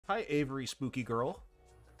Hi, Avery, spooky girl.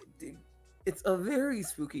 It's a very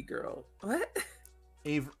spooky girl. What?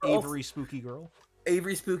 Avery, spooky girl.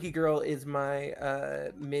 Avery Spooky Girl is my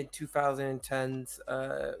mid 2010s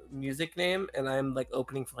music name, and I'm like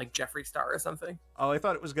opening for like Jeffree Star or something. Oh, I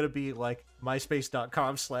thought it was gonna be like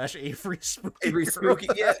myspace.com/Avery Spooky Avery Girl. Spooky,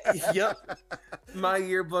 yeah, yep.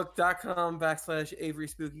 myyearbook.com/Avery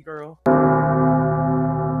Spooky Girl.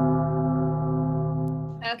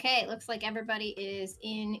 Okay, looks like everybody is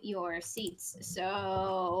in your seats,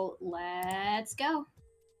 so let's go.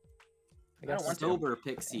 I got a sober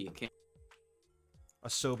pixie. Okay. A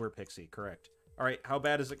sober pixie, correct. All right, how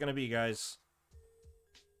bad is it going to be, guys?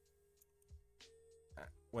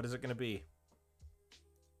 What is it going to be?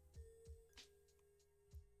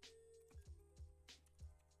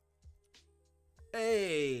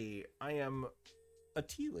 Hey, I am a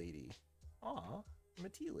tea lady. Aw, I'm a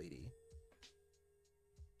tea lady.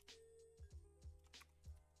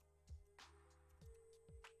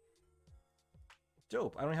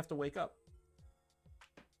 Dope, I don't have to wake up.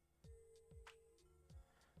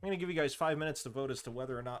 I'm going to give you guys 5 minutes to vote as to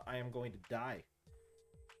whether or not I am going to die.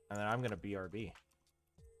 And then I'm going to BRB.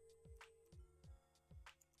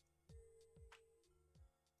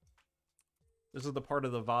 This is the part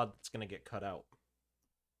of the VOD that's going to get cut out.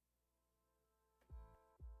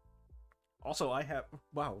 Also, I have,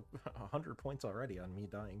 wow, 100 points already on me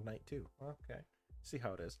dying night 2. Okay, see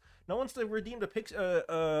how it is. No one's redeemed a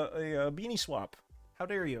beanie swap. How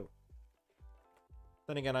dare you?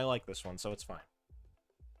 Then again, I like this one, so it's fine.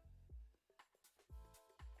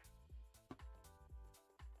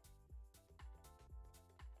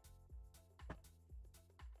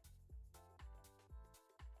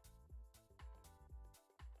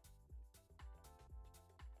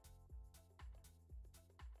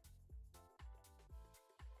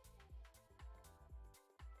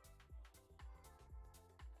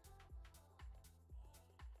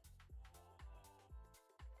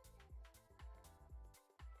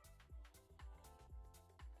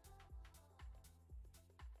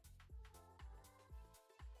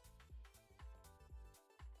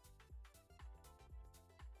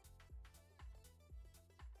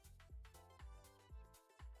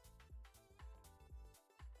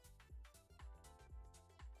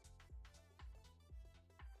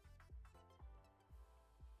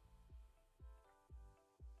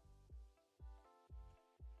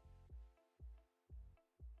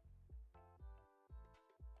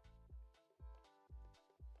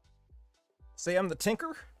 Say I'm the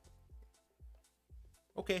Tinker?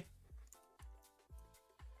 Okay.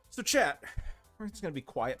 So chat, we're just gonna be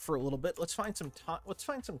quiet for a little bit. Let's find some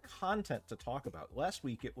content to talk about. Last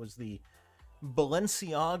week it was the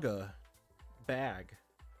Balenciaga bag.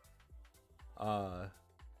 You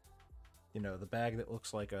know, the bag that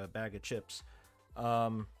looks like a bag of chips.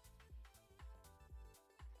 The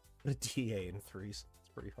DA in threes. It's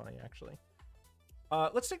pretty funny, actually.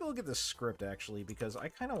 Let's take a look at the script, actually, because I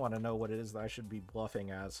kind of want to know what it is that I should be bluffing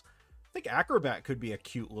as. I think Acrobat could be a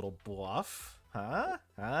cute little bluff. Huh?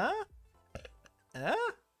 Huh?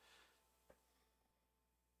 Huh?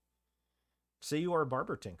 Say you are a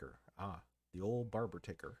barber tinker. Ah, the old barber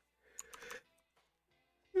tinker.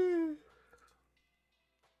 You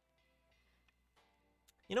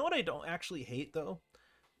know what I don't actually hate, though?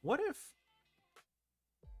 What if...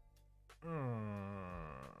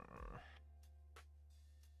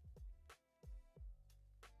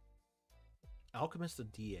 Alchemist a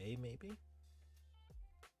DA, maybe?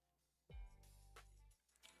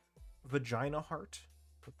 Vagina Heart?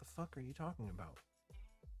 What the fuck are you talking about?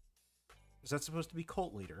 Is that supposed to be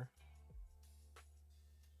cult leader?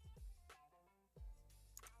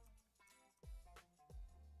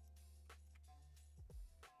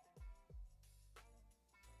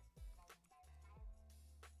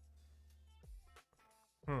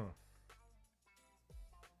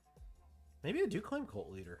 Maybe I do claim cult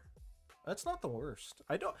leader. That's not the worst.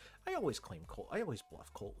 I always claim cult. I always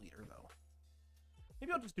bluff cult leader, though.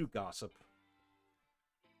 Maybe I'll just do gossip.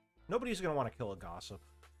 Nobody's gonna want to kill a gossip.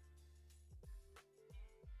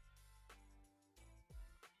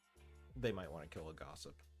 They might want to kill a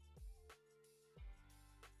gossip.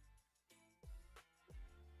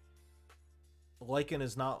 Lycan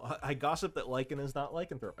is not... I gossip that Lycan is not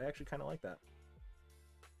lycanthrope. I actually kind of like that.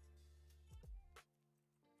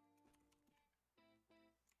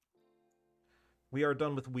 We are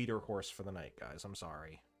done with Weeder Horse for the night, guys. I'm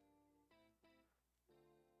sorry.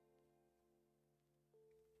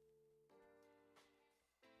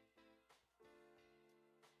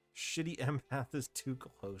 Shitty empath is too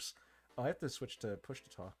close. Oh, I have to switch to push to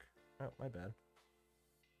talk. Oh, my bad.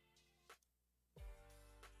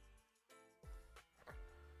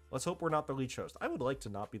 Let's hope we're not the leech host. I would like to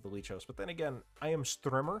not be the leech host, but then again, I am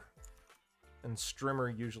Strimmer, and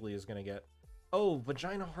Strimmer usually is going to get... Oh,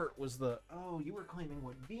 Vagina Heart was the... Oh, you were claiming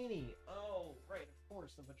what? Beanie! Oh, right, of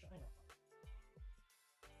course, the Vagina Heart.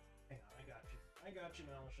 Hang on, I got you. I got you,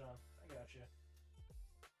 Malachon. I got you.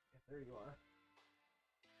 Yeah, there you are.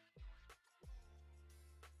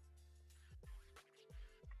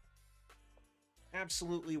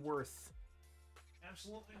 Absolutely worth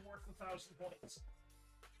 1,000 points.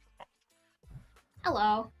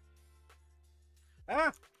 Hello.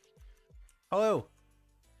 Ah! Hello.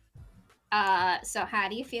 So how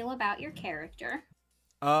do you feel about your character?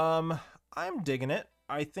 I'm digging it.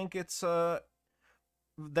 I think it's,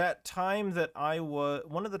 that time that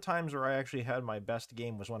one of the times where I actually had my best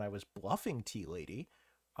game was when I was bluffing T-Lady.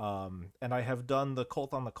 And I have done the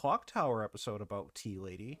Cult on the Clocktower episode about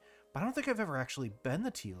T-Lady, but I don't think I've ever actually been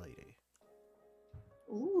the T-Lady.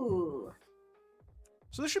 Ooh.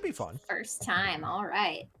 So this should be fun. First time, all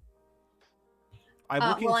right. I'm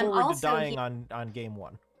looking forward to dying on game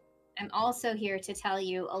 1. I'm also here to tell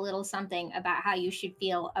you a little something about how you should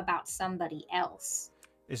feel about somebody else.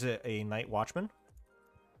 Is it a Night Watchman?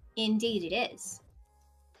 Indeed it is.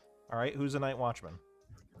 All right, who's a Night Watchman?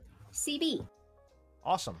 CB.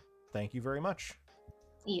 Awesome. Thank you very much.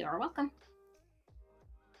 You're welcome.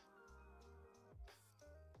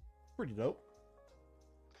 Pretty dope.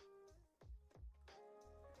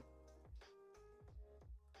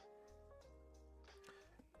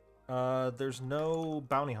 There's no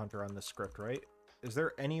bounty hunter on this script, right? Is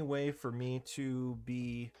there any way for me to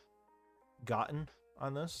be gotten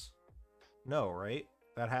on this? No, right?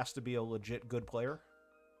 That has to be a legit good player?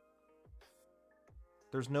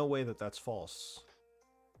 There's no way that that's false.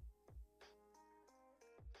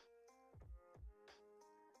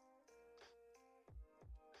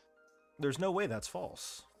 There's no way that's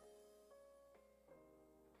false.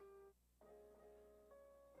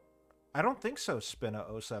 I don't think so,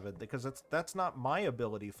 Spina07, because that's not my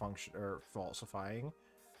ability function or falsifying.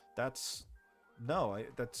 That's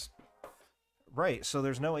that's right. So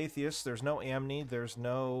there's no atheist, there's no Amni, there's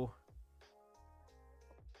no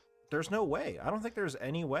way. I don't think there's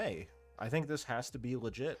any way. I think this has to be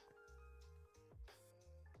legit.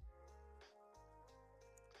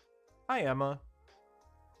 Hi, Emma.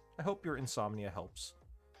 I hope your insomnia helps.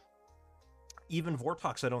 Even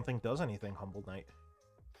Vortox I don't think does anything, Humble Knight.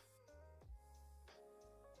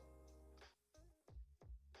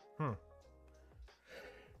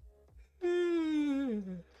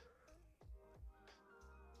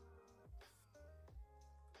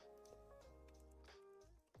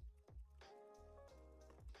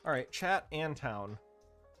 Alright, chat and town.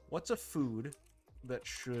 What's a food that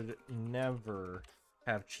should never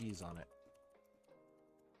have cheese on it?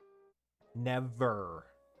 Never.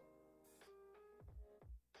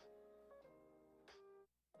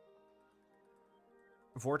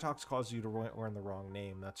 Vortox caused you to learn the wrong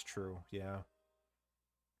name. That's true, yeah.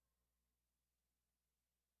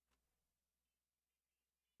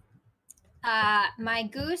 My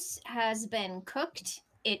goose has been cooked.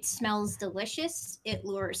 It smells delicious. It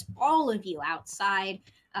lures all of you outside.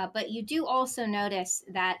 But you do also notice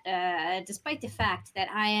that despite the fact that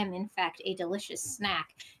I am, in fact, a delicious snack,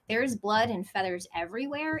 there's blood and feathers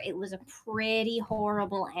everywhere. It was a pretty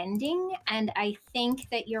horrible ending, and I think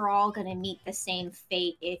that you're all going to meet the same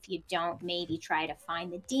fate if you don't maybe try to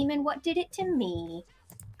find the demon what did it to me.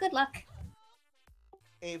 Good luck.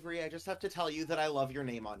 Avery, I just have to tell you that I love your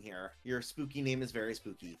name on here. Your spooky name is very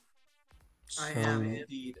spooky. I am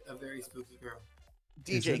indeed a very spooky girl.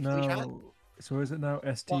 DJ, can we chat? So is it now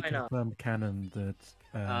ST confirmed canon that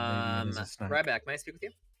Navean is a snack? Ryback, may I speak with you?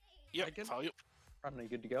 Yep, follow you. Probably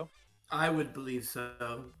good to go. I would believe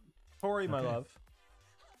so. Tori, my love.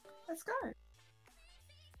 Let's go.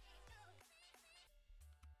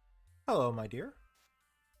 Hello, my dear.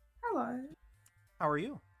 Hello. How are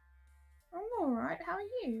you? I'm alright, how are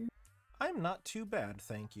you? I'm not too bad,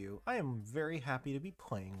 thank you. I am very happy to be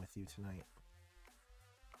playing with you tonight.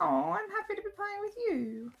 Oh, I'm happy to be playing with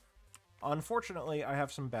you. Unfortunately, I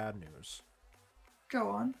have some bad news. Go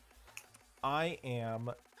on. I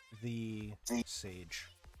am the sage.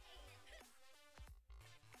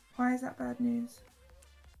 Why is that bad news?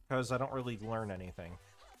 Because I don't really learn anything.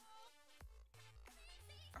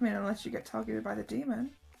 I mean, unless you get targeted by the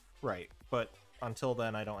demon. Right, but until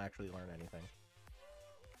then, I don't actually learn anything.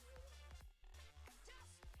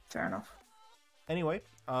 Fair enough. Anyway,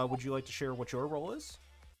 would you like to share what your role is?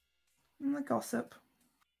 I'm the gossip.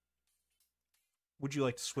 Would you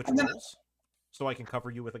like to switch roles so I can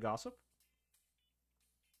cover you with a gossip?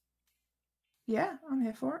 Yeah, I'm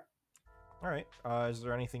here for it. All right. Is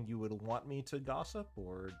there anything you would want me to gossip,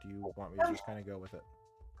 or do you want me to just kind of go with it?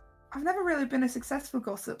 I've never really been a successful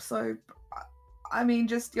gossip, so I mean,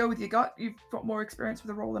 just go with your gut. You've got more experience with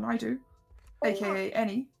the role than I do, aka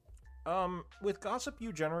any. With gossip,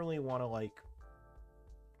 you generally want to like.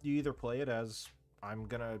 You either play it as I'm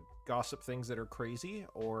gonna gossip things that are crazy,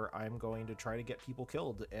 or I'm going to try to get people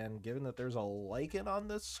killed. And given that there's a lichen on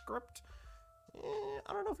this script,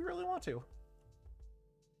 I don't know if you really want to.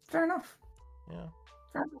 Fair enough. Yeah.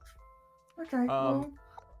 Fair enough. Okay. Well,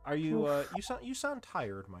 are you? You sound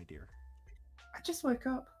tired, my dear. I just woke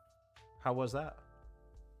up. How was that?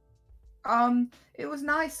 It was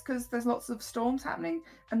nice because there's lots of storms happening,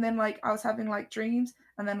 and then like I was having like dreams,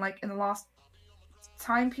 and then like in the last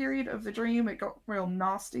time period of the dream, it got real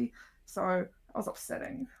nasty, so I was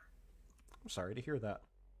upsetting. I'm sorry to hear that.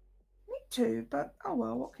 Me too, but oh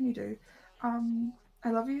well, what can you do? I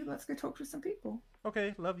love you. Let's go talk to some people.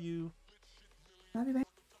 Okay, love you. Love you, babe.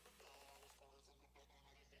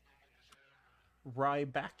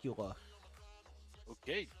 Rybacula.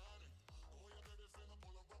 Okay.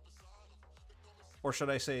 Or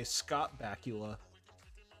should I say Scott Bacula?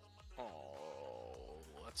 Oh,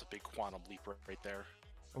 that's a big quantum leap right there.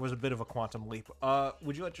 It was a bit of a quantum leap.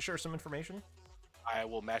 Would you like to share some information? I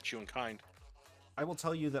will match you in kind. I will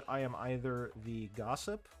tell you that I am either the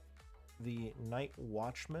gossip, the night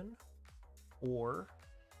watchman, or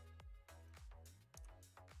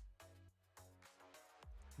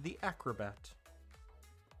the acrobat.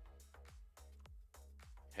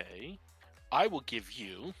 Okay. I will give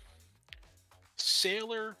you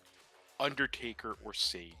Sailor, Undertaker, or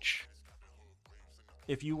Sage.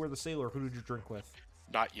 If you were the sailor, who did you drink with?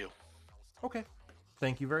 Not you. Okay.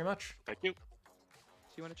 Thank you very much. Thank you. Do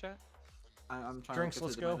you want to chat? I'm trying Drinks, to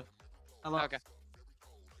let's go. Hello. Okay.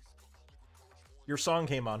 Your song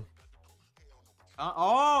came on.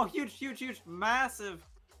 Oh, huge, massive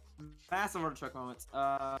artichoke moments.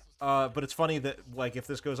 But it's funny that, like, if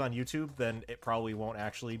this goes on YouTube, then it probably won't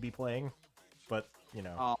actually be playing. But, you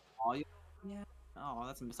know. Yeah. Oh,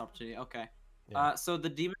 that's a missed opportunity. Okay. Yeah. So the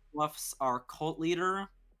demon bluffs are Cult Leader,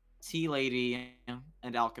 Tea Lady,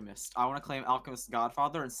 and Alchemist. I want to claim Alchemist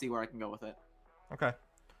Godfather and see where I can go with it. Okay.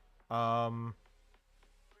 I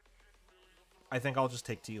think I'll just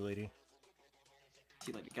take Tea Lady.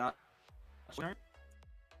 Tea Lady got.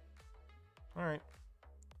 Alright.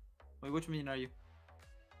 Wait, which minion are you?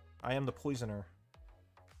 I am the poisoner.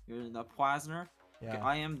 You're the Poisoner? Yeah. Okay,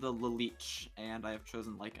 I am the Leech, and I have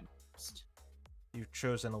chosen Lycan. You've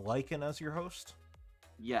chosen a Lycan as your host?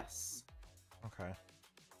 Yes. Okay.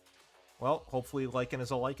 Well, hopefully Lycan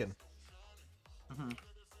is a Lycan.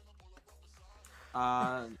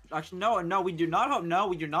 Actually, no, we do not hope. No,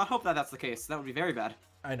 we do not hope that that's the case. That would be very bad.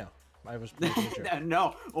 I know. I was making a joke.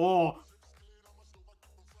 No. Oh.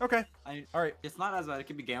 Okay. All right. It's not as bad. It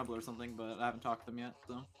could be Gambler or something, but I haven't talked to them yet.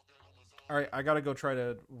 So. All right. I gotta go try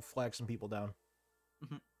to flag some people down.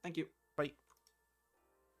 Thank you. Bye.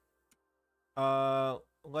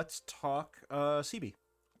 Let's talk CB.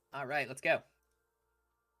 All right, let's go.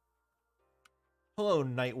 Hello,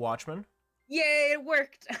 Night Watchman. Yay, it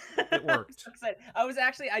worked. It worked. I'm so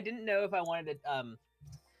excited. I didn't know if I wanted to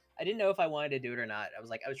do it or not. I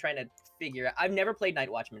was trying to figure out. I've never played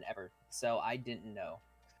Night Watchman ever, so I didn't know.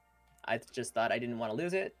 I just thought I didn't want to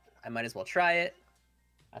lose it. I might as well try it.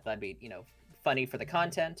 I thought it'd be, funny for the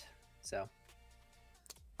content. So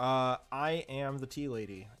I am the tea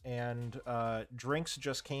lady, and Drinks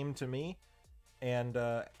just came to me and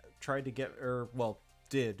tried to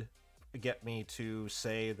did get me to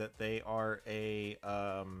say that they are they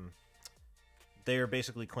are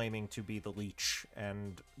basically claiming to be the leech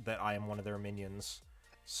and that I am one of their minions.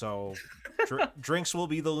 So Drinks will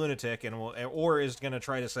be the lunatic or is gonna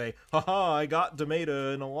try to say, haha, I got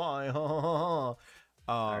Demeta in a lie, ha ha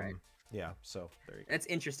ha. Right. Yeah, so there you go. That's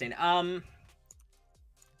interesting.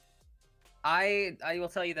 I will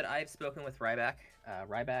tell you that I've spoken with Ryback.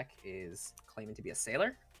 Ryback is claiming to be a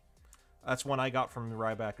sailor. That's one I got from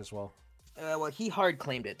Ryback as well. Well, he hard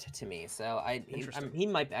claimed it to me, so he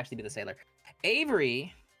might actually be the sailor.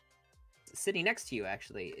 Avery, sitting next to you,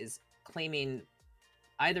 actually, is claiming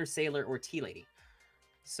either sailor or tea lady.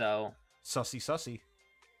 So sussy.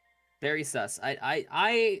 Very sus.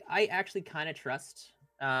 I actually kind of trust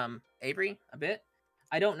Avery a bit.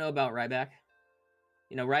 I don't know about Ryback.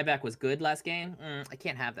 Ryback was good last game. I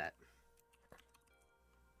can't have that.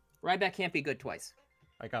 Ryback can't be good twice.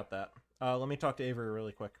 I got that. Let me talk to Avery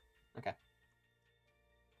really quick. Okay.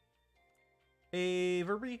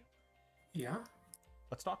 Avery? Yeah?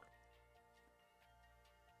 Let's talk.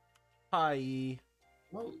 Hi.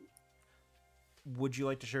 Whoa. Would you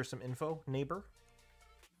like to share some info, neighbor?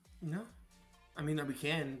 No. I mean, we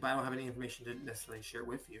can, but I don't have any information to necessarily share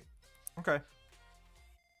with you. Okay.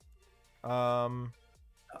 I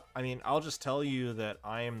mean, I'll just tell you that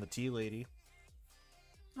I am the tea lady.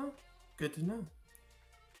 Oh, good to know.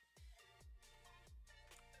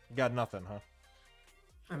 You got nothing, huh?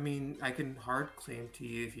 I mean, I can hard claim to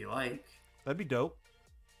you if you like. That'd be dope.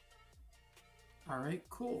 Alright,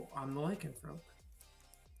 cool. I'm the lycanthrope.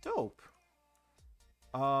 Dope.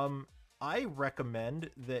 I recommend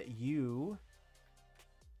that you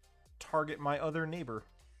target my other neighbor.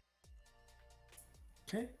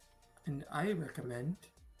 Okay. And I recommend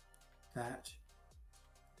that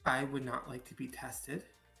I would not like to be tested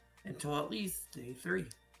until at least day 3.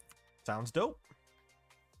 Sounds dope.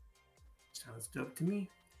 Sounds dope to me.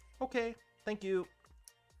 Okay, thank you.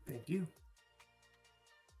 Thank you.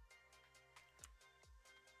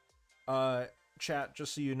 Chat,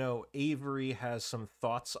 just so you know, Avery has some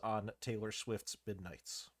thoughts on Taylor Swift's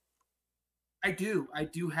Midnights. I do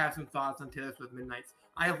have some thoughts on Taylor Swift Midnights.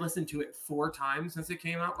 I have listened to it 4 times since it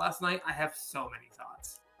came out last night. I have so many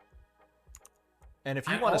thoughts. And if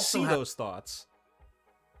you want to see those thoughts,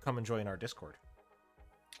 come and join our Discord.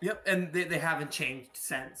 Yep, and they haven't changed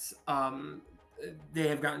since. They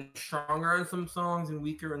have gotten stronger on some songs and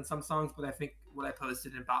weaker on some songs, but I think what I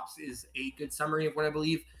posted in Bops is a good summary of what I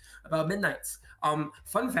believe about Midnights.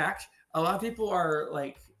 Fun fact, a lot of people are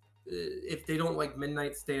like, if they don't like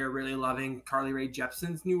Midnights, they are really loving Carly Rae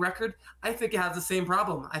Jepsen's new record. I think it has the same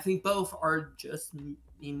problem. I think both are just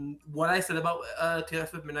in what I said about Taylor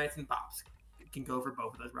Swift Midnights and Bops. It can go for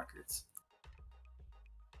both of those records.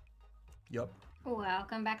 Yep.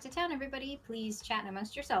 Welcome back to town, everybody. Please chat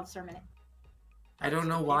amongst yourselves for a minute. I don't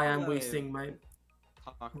know why I'm wasting my...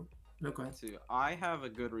 No, go ahead. I have a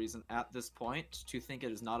good reason at this point to think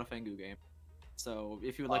it is not a Fengu game. So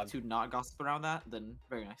if you would like to not gossip around that, then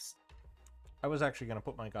very nice. I was actually going to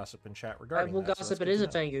put my gossip in chat regarding I will that, gossip, it is a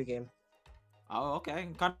Fengu game. Oh, okay.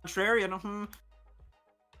 Contrarian.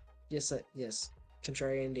 Yes, yes.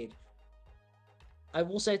 Contrarian indeed. I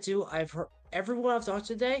will say too, I've heard everyone I've talked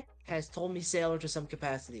to today has told me Sailor to some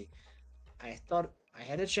capacity. I thought I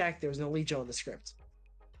had to check. There was no Legion in the script.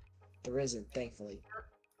 There isn't, thankfully.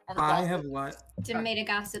 I have what? Demeta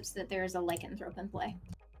gossips that there is a lycanthrope in play.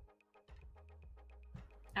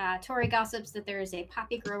 Tori gossips that there is a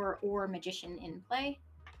poppy grower or magician in play.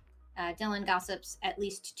 Dylan gossips at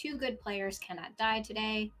least 2 good players cannot die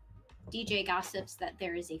today. DJ gossips that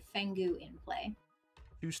there is a Fengu in play.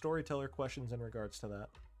 2 storyteller questions in regards to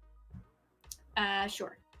that.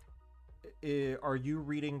 Sure. Are you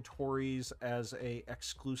reading Tori's as a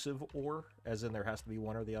exclusive or, as in there has to be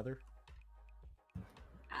one or the other?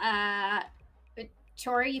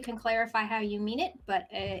 Tori, you can clarify how you mean it, but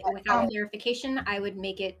without clarification, I would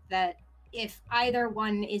make it that if either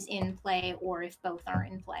one is in play or if both are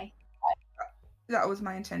in play. That was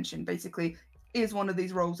my intention, basically. Is one of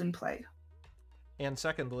these roles in play? And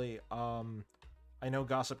secondly, I know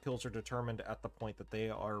gossip kills are determined at the point that they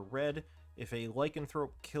are read. If a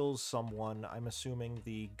lycanthrope kills someone, I'm assuming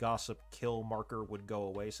the gossip kill marker would go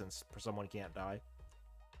away since someone can't die.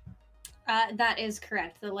 That is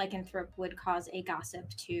correct. The lycanthrope would cause a gossip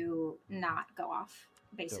to not go off.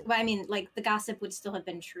 Basically, well, I mean, like the gossip would still have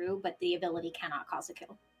been true, but the ability cannot cause a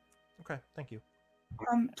kill. Okay, thank you.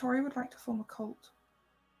 Tori would like to form a cult.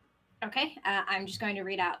 Okay, I'm just going to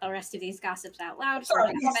read out the rest of these gossips out loud for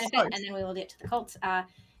everyone's benefit, and then we will get to the cult.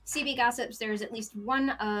 CB gossips, there's at least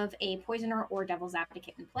one of a poisoner or devil's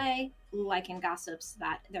advocate in play. Lycan gossips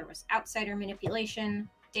that there was outsider manipulation.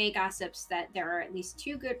 Day gossips that there are at least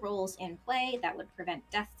 2 good rolls in play that would prevent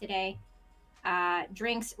death today.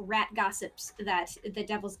 Drinks, rat gossips that the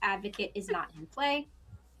devil's advocate is not in play.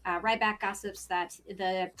 Ryback gossips that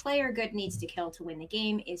the player good needs to kill to win the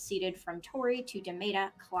game is seeded from Tori to Demeta,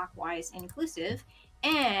 clockwise inclusive.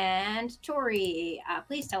 And Tori,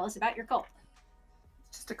 please tell us about your cult.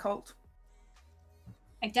 It's just a cult.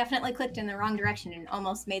 I definitely clicked in the wrong direction and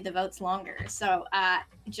almost made the votes longer. So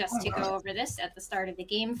just to go over this at the start of the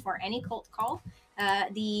game for any cult call,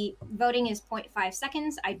 the voting is 0.5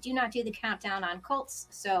 seconds. I do not do the countdown on cults,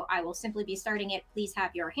 so I will simply be starting it. Please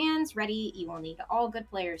have your hands ready. You will need all good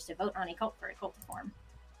players to vote on a cult for a cult to form.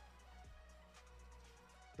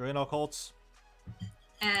 Join all cults.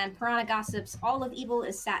 And Piranha gossips, all of evil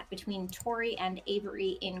is sat between Tori and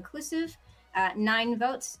Avery inclusive. 9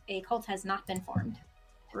 votes. A cult has not been formed.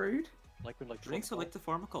 Rude. Drinks would like to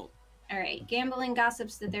form a cult. All right. Gambling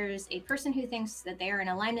gossips that there is a person who thinks that they are in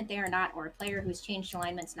alignment they are not, or a player who's changed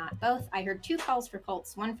alignments not both. I heard 2 calls for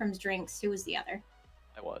cults, one from Drinks. Who was the other?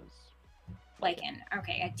 I was. Lycan.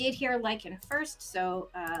 Okay, I did hear Lycan first, so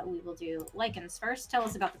we will do Lycans first. Tell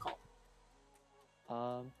us about the cult.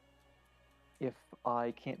 If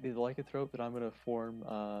I can't be the lycanthrope, but I'm gonna form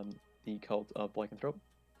the cult of lycanthrope.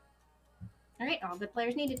 All right, all good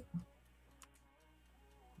players needed.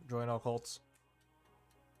 Join all cults.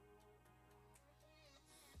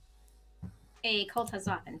 A cult has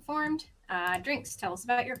not been formed. Drinks, tell us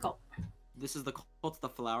about your cult. This is the cult of the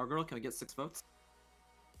Flower Girl. Can we get 6 votes?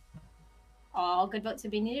 All good votes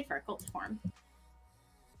would be needed for a cult to form.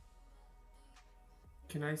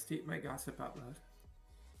 Can I state my gossip out loud?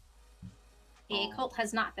 A cult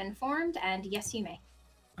has not been formed, and yes, you may.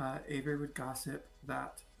 Avery would gossip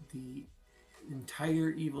that the entire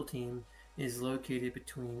evil team is located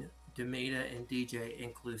between Demeta and DJ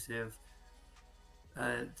inclusive.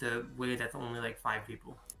 The way that's only like 5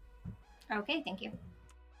 people. Okay, thank you.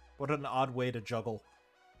 What an odd way to juggle.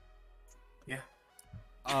 Yeah.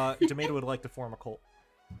 Tomato would like to form a cult.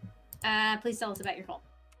 Please tell us about your cult.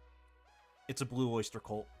 It's a blue oyster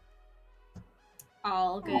cult.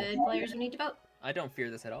 All good players would need to vote. I don't fear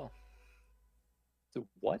this at all. So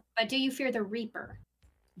what? But do you fear the Reaper?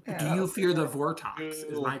 Do you fear the Vortox?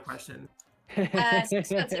 Is my question. 6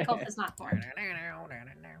 votes, a cult is not formed.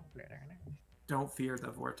 Don't fear the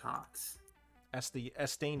Vortox.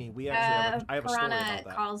 Estani, we actually I have a story about Piranha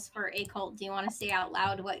that. calls for a cult. Do you want to say out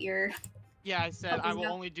loud what your... Yeah, I said I will go?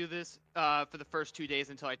 only do this for the first 2 days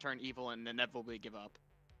until I turn evil and inevitably give up.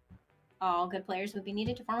 All good players would be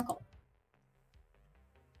needed to form a cult.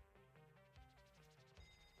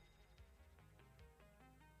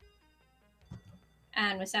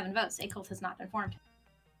 And with 7 votes, a cult has not been formed.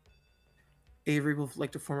 Avery will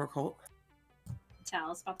like to form a cult.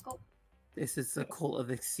 Tell us about the cult. This is a cult of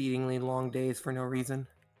exceedingly long days for no reason.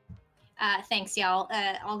 Thanks, y'all.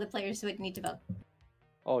 All good players would need to vote.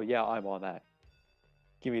 Oh yeah, I'm on that.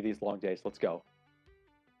 Give me these long days. Let's go.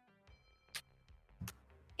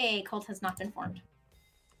 A cult has not been formed.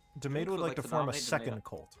 Tomato would like to form a second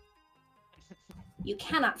cult. You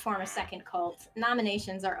cannot form a second cult.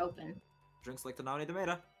 Nominations are open. Drinks like to nominate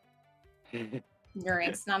Tomato.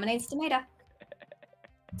 Drinks nominates Tomato.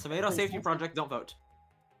 Tomato Safety Project, don't vote.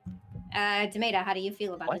 Tomato, how do you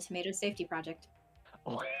feel about the Tomato Safety Project?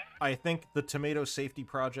 I think the Tomato Safety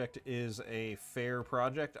Project is a fair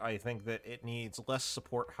project. I think that it needs less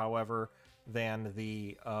support, however, than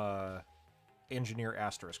the Engineer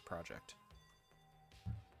Asterisk Project.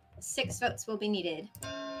 6 votes will be needed.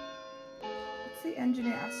 What's the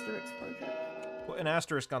Engineer Asterisk project? Put an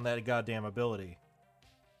asterisk on that goddamn ability.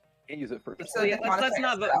 Can't use it for. So yeah, let's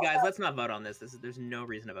not vote, guys. Let's not vote on this. There's no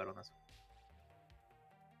reason to vote on this.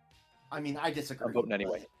 I mean, I disagree. I'm voting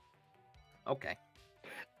anyway. Okay.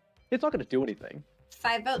 It's not going to do anything.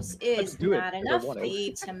 5 votes is do it not if I enough. want to.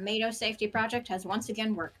 The Tomato Safety Project has once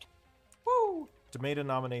again worked. Woo! Tomato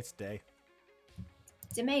nominates Day.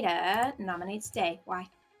 Tomato nominates Day. Why?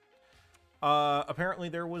 Apparently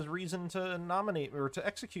there was reason to nominate or to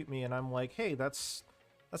execute me, and I'm like, hey, that's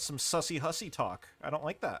some sussy hussy talk. I don't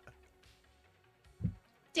like that.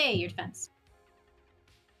 Day, your defense.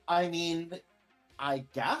 I mean, I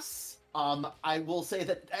guess. I will say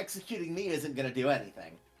that executing me isn't going to do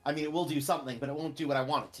anything. I mean, it will do something, but it won't do what I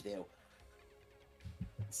want it to do.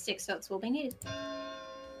 6 votes will be needed.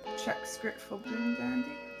 Check script for Bloom Dandy.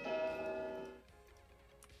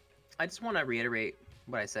 I just want to reiterate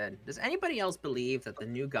what I said. Does anybody else believe that the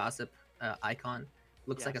new gossip icon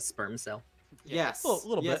looks like a sperm cell? Yes. A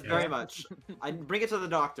little yes, bit, very yeah. much. I bring it to the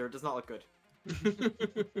doctor. It does not look good.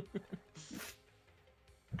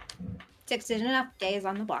 6 isn't enough. Day is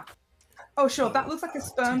on the block. Oh, sure, that looks like a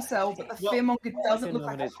sperm cell, but the fearmonger doesn't look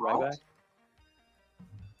like a heart.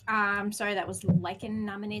 I'm sorry, that was Lycan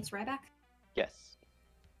nominates Ryback? Yes.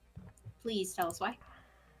 Please tell us why.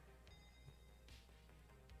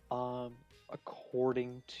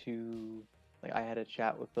 According to, like, I had a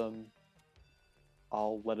chat with them.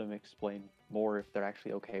 I'll let them explain more if they're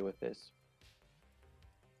actually okay with this.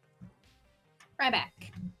 Ryback.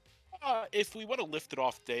 If we want to lift it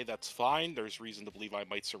off Day, that's fine. There's reason to believe I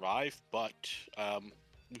might survive, but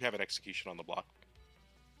we have an execution on the block.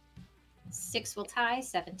 6 will tie,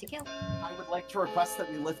 7 to kill. I would like to request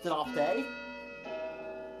that we lift it off Day.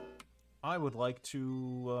 I would like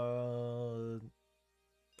to,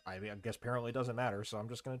 I guess apparently it doesn't matter, so I'm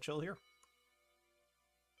just going to chill here.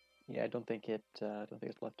 Yeah, I don't think it's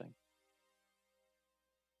lifting.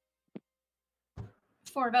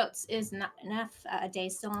 4 votes is not enough.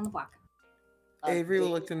 Day's still on the block. Avery will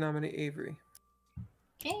like to nominate Avery.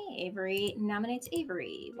 Okay, Avery nominates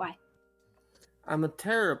Avery. Why? I'm a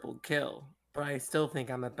terrible kill, but I still think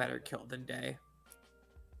I'm a better kill than Day.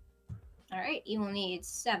 Alright, you will need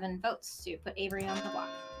 7 votes to put Avery on the block.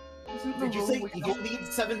 Did you say you don't need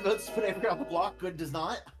 7 votes to put Avery on the block? Good does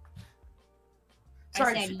not?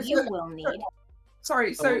 I said you will need.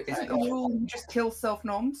 Sorry, so is it a rule you just kill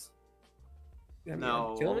self-noms?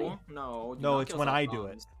 No, kill me? no, do No, not it's kill when I do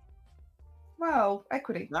it. self-noms. Well,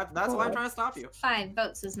 equity. That's why I'm trying to stop you. 5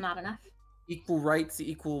 votes is not enough. Equal rights,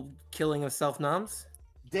 equal killing of self-noms.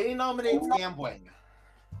 Day nominates gambling.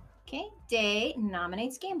 Okay, Day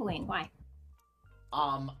nominates gambling. Why?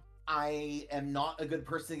 I am not a good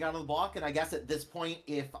person to get on the block, and I guess at this point,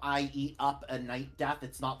 if I eat up a night death,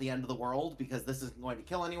 it's not the end of the world because this isn't going to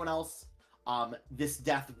kill anyone else. This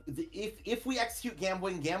death, if we execute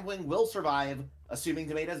gambling, gambling will survive, assuming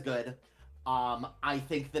Tomato is good. I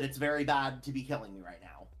think that it's very bad to be killing me right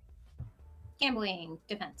now. Gambling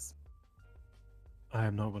defense. I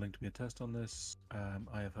am not willing to be a test on this.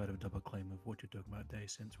 I have heard of a double claim of what you're talking about, Day,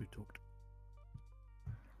 since we've talked.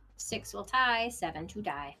 6 will tie, 7 to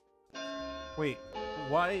die. Wait,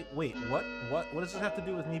 why? Wait, what? What does this have to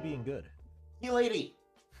do with me being good? Tea lady.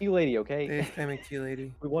 Tea lady, okay? They're spamming tea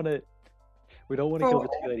lady. We don't want to kill the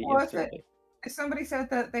tea lady Worth it. instantly. If somebody said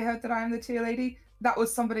that they heard that I am the tea lady, that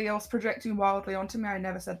was somebody else projecting wildly onto me. I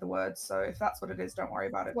never said the words, so if that's what it is, don't worry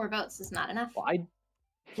about it. 4 votes is not enough. Well,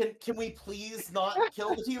 Can we please not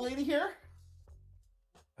kill the tea lady here?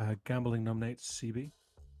 Gambling nominates CB.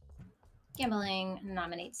 Gambling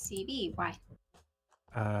nominates CB. Why?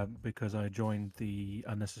 Because I joined the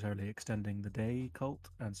unnecessarily extending the day cult,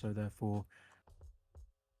 and so therefore.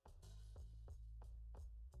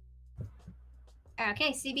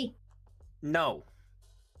 Okay, CB. No.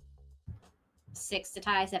 6 to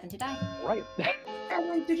tie, 7 to die. Right.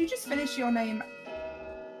 Emily, did you just finish your name?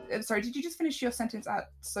 Sorry, did you just finish your sentence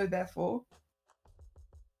at so therefore?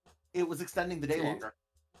 It was extending the day longer.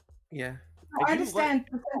 Yeah. I understand.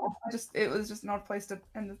 It was just an odd place to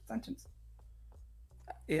end the sentence.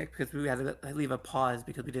 Yeah, because we had to leave a pause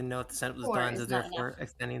because we didn't know if the sentence was 4 done, is so not therefore enough.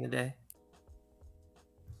 extending the day.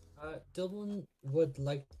 Dylan would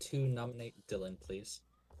like to nominate Dylan, please.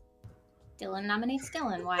 Dylan nominates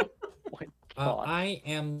Dylan. Why? I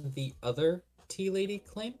am the other tea lady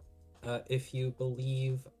claim. If you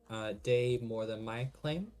believe Day more than my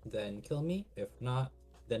claim, then kill me. If not,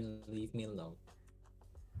 then leave me alone.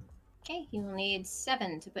 Okay, you will need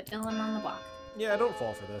 7 to put Dylan on the block. Yeah, don't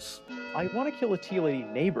fall for this. I want to kill a tea lady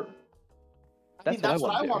neighbor. That's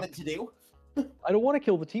what I wanted to do. I don't want to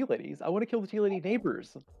kill the tea ladies. I want to kill the tea lady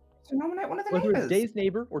neighbors. So nominate one of the Whether neighbors. it's Day's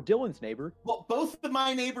neighbor or Dylan's neighbor. Well, both of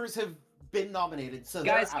my neighbors have been nominated, so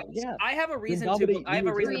Guys, they're out. Yeah. I have a reason to. nominate I have you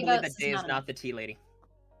a as reason to Three believe votes that is Day is not not the tea lady.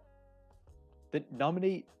 That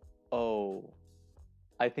nominate. Oh,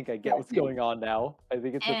 I think I get what's going on now. I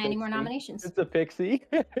think it's a Any more pixie. nominations? It's a pixie.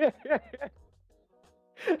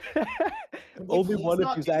 Only please one of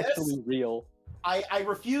not you's do this? actually real. I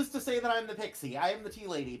refuse to say that I'm the pixie. I am the tea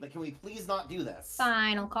lady, but can we please not do this?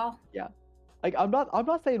 Final call. Yeah. Like I'm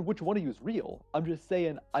not saying which one of you is real. I'm just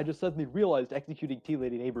saying I just suddenly realized executing tea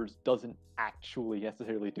lady neighbors doesn't actually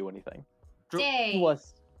necessarily do anything. Day,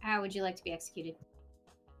 Plus, how would you like to be executed?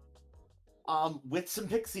 With some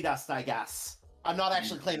pixie dust, I guess. I'm not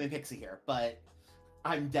actually claiming pixie here, but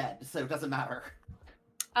I'm dead, so it doesn't matter.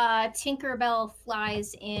 Tinkerbell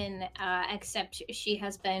flies in, except she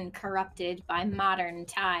has been corrupted by modern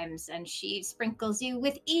times, and she sprinkles you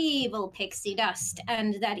with evil pixie dust,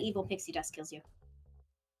 and that evil pixie dust kills you.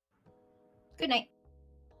 Good night.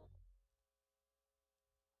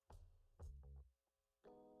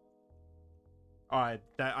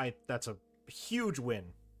 That's a huge win.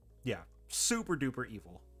 Yeah, super duper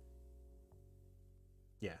evil.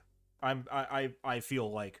 Yeah, I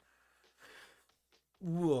feel like,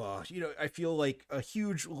 I feel like a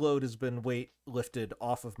huge load has been lifted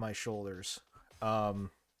off of my shoulders. A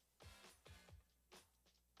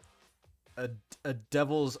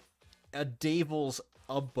devil's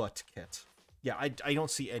butt kit. Yeah, I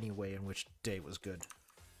don't see any way in which Day was good.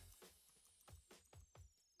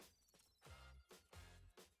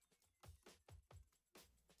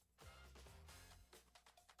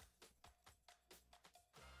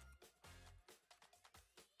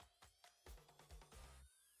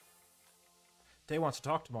 Day wants to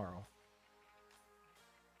talk tomorrow.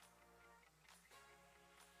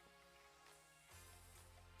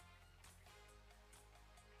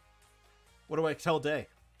 What do I tell Day?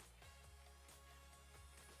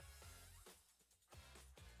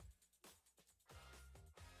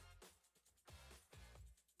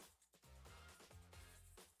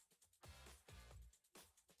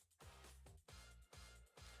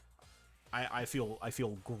 I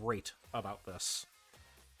feel great about this.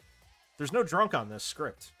 There's no drunk on this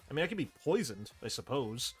script. I mean, I could be poisoned, I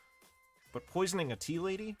suppose. But poisoning a tea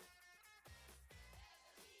lady?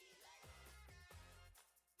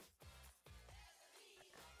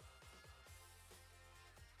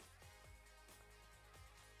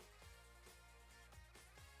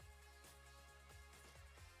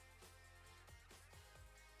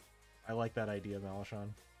 I like that idea, Malashon.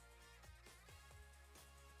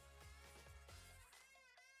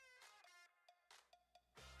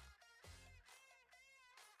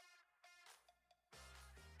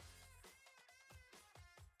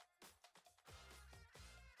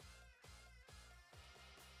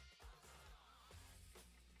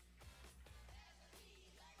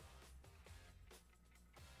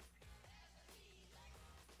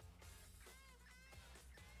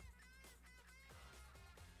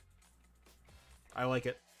 I like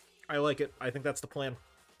it. I like it. I think that's the plan.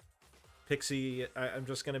 Pixie, I'm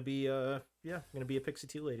just gonna be, yeah, I'm gonna be a Pixie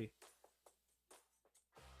Tea Lady.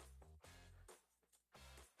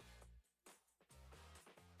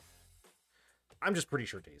 I'm just pretty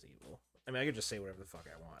sure Day's evil. I mean, I could just say whatever the fuck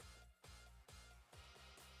I want.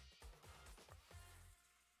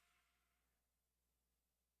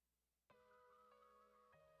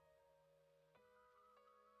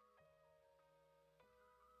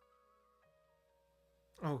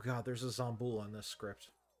 Oh god, there's a Zomboul on this script.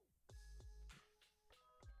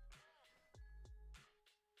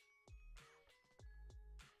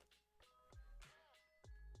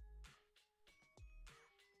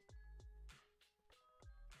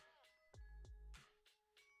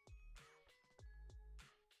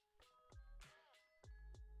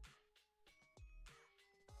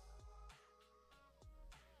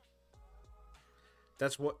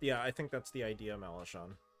 That's what, yeah, I think that's the idea,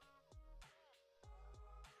 Malashon.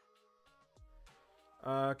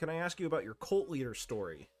 Can I ask you about your cult leader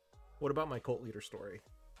story? What about my cult leader story?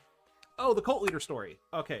 Oh, the cult leader story.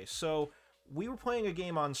 Okay, so we were playing a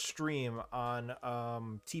game on stream on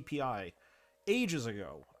TPI ages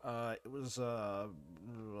ago. It was a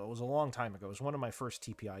long time ago. It was one of my first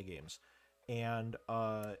TPI games, and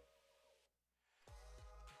I'll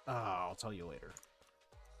tell you later.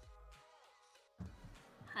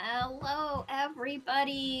 Hello,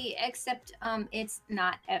 everybody, except it's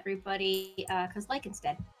not everybody, because Lycan's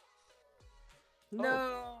dead.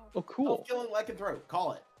 No. Oh, cool. Killing Lycanthrope.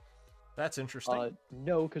 Call it. That's interesting.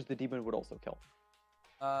 No, because the demon would also kill.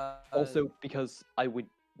 Also, because I would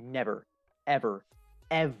never, ever,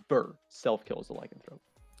 ever self-kill as a Lycanthrope.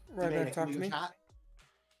 Right back, talk to me.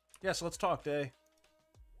 Yes, let's talk, Day.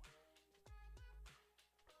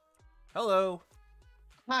 Hello.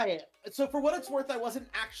 Hi. So for what it's worth, I wasn't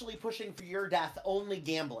actually pushing for your death, only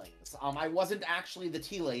gambling's. I wasn't actually the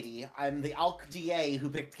tea lady. I'm the Alk DA who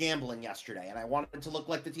picked gambling yesterday, and I wanted to look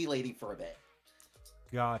like the tea lady for a bit.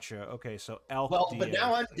 Gotcha. Okay, so Alk Well, DA. but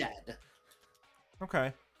now I'm dead.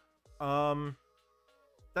 Okay.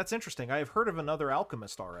 That's interesting. I have heard of another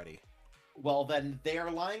alchemist already. Well, then they are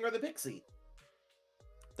lying or the pixie.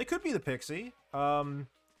 They could be the pixie.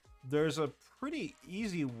 There's a pretty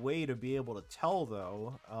easy way to be able to tell,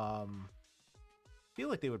 though. I feel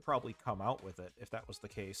like they would probably come out with it if that was the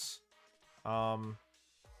case.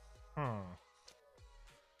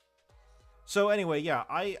 So anyway, yeah,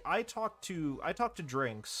 I talked to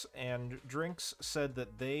Drinks, and Drinks said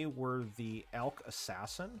that they were the Alk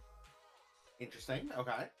assassin. Interesting.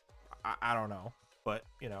 Okay. I don't know, but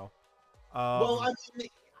you know. Well, I mean,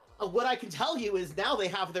 what I can tell you is now they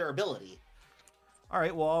have their ability. All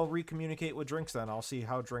right, well, I'll recommunicate with Drinks then. I'll see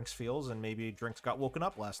how Drinks feels, and maybe Drinks got woken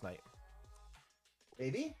up last night.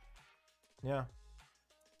 Maybe? Yeah.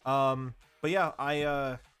 But yeah,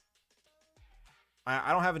 I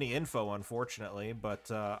don't have any info, unfortunately, but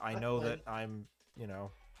I know that I'm, you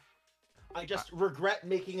know... I just regret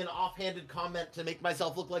making an offhanded comment to make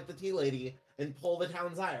myself look like the tea lady and pull the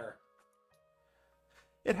town's ire.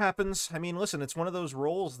 It happens. I mean, listen, it's one of those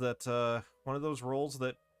roles that,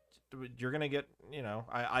 you're gonna get, you know,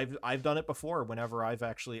 I've done it before whenever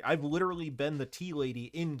I've literally been the tea lady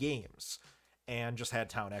in games and just had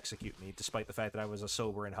town execute me despite the fact that I was a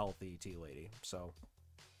sober and healthy tea lady. So,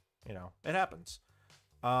 you know, it happens.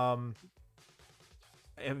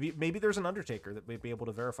 Maybe there's an Undertaker that may be able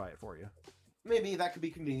to verify it for you. Maybe that could be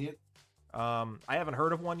convenient. I haven't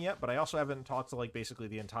heard of one yet, but I also haven't talked to like basically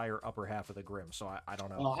the entire upper half of the Grim, so I don't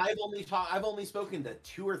know. Well, I've only spoken to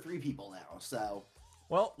 2 or 3 people now, so.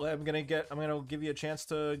 Well, I'm gonna give you a chance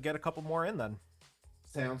to get a couple more in then.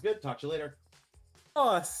 Sounds good. Talk to you later.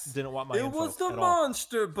 Boss. Didn't want my info It was the at all.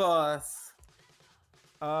 monster boss.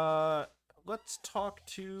 Let's talk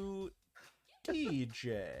to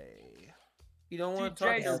DJ. You don't want to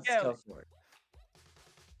talk Yeah, let's go for it.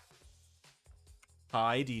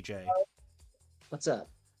 Hi, DJ. What's up?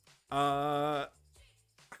 What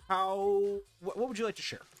would you like to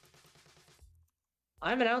share?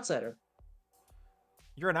 I'm an outsider.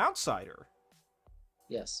 You're an outsider.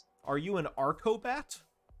 Yes. Are you an Arcobat?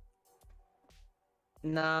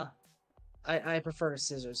 Nah. I prefer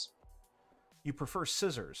scissors. You prefer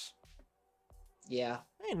scissors. Yeah.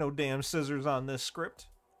 Ain't no damn scissors on this script.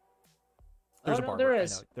 Oh, There's a no, barber. there I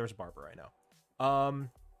is. know. There's a barber. I know.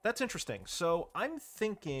 That's interesting. So I'm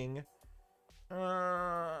thinking.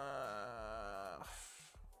 I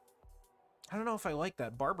don't know if I like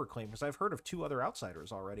that barber claim because I've heard of 2 other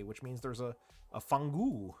outsiders already, which means there's a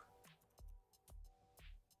Fangu.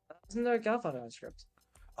 Isn't there a Godfather on the script?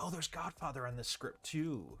 Oh, there's Godfather on this script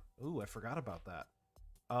too. Ooh, I forgot about that.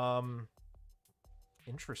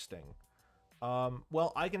 Interesting.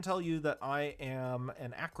 Well, I can tell you that I am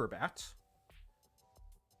an acrobat.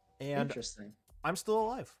 And Interesting. I'm still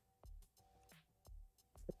alive.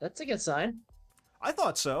 That's a good sign. I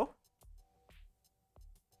thought so.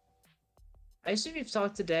 I assume you've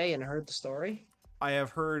talked to Day and heard the story. I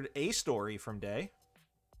have heard a story from Day.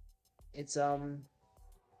 It's the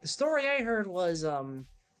story I heard was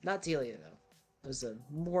not Delia though. It was a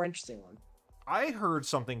more interesting one. I heard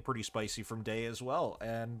something pretty spicy from Day as well,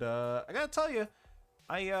 and I gotta tell you,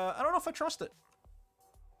 I don't know if I trust it.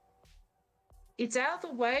 It's out of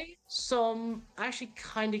the way, so I'm actually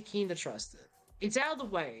kind of keen to trust it. It's out of the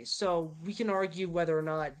way, so we can argue whether or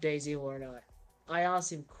not Day's evil or not. I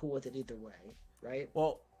honestly am cool with it either way, right?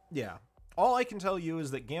 Well, yeah. All I can tell you is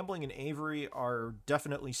that Gambling and Avery are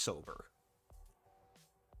definitely sober.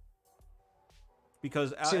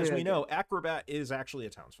 Because, as we know, Acrobat is actually a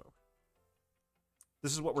townsfolk.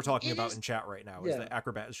 This is what we're talking about in chat right now, is that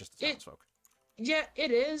Acrobat is just a townsfolk. Yeah, it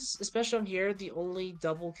is. Especially on here, the only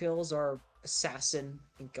double kills are Assassin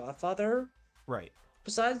and Godfather. Right.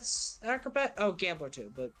 Besides Acrobat, oh, Gambler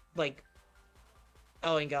too, but like,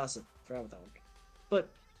 oh, and Gossip, forgot about that one. But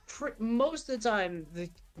most of the time,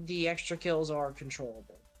 the extra kills are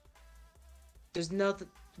controllable. There's nothing.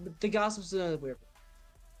 The Gossip's another weird one.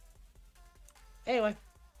 Anyway,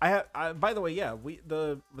 by the way, yeah,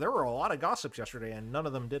 there were a lot of gossips yesterday, and none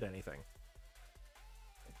of them did anything.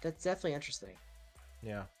 That's definitely interesting.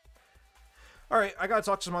 Yeah. All right, I gotta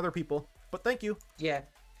talk to some other people, but thank you. Yeah,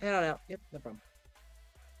 head on out. Yep, no problem.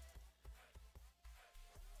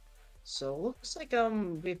 So looks like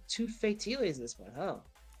we have 2 fake tea ladies this one, huh?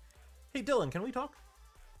 Hey Dylan, can we talk?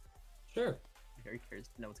 Sure. I'm very curious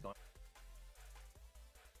to know what's going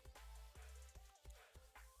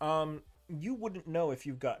on. You wouldn't know if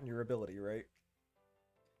you've gotten your ability, right?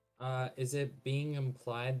 Is it being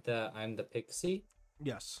implied that I'm the pixie?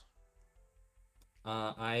 Yes.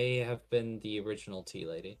 I have been the original tea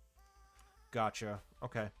lady. Gotcha.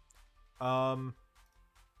 Okay.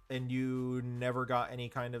 And you never got any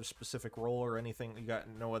kind of specific role or anything? You got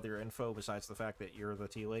no other info besides the fact that you're the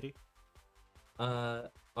tea lady?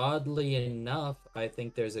 Oddly enough, I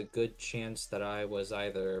think there's a good chance that I was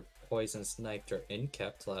either poison sniped or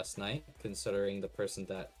inkept last night, considering the person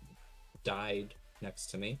that died next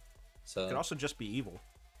to me. So it could also just be evil.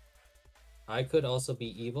 I could also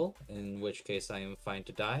be evil, in which case I am fine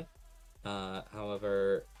to die.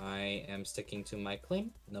 However, I am sticking to my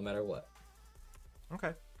claim, no matter what.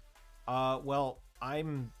 Okay. Well,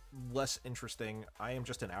 I'm less interesting. I am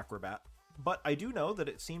just an acrobat. But I do know that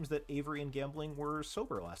it seems that Avery and Gambling were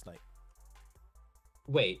sober last night.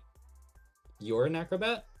 Wait. You're an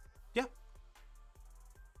acrobat? Yeah.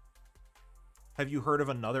 Have you heard of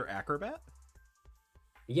another acrobat?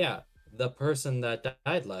 Yeah, the person that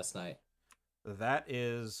died last night. That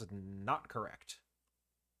is not correct.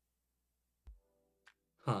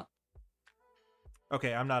 Huh.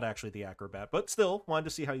 Okay, I'm not actually the acrobat, but still wanted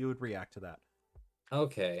to see how you would react to that.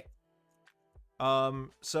 Okay.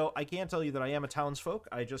 So I can tell you that I am a townsfolk.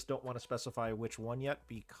 I just don't want to specify which one yet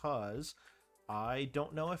because I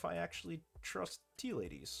don't know if I actually trust tea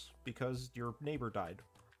ladies because your neighbor died.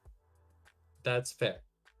 That's fair.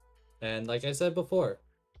 And like I said before,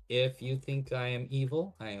 if you think I am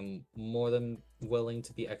evil, I am more than willing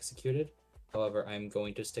to be executed. However, I'm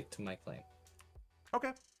going to stick to my claim.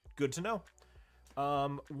 Okay, good to know.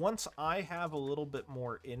 Once I have a little bit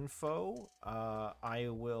more info, I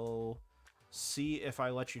will see if I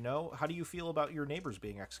let you know. How do you feel about your neighbors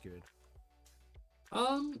being executed?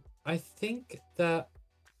 I think that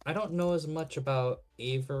I don't know as much about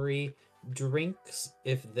Avery. Drinks,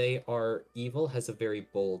 if they are evil, has a very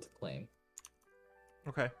bold claim.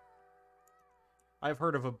 Okay. I've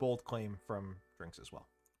heard of a bold claim from Drinks as well.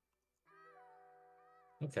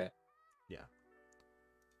 Okay. Yeah.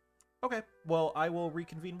 Okay, well, I will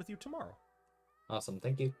reconvene with you tomorrow. Awesome,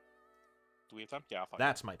 thank you. Do we have time? Yeah, I'll find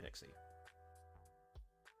That's my pixie.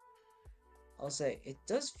 I'll say, it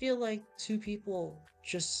does feel like 2 people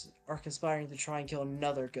just are conspiring to try and kill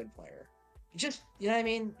another good player. Just, you know what I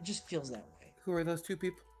mean? It just feels that way. Who are those 2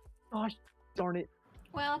 people? Gosh, darn it.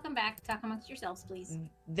 Welcome back. Talk amongst yourselves, please.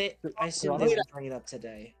 I assume they will bring it up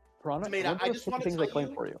today. Piranha, Tomato, I just want to things I claim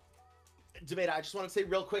you- for you. Demeta, I just want to say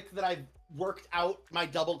real quick that I've worked out my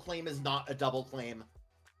double claim is not a double claim.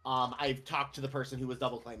 I've talked to the person who was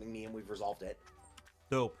double claiming me, and we've resolved it.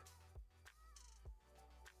 Dope.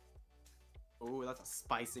 Oh, that's a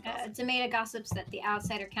spicy gossip. Demeta gossips that the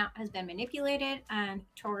outsider count has been manipulated, and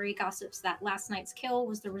Tori gossips that last night's kill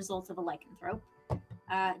was the result of a lycanthrope.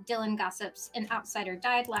 Dylan gossips an outsider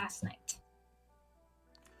died last night.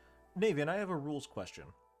 Navean, I have a rules question.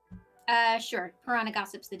 Sure. Piranha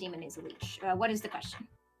gossips the demon is a leech. What is the question?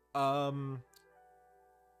 How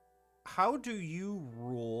do you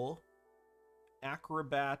rule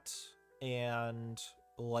acrobat and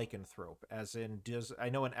lycanthrope? As in, I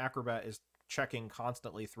know an acrobat is checking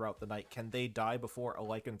constantly throughout the night. Can they die before a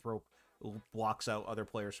lycanthrope blocks out other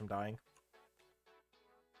players from dying?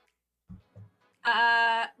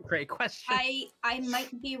 Great question. I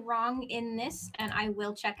might be wrong in this, and I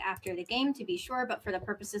will check after the game to be sure, but for the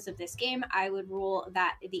purposes of this game, I would rule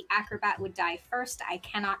that the acrobat would die first. I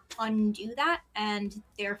cannot undo that, and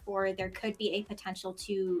therefore there could be a potential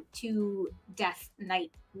to death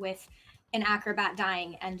night with an acrobat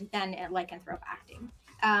dying and then a lycanthrope acting.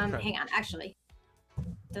 Hang on, actually.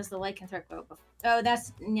 Does the lycanthrope go before? Oh,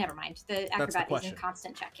 never mind. The acrobat is in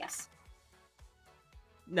constant check, yes.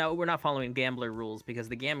 No, we're not following gambler rules because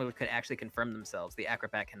the gambler could actually confirm themselves. The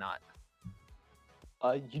acrobat cannot.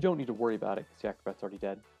 You don't need to worry about it because the acrobat's already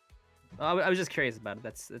dead. I was just curious about it.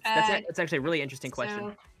 That's actually a really interesting question.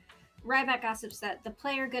 So, Ryback gossips that the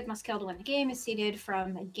player good must kill to win the game is seeded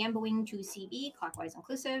from gambling to CB, clockwise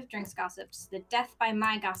inclusive. Drinks gossips the death by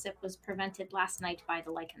my gossip was prevented last night by the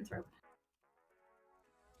lycanthrope.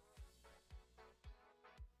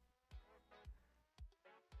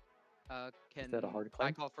 Is that a hard claim?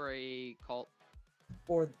 I call for a cult?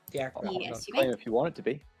 Or the acrobat. Yes, you claim may. if you want it to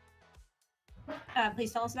be.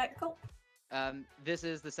 Please tell us about your cult. This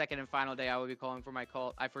is the second and final day I will be calling for my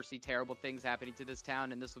cult. I foresee terrible things happening to this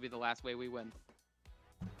town, and this will be the last way we win.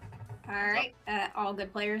 All right. All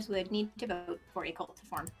good players would need to vote for a cult to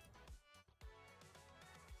form.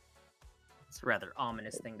 It's a rather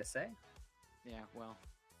ominous thing to say. Yeah, well.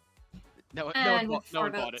 No And one with 4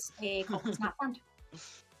 bought it. votes, a cult is not formed.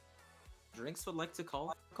 Drinks would like to call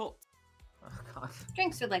a cult. Oh, God.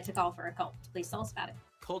 Drinks would like to call for a cult. Please tell us about it.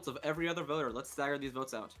 Cult of every other voter. Let's stagger these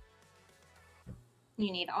votes out. You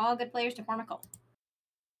need all good players to form a cult.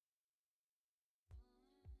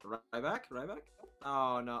 Ryback?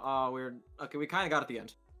 Oh, no. Oh, we're... Okay, we kind of got it at the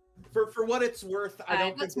end. For what it's worth, I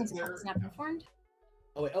don't Votes think means that a cult has not been formed.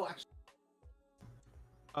 Oh, wait. Oh, actually.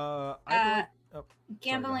 I believe...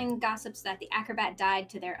 Gambling gossips that the acrobat died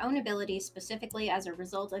to their own abilities, specifically as a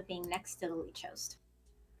result of being next to the leech host.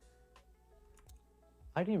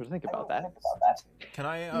 I didn't even think about that. Can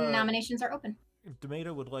I... Nominations are open.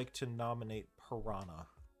 Demeta would like to nominate Piranha.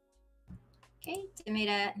 Okay,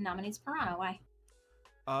 Demeta nominates Piranha. Why?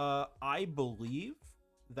 I believe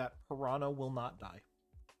that Piranha will not die.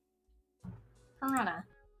 Piranha.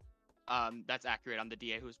 That's accurate. I'm the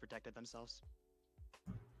DA who's protected themselves.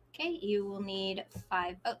 Okay, you will need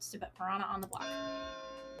 5 votes to put Piranha on the block.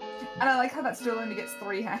 And I like how that still only gets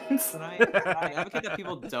 3 hands. Can I advocate that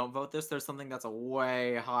people don't vote this? There's something that's a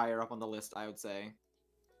way higher up on the list, I would say.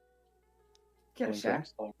 Get a share.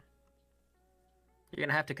 You're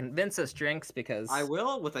gonna have to convince us, Drinks, because I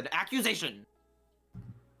will with an accusation.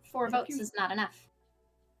 4 votes is not enough.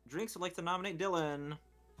 Drinks would like to nominate Dylan.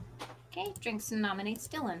 Okay, Drinks nominates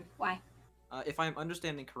Dylan. Why? If I'm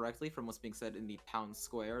understanding correctly from what's being said in the town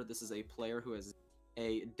square, this is a player who has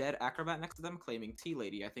a dead acrobat next to them claiming Tea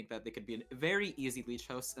Lady. I think that they could be a very easy leech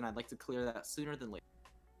host, and I'd like to clear that sooner than later.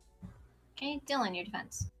 Okay, Dylan, your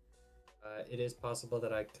defense. It is possible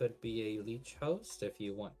that I could be a leech host. If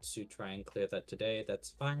you want to try and clear that today, that's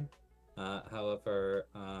fine. However,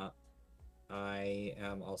 I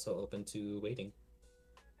am also open to waiting.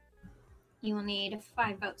 You will need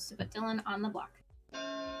 5 votes to put Dylan on the block.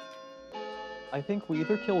 I think we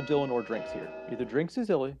either kill Dylan or Drinks here. Either Drinks is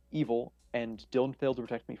evil, and Dylan failed to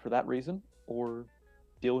protect me for that reason, or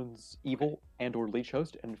Dylan's evil and or leech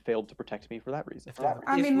host and failed to protect me for that reason.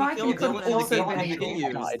 I mean, Lycan could also been be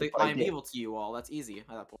evil. I'm evil to you all. That's easy at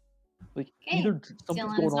that point. Like, Okay, either something's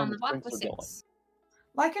Dylan's going on on the with block Drinks with or Dylan. 6.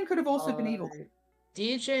 Lycan could have also been evil.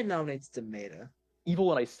 DJ nominates Demeta.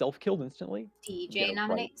 Evil and I self-killed instantly? DJ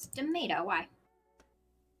nominates Demeta. Why?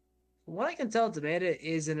 From what I can tell, Demeta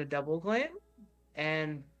is in a double claim,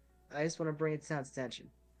 and I just want to bring it to town's attention.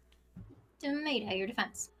 Demeta, your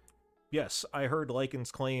defense. Yes, I heard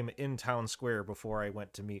Lycan's claim in town square before I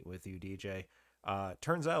went to meet with you, DJ.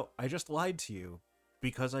 Turns out I just lied to you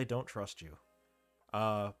because I don't trust you.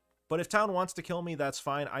 But if town wants to kill me, that's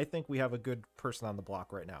fine. I think we have a good person on the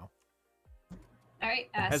block right now. All right.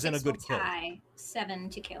 As in a 6 will good kill. tie, 7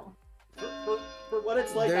 to kill. For what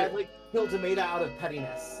it's like, There- I'd like kill Tomato out of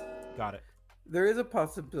pettiness. Got it. There is a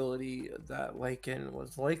possibility that Lycan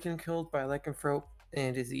was Lycan killed by Lycanthrope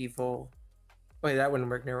and is evil. Wait, that wouldn't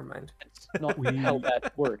work. Never mind. Not how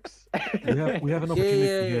that works. We have an Yeah, opportunity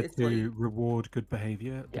yeah, here it's to like- reward good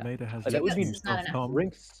behavior. Yeah. Tomato has That would be This is not enough. self-harm.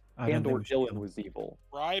 Drinks I don't and think or we should kill Dylan him. was evil.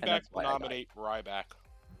 Ryback that's why I died. nominate Ryback.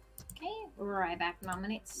 Okay. Ryback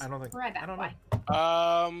nominates. I don't think. Ryback. I don't know.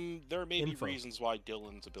 Why? There may be Info. reasons why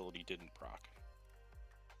Dylan's ability didn't proc.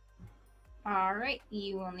 All right.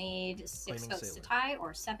 You will need 6 Flaming votes Sailor. to tie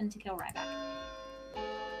or 7 to kill Ryback.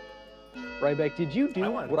 Ryback, did you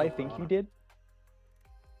do wanted what to I vote think for you Anna. did?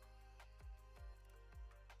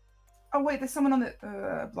 Oh wait, there's someone on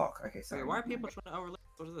the block. Okay, sorry. Wait, why are people trying to overlap?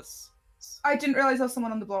 What is this? I didn't realize there was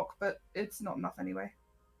someone on the block, but it's not enough anyway.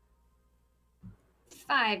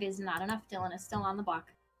 5 is not enough. Dylan is still on the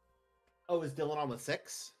block. Oh, is Dylan on with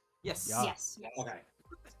 6? Yes. Yeah. Yes. Okay.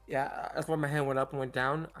 Yeah, that's why my hand went up and went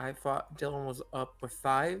down. I thought Dylan was up with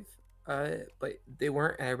 5, but they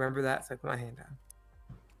weren't, and I remember that, so I put my hand down.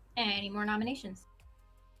 Any more nominations?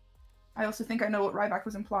 I also think I know what Ryback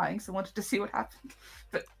was implying, so wanted to see what happened.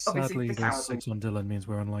 But obviously, Sadly, the the coward. 6 on Dylan means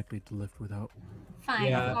we're unlikely to lift without. Fine.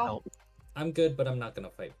 Yeah. I'll- I'm good, but I'm not gonna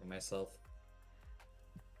fight for myself.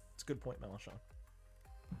 It's a good point, Melishon.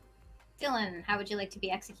 Dylan, how would you like to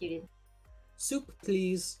be executed? Soup,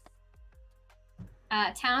 please.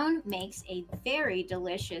 Town makes a very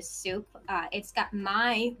delicious soup. It's got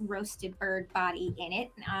my roasted bird body in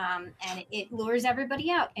it, and it lures everybody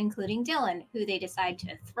out, including Dylan, who they decide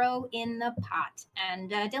to throw in the pot. And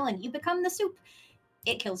Dylan, you become the soup.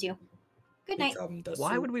 It kills you. Good night.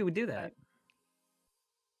 Why would we do that?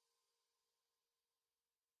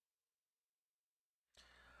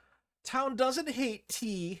 Town doesn't hate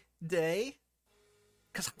tea day.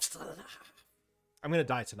 Cause I'm gonna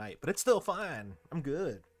die tonight, but it's still fine. I'm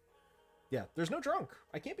good. Yeah, there's no drunk.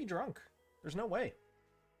 I can't be drunk. There's no way.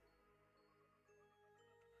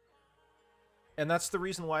 And that's the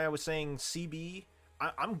reason why I was saying CB.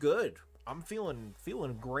 I'm good. I'm feeling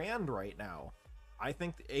grand right now. I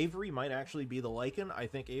think Avery might actually be the Lycan. I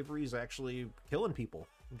think Avery's actually killing people.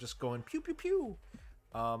 I'm just going pew pew pew.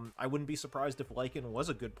 I wouldn't be surprised if Lycan was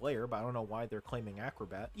a good player, but I don't know why they're claiming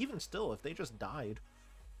Acrobat. Even still, if they just died,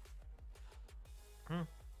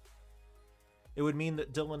 it would mean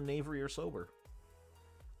that Dylan and Avery are sober.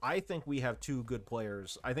 I think we have 2 good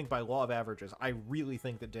players. I think by law of averages, I really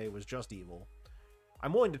think that Day was just evil.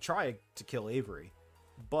 I'm willing to try to kill Avery,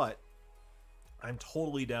 but I'm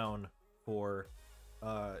totally down for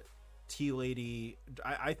T-Lady.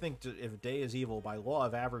 I think if Day is evil, by law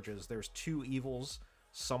of averages, there's 2 evils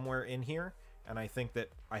somewhere in here, and I think that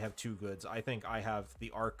I have 2 goods. I think I have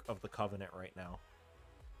the Ark of the Covenant right now.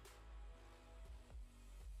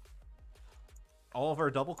 All of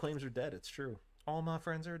our double claims are dead, it's true. All my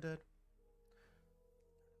friends are dead.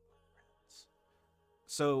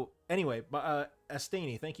 So, anyway,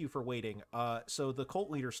 Estani, thank you for waiting. So the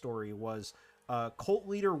cult leader story was, cult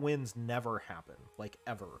leader wins never happen, like,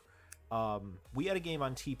 ever. We had a game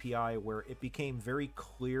on TPI where it became very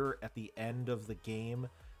clear at the end of the game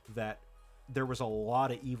that there was a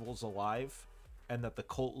lot of evils alive, and that the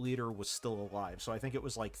cult leader was still alive. So I think it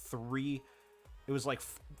was like 3... It was like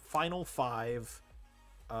final 5.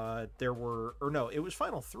 There were, or no, it was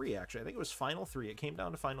final 3 actually. I think it was final 3. It came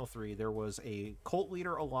down to final 3. There was a cult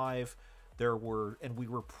leader alive. There were, and we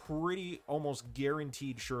were pretty almost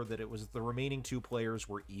guaranteed sure that it was the remaining 2 players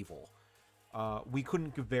were evil. We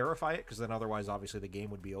couldn't verify it because then otherwise obviously the game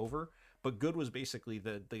would be over. But good was basically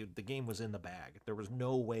the game was in the bag. There was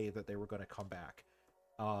no way that they were going to come back.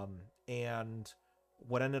 And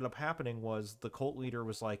what ended up happening was the cult leader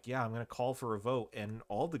was like, yeah, I'm going to call for a vote. And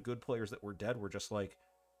all the good players that were dead were just like,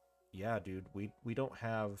 yeah, dude, we don't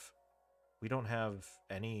have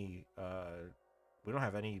any,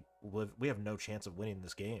 we have no chance of winning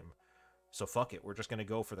this game. So fuck it. We're just going to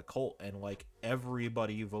go for the cult. And like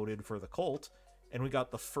everybody voted for the cult, and we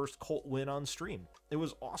got the first cult win on stream. It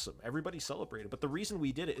was awesome. Everybody celebrated. But the reason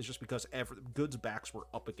we did it is just because Good's backs were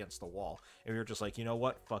up against the wall. And we were just like, you know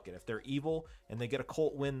what? Fuck it. If they're evil and they get a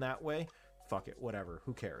cult win that way, fuck it. Whatever.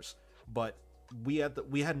 Who cares? But we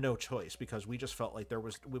had no choice because we just felt like it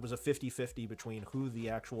was a 50-50 between who the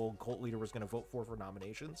actual cult leader was going to vote for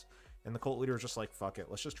nominations. And the cult leader was just like, fuck it.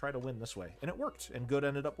 Let's just try to win this way. And it worked. And Good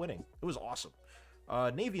ended up winning. It was awesome.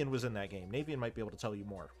 Navean was in that game. Navean might be able to tell you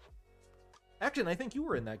more. Actually, I think you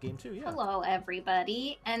were in that game too, yeah. Hello,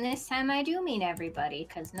 everybody. And this time I do mean everybody,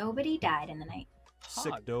 because nobody died in the night.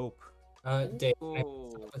 Sick dope. Dave,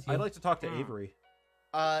 I'd like to talk to Avery.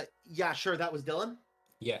 Yeah, sure, that was Dylan?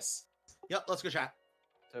 Yes. Yep, let's go chat.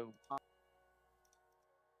 So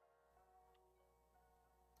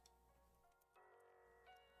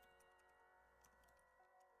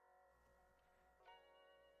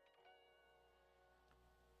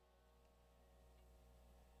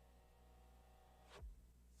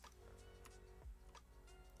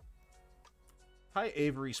Hi,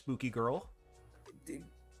 Avery, spooky girl.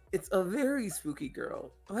 It's a very spooky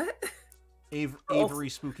girl. What? Avery,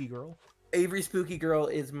 spooky girl. Avery Spooky Girl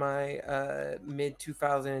is my mid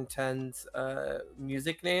 2010s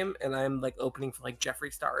music name, and I'm like opening for like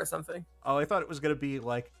Jeffree Star or something. Oh, I thought it was gonna be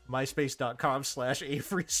like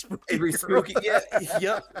myspace.com/Avery Spooky. Avery Girl. Spooky, yeah,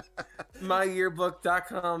 yep.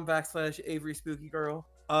 Myyearbook.com/ Avery Spooky Girl.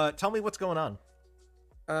 Tell me what's going on.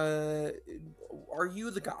 Are you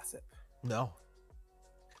the gossip? No.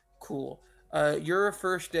 Cool. Your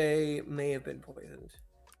first day may have been poisoned.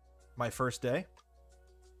 My first day?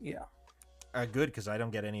 Yeah. Good, because I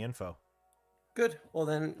don't get any info. Good. Well,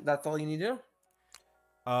 then that's all you need to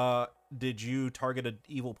know. Did you target an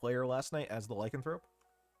evil player last night as the lycanthrope?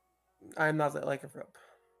 I'm not the lycanthrope.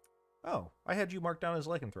 Oh, I had you marked down as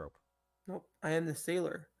lycanthrope. Nope. I am the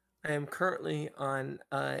sailor. I am currently on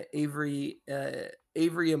Avery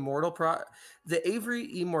Immortal the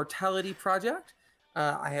Avery Immortality Project.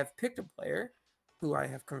 I have picked a player who I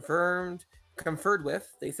have conferred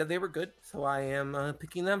with. They said they were good, so I am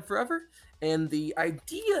picking them forever. And the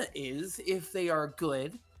idea is, if they are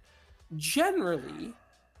good, generally,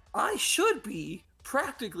 I should be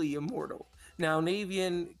practically immortal. Now,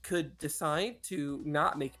 Navean could decide to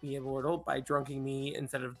not make me immortal by drunking me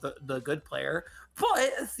instead of the good player,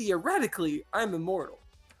 but theoretically, I'm immortal.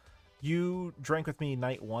 You drank with me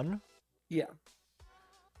night 1? Yeah.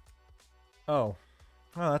 Oh.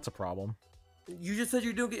 Oh, that's a problem. You just said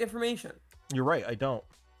you don't get information. You're right, I don't.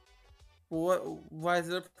 Why is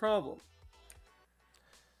it a problem?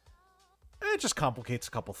 It just complicates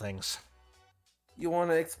a couple things. You want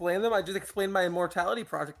to explain them? I just explained my immortality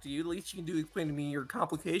project to you. The least you can do is explain to me your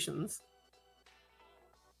complications.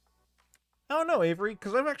 Oh no, Avery,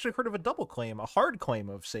 because I've actually heard of a double claim, a hard claim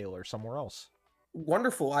of Sailor somewhere else.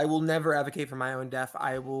 Wonderful. I will never advocate for my own death.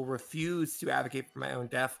 I will refuse to advocate for my own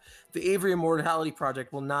death. The Avery Immortality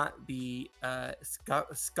Project will not be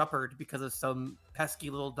scuppered because of some pesky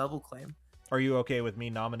little double claim. Are you okay with me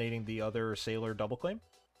nominating the other Sailor double claim?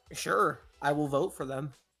 Sure. I will vote for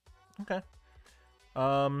them. Okay.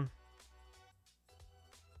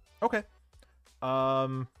 Okay.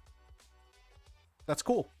 That's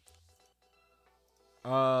cool.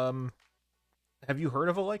 Have you heard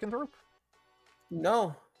of a lycanthrope?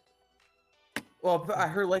 No. Well, I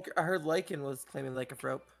heard Lycan was claiming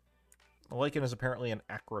lycanthrope. A lycan is apparently an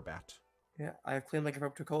acrobat. Yeah, I've claimed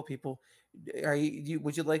lycanthrope to a couple people.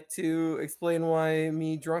 Would you like to explain why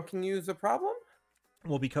me drunking you is a problem?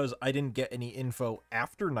 Well, because I didn't get any info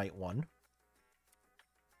after night 1.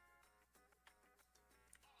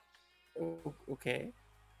 Okay.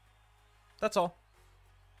 That's all.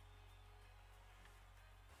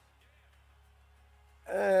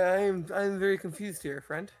 I'm very confused here,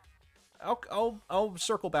 friend. I'll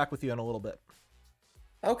circle back with you in a little bit.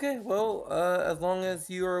 Okay, well, as long as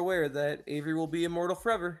you are aware that Avery will be immortal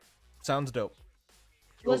forever. Sounds dope.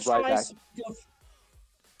 Let's right try. back.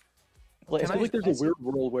 Well, I feel like there's a weird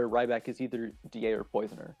rule where Ryback is either DA or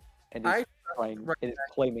Poisoner, and is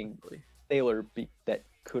claiming Sailor that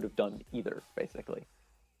could have done either, basically.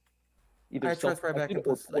 Either I trust Ryback or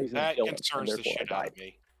poison That Dylan, concerns and the therefore shit I out died. of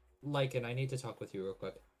me. Lycan, I need to talk with you real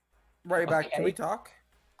quick. Ryback, can we talk?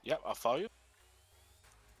 Yep, I'll follow you.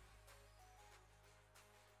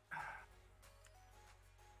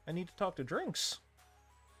 I need to talk to Drinks.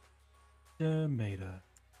 Tomato.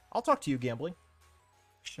 I'll talk to you, Gambling.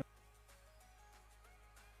 Sure.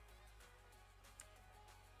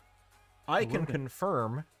 I will can do.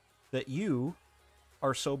 confirm that you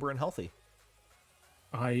are sober and healthy.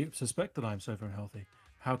 I suspect that I'm sober and healthy.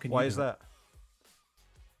 How can you? Why is that?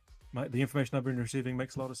 The information I've been receiving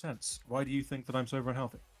makes a lot of sense. Why do you think that I'm sober and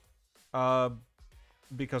healthy?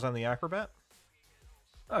 Because I'm the acrobat?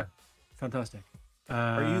 Oh, fantastic.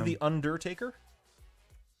 Are you the Undertaker?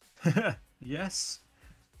 Yes.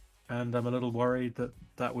 And I'm a little worried that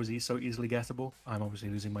that was so easily guessable. I'm obviously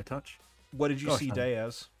losing my touch. What did you Gosh, see man. Day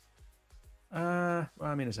as? Well,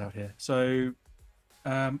 I mean, it's out here. So,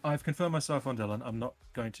 I've confirmed myself on Dylan. I'm not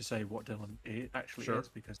going to say what Dylan actually Sure. is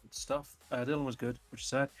because it's stuff. Dylan was good, which is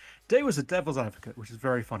sad. Day was a devil's advocate, which is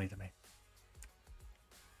very funny to me.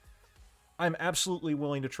 I'm absolutely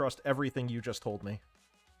willing to trust everything you just told me.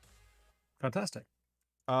 Fantastic.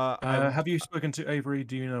 I'm- Have you spoken to Avery?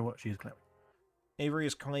 Do you know what she is claiming? Avery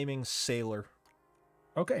is claiming Sailor.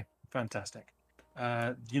 Okay, fantastic.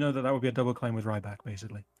 You know that would be a double claim with Ryback,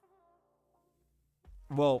 basically.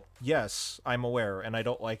 Well, yes, I'm aware, and I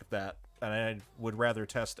don't like that. And I would rather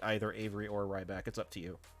test either Avery or Ryback. It's up to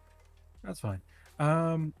you. That's fine.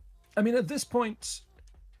 I mean, at this point,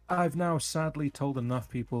 I've now sadly told enough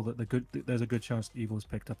people that there's a good chance that Evil's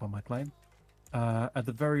picked up on my claim. At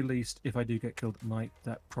the very least, if I do get killed at night,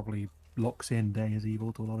 that probably locks in Day as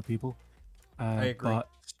Evil to a lot of people. I agree. But,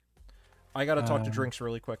 I gotta talk to Drinks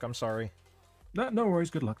really quick. I'm sorry. No worries.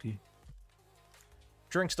 Good luck to you.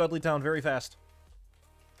 Drinks Dudleytown very fast.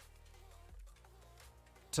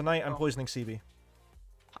 Tonight, I'm poisoning CB.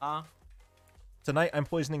 Huh? Tonight, I'm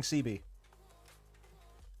poisoning CB.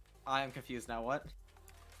 I am confused now. What?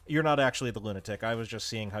 You're not actually the lunatic. I was just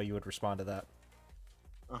seeing how you would respond to that.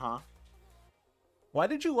 Uh-huh. Why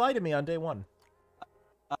did you lie to me on day one?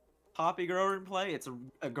 Poppy grower in play. It's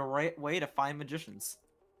a great way to find magicians.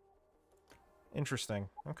 Interesting.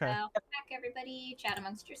 Okay. Back, everybody. Chat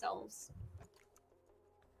amongst yourselves.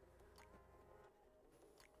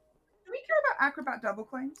 Do we care about acrobat double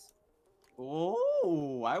claims?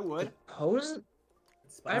 Oh, I would. Pose?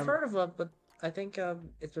 I've heard of them, but I think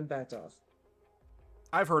it's been backed off.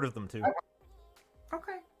 I've heard of them too.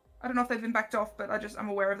 Okay. I don't know if they've been backed off, but I'm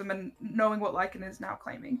aware of them, and knowing what Lycan is now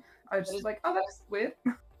claiming, I was just like, oh, that's weird.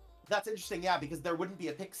 That's interesting, yeah, because there wouldn't be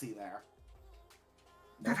a pixie there.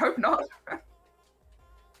 I hope not.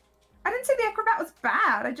 I didn't say the acrobat was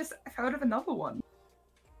bad. I've heard of another one.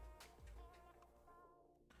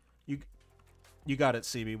 You got it,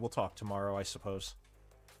 CB. We'll talk tomorrow, I suppose.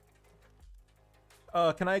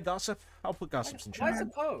 Can I gossip? I'll put gossips in I chat.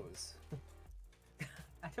 suppose.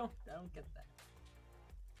 I don't get that.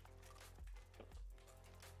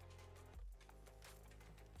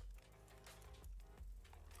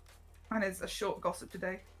 Mine is a short gossip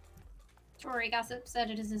today. Tori gossips that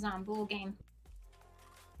it is a Zombool game.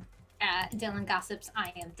 Dylan gossips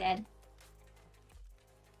I am dead.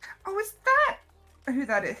 Oh, is that who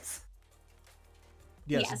that is?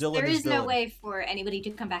 Yes, Dylan there is no Dylan. way for anybody to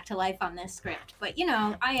come back to life on this script, but you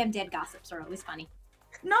know, I am dead gossips are always funny.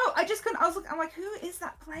 No, I just couldn't. I'm like, who is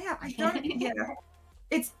that player? I don't. Yeah,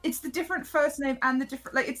 it's the different first name and the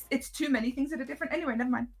different it's too many things that are different. Anyway, never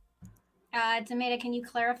mind. Demeta, can you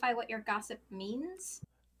clarify what your gossip means?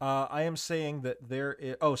 I am saying that there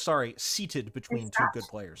is... Oh, sorry. Seated between two good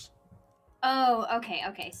players. Oh,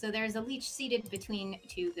 okay. So there's a leech seated between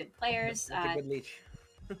two good players. That's a good leech.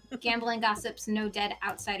 Gambling gossips, no dead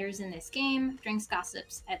outsiders in this game. Drinks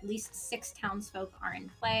gossips, at least 6 townsfolk are in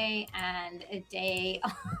play. And a day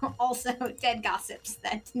also dead gossips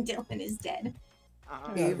that Dylan is dead.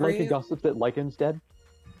 Like a gossip that Lycan's dead.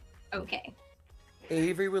 Okay.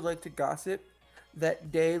 Avery would like to gossip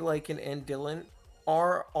that Day, Lycan, and Dylan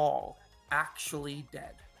are all actually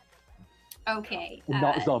dead. Okay.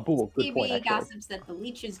 Not Zombool. Good point, TV actually. gossips that the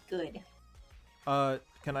leech is good.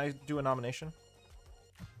 Can I do a nomination?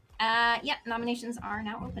 Yeah, nominations are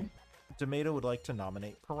now open. Demeta would like to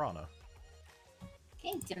nominate Piranha.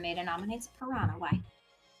 Okay, Demeta nominates Piranha.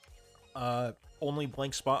 Why? Only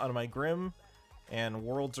blank spot on my Grim, and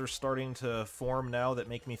worlds are starting to form now that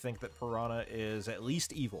make me think that Piranha is at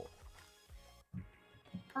least evil.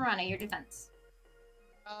 Piranha, your defense.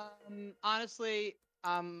 Honestly,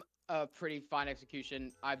 I'm a pretty fine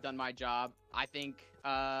execution. I've done my job. I think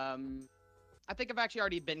I've actually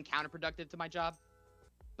already been counterproductive to my job,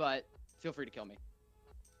 but feel free to kill me.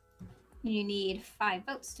 You need 5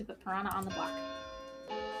 votes to put Piranha on the block.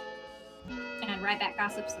 And Ryback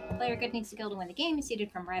gossips that the player good needs to kill to win the game is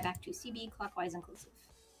seated from Ryback to CB, clockwise inclusive.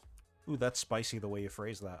 Ooh, that's spicy the way you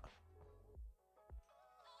phrase that.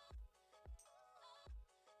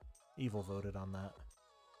 Evil voted on that.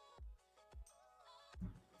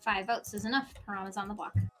 5 votes is enough. Piranha's on the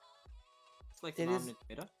block. It's like nominate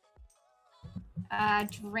Demeta.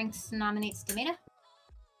 Drinks nominates Demeta.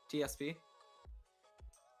 TSP.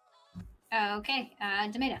 Okay,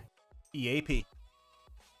 Demeta. EAP.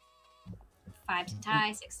 5 to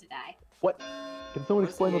tie, 6 to die. What? Can someone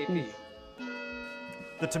explain what these...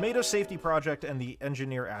 The Tomato Safety Project and the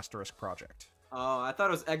Engineer Asterisk Project. Oh, I thought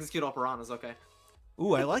it was execute all piranhas. Okay.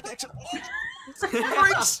 Ooh, I like execute.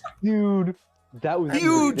 Dude, that was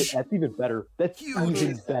huge. That's even better. That's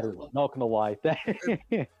even better. Not gonna lie.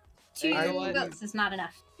 2 votes is not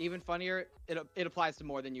enough. Even funnier, it applies to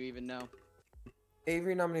more than you even know.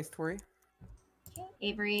 Avery nominates Tori. Okay,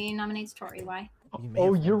 Avery nominates Tori. Why?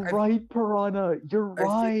 Oh, you're right, Piranha. You're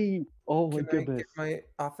right. Oh my Can I goodness. get my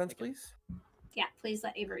offense, please? Yeah, please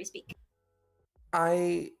let Avery speak.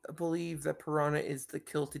 I believe that Piranha is the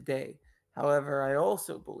kill today. However, I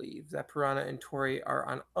also believe that Piranha and Tori are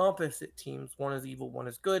on opposite teams. One is evil, one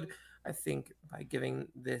is good. I think by giving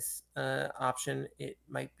this option, it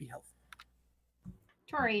might be helpful.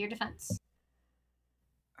 Tori, your defense.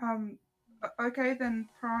 Okay, then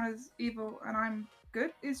Piranha's evil and I'm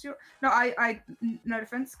good. Is your I no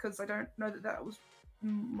defense because I don't know that was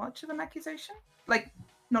much of an accusation. Like,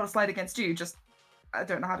 not a slight against you, just I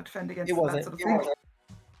don't know how to defend against It that wasn't. sort of thing. All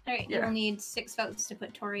right, you Yeah. will need 6 votes to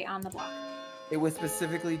put Tori on the block. It was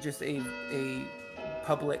specifically just a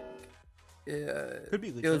public. Could be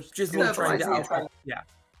It was leeches. just me trying to Verbalizing. out. Yeah.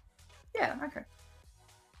 Yeah, okay.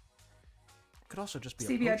 Could also just be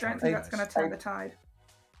CB, I a poach don't on think you that's guys. going to turn the tide.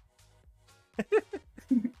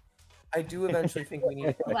 I do eventually think we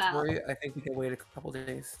need a Wow. Tori. I think we can wait a couple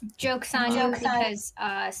days. Joke's on you because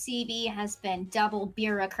CB has been double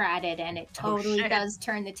bureaucrated and it totally shit. does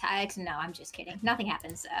turn the tides. No, I'm just kidding. Nothing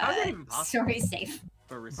happens. How is that even possible? Tori's safe.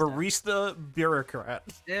 Barista bureaucrat.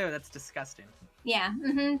 Ew, that's disgusting. Yeah,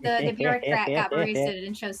 the bureaucrat got baristed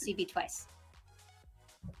and chose CB twice.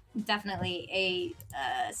 Definitely a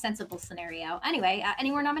sensible scenario. Anyway,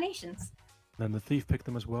 any more nominations? Then the thief picked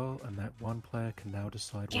them as well, and that one player can now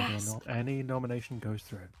decide whether or not any nomination goes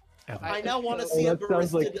through. Ever. I now want to Oh, see a that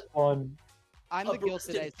sounds like barista. fun. I'm A the guild barista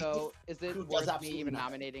today, so is it who does worth me absolutely even nothing.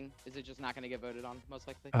 nominating? Is it just not going to get voted on, most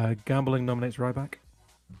likely? Gambling nominates Ryback.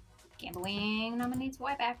 Gambling nominates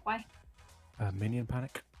Wyback. Why? Minion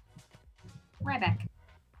Panic. Ryback.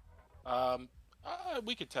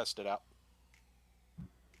 We could test it out.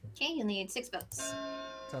 Okay, you'll need 6 votes.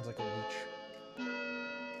 Sounds like a leech.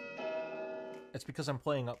 It's because I'm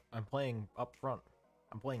playing up front.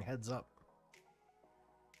 I'm playing heads up.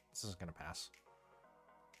 This isn't gonna pass.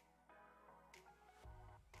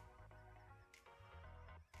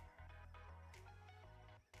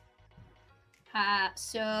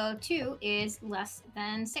 So 2 is less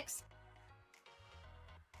than 6.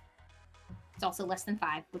 It's also less than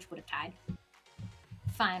 5, which would have tied.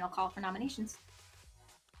 Final call for nominations.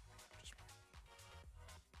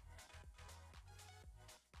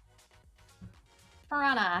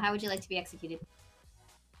 Piranha, how would you like to be executed?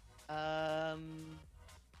 In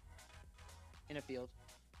a field.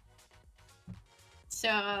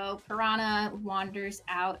 So Piranha wanders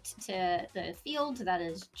out to the field that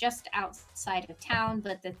is just outside of town.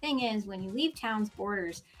 But the thing is, when you leave town's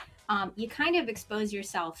borders, you kind of expose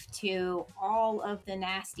yourself to all of the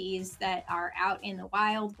nasties that are out in the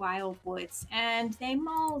wild woods, and they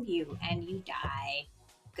maul you, and you die.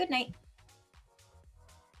 Good night.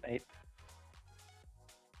 Night.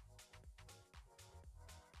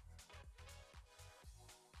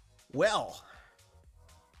 Well,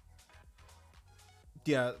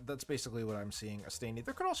 yeah, that's basically what I'm seeing. A Stainy.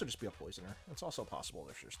 There could also just be a poisoner. It's also possible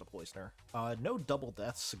there's just a poisoner. No double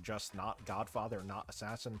deaths suggest not Godfather, not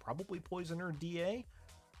Assassin, probably Poisoner, DA.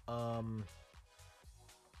 I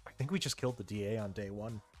think we just killed the DA on day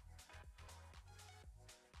 1.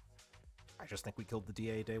 I just think we killed the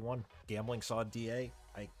DA day 1. Gambling saw DA.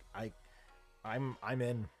 I'm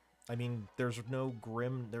in. I mean, there's no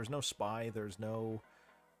Grim, there's no Spy, there's no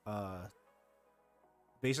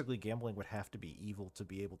basically Gambling would have to be evil to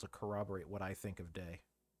be able to corroborate what I think of Day.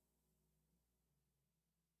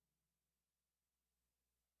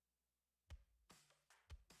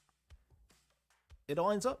 It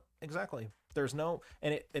lines up exactly. There's no,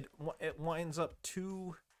 and it lines up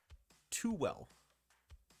too well.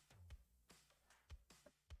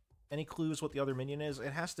 Any clues what the other minion is?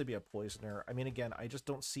 It has to be a poisoner. I mean, again, I just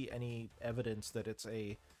don't see any evidence that it's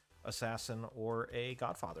a assassin or a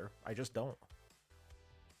Godfather. I just don't.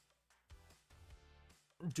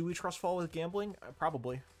 Do we trust Fall with Gambling?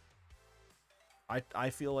 Probably.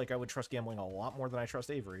 I feel like I would trust Gambling a lot more than I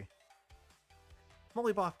trust Avery.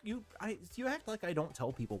 Mollybach, you act like I don't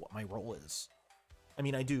tell people what my role is. I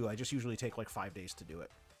mean, I do. I just usually take like 5 days to do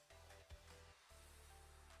it.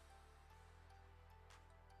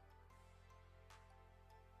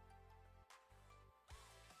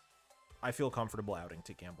 I feel comfortable outing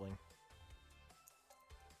to Gambling.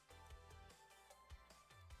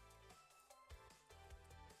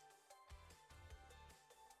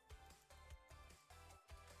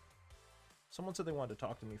 Someone said they wanted to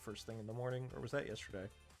talk to me first thing in the morning, or was that yesterday?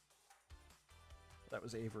 That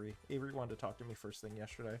was Avery. Avery wanted to talk to me first thing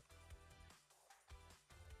yesterday.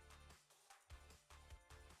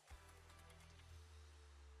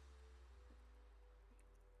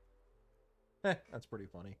 That's pretty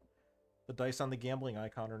funny. The dice on the gambling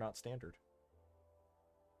icon are not standard.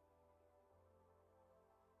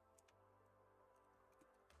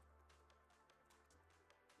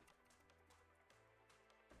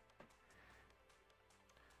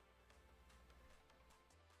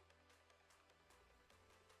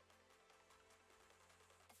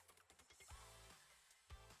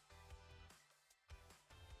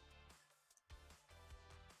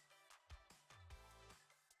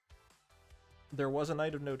 There was a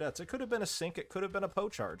Knight of No Deaths. It could have been a Sync. It could have been a Poe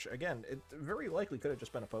charge. Again, it very likely could have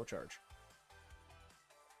just been a Poe charge.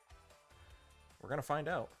 We're gonna find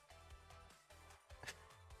out.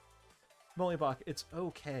 Mollybach, it's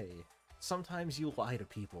okay. Sometimes you lie to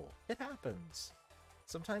people. It happens.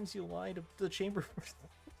 Sometimes you lie to the chamber.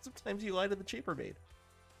 Sometimes you lie to the chambermaid.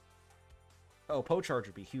 Oh, Poe charge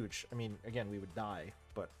would be huge. I mean, again, we would die,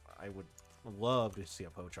 but I would love to see a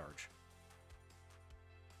Poe charge.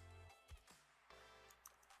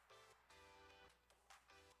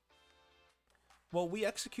 Well, we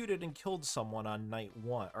executed and killed someone on night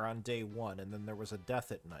 1, or on day 1, and then there was a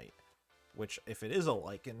death at night. Which, if it is a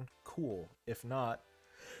Lycan, cool. If not,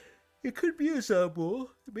 it could be a Zambul.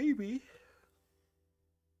 Maybe.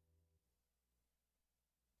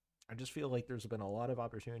 I just feel like there's been a lot of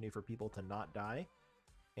opportunity for people to not die,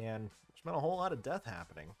 and there's been a whole lot of death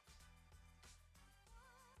happening.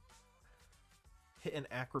 Hit an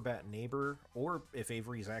Acrobat neighbor, or if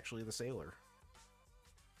Avery's actually the Sailor.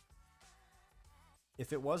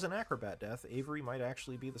 If it was an Acrobat death, Avery might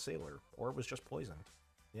actually be the Sailor, or it was just poisoned.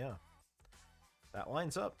 Yeah. That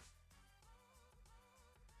lines up.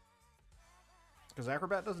 Because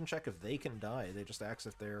Acrobat doesn't check if they can die, they just ask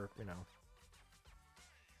if they're, you know...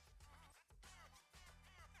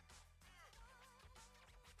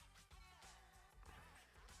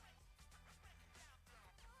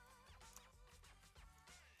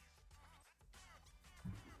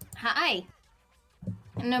 Hi.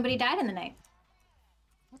 Nobody died in the night.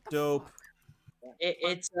 Dope. I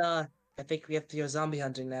think we have to go zombie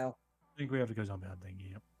hunting now. I think we have to go zombie hunting,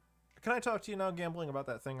 yep. Can I talk to you now, Gambling, about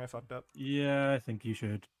that thing I fucked up? Yeah, I think you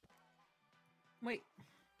should. Wait.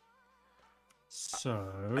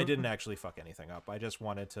 So... I didn't actually fuck anything up. I just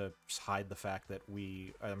wanted to hide the fact that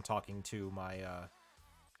I'm talking to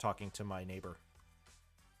my neighbor.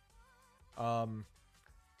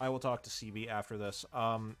 I will talk to CB after this.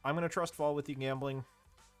 I'm gonna trust fall with you, Gambling.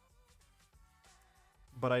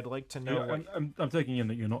 But I'd like to know. Yeah, I'm taking in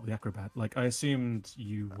that you're not the Acrobat. Like, I assumed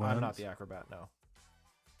you weren't. I'm not the Acrobat, no.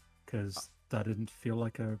 Because that didn't feel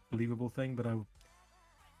like a believable thing, but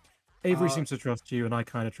Avery seems to trust you, and I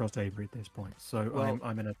kind of trust Avery at this point. So well,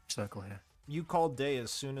 I'm in a circle here. You called Day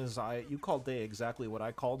as soon as you called Day exactly what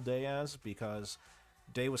I called Day as, because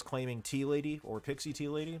Day was claiming Tea Lady or Pixie Tea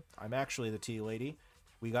Lady. I'm actually the Tea Lady.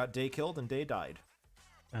 We got Day killed and Day died.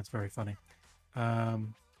 That's very funny.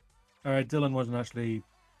 All right, Dylan wasn't actually.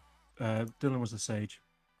 Dylan was the Sage,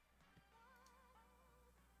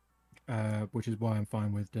 which is why I'm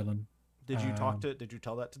fine with Dylan. Did you talk to? Did you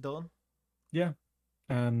tell that to Dylan? Yeah,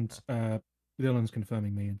 and Dylan's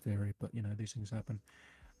confirming me in theory, but you know these things happen.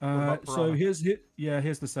 So here's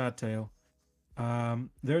the sad tale.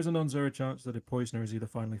 There's a non-zero chance that a poisoner has either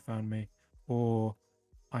finally found me, or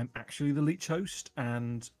I'm actually the leech host,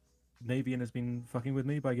 and Navean has been fucking with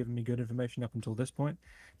me by giving me good information up until this point.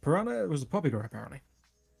 Piranha was a poppy grower, apparently.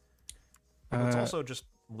 It's also just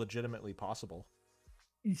legitimately possible.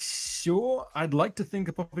 Sure, I'd like to think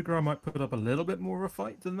a poppy grower might put up a little bit more of a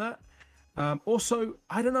fight than that. Also,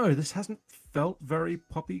 I don't know, this hasn't felt very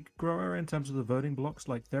poppy grower in terms of the voting blocks.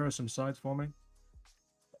 Like, there are some sides forming.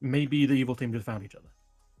 Maybe the evil team just found each other.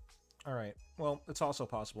 All right. Well, it's also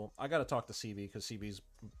possible. I got to talk to CB because CB's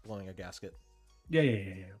blowing a gasket. Yeah,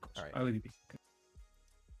 of course. All right. I'll leave you be. Okay.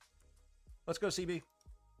 Let's go, CB.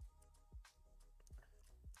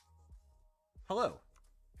 Hello.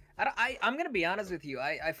 I'm gonna be honest with you.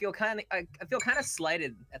 I feel kind of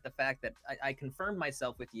slighted at the fact that I confirmed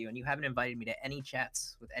myself with you, and you haven't invited me to any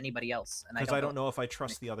chats with anybody else. And because I don't know if I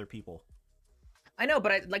trust the other people. I know,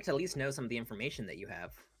 but I'd like to at least know some of the information that you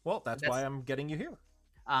have. Well, that's why I'm getting you here.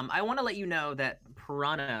 I want to let you know that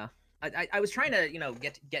Piranha. I was trying to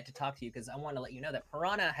get to talk to you because I want to let you know that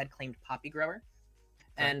Piranha had claimed Poppy Grower,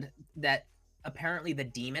 and that apparently the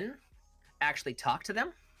demon actually talked to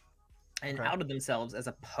them and outed themselves as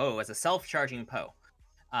a Poe, as a self-charging Poe.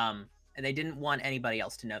 And they didn't want anybody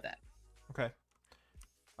else to know that. Okay.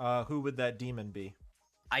 Who would that demon be?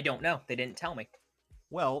 I don't know. They didn't tell me.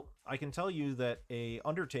 Well, I can tell you that a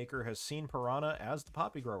Undertaker has seen Piranha as the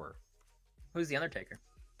Poppy Grower. Who's the Undertaker?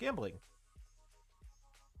 Gambling.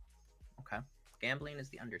 Okay. Gambling is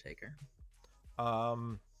the Undertaker.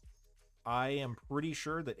 I am pretty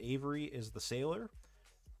sure that Avery is the Sailor.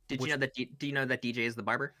 Do you know that DJ is the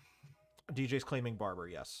Barber? DJ's claiming Barber,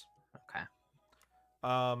 yes. Okay.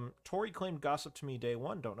 Tori claimed Gossip to me day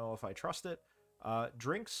one. Don't know if I trust it.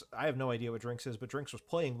 Drinks, I have no idea what Drinks is, but Drinks was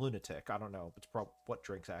playing Lunatic. I don't know what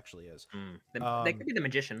Drinks actually is. They could be the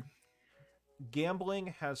Magician.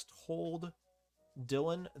 Gambling has told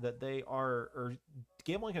Dylan that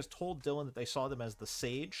Gambling has told Dylan that they saw them as the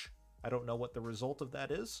Sage. I don't know what the result of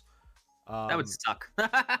that is. That would suck.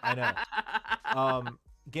 I know.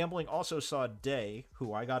 Gambling also saw Day,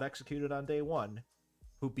 who I got executed on day 1,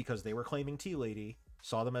 who, because they were claiming Tea Lady,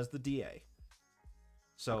 saw them as the DA.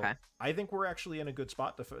 So Okay. I think we're actually in a good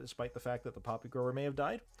spot, despite the fact that the Poppy Grower may have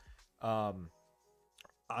died.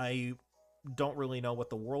 I don't really know what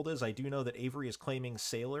the world is. I do know that Avery is claiming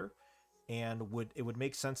Sailor, and it would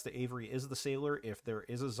make sense that Avery is the Sailor if there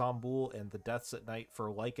is a Zomboul and the deaths at night for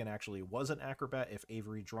Lycan actually was an acrobat if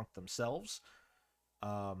Avery drunk themselves.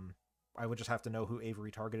 I would just have to know who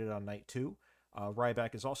Avery targeted on night 2.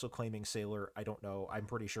 Ryback is also claiming Sailor. I don't know. I'm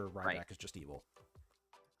pretty sure Ryback is just evil.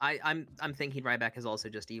 I'm thinking Ryback is also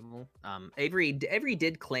just evil. Avery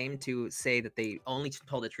did claim to say that they only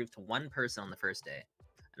told the truth to one person on the first day,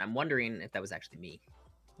 and I'm wondering if that was actually me.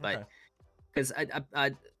 But because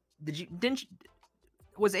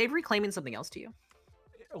was Avery claiming something else to you?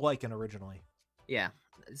 Lycan originally. Yeah.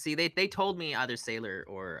 See, they told me either Sailor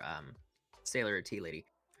or Tea Lady.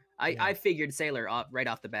 I figured Sailor right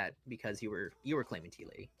off the bat because you were claiming Tea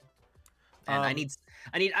Lady. And I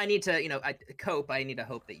need to cope. I need to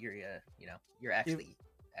hope that you're actually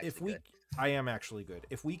good. I am actually good.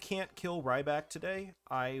 If we can't kill Ryback today,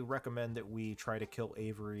 I recommend that we try to kill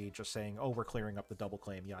Avery, just saying, "Oh, we're clearing up the double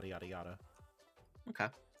claim," yada yada yada. Okay,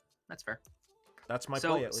 that's fair. That's my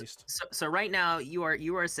play, at least. So right now you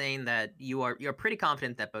are saying that you're pretty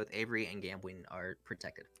confident that both Avery and Gambling are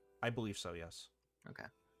protected. I believe so. Yes. Okay.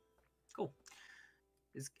 Cool.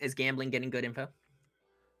 Is Gambling getting good info?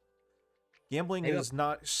 Gambling is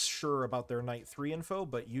not sure about their night 3 info,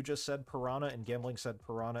 but you just said Piranha, and Gambling said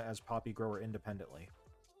Piranha as Poppy Grower independently.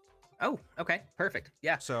 Oh, okay, perfect.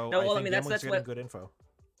 Yeah. So that's getting good info.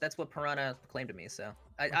 That's what Piranha claimed to me. So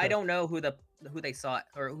I don't know who they saw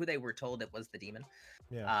or who they were told it was the demon.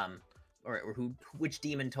 Yeah. Or which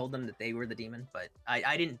demon told them that they were the demon, but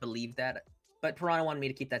I didn't believe that. But Piranha wanted me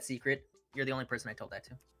to keep that secret. You're the only person I told that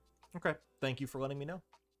to. Okay. Thank you for letting me know.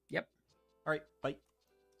 Yep. All right. Bye.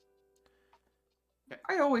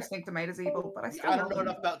 I always think Tomato's evil, but I don't know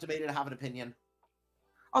enough about Tomato to have an opinion.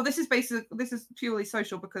 Oh, this is purely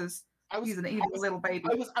social because he's an evil little baby.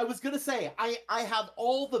 I was gonna say I have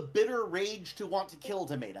all the bitter rage to want to kill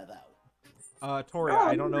Tomato though. Tori,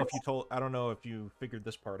 I don't know if you figured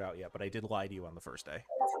this part out yet, but I did lie to you on the first day.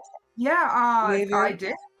 Yeah, I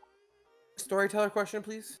did. Storyteller question,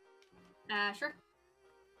 please. Sure.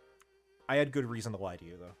 I had good reason to lie to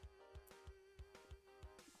you though.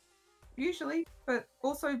 Usually, but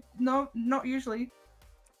also not usually.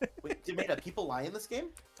 Wait, Tomato, people lie in this game?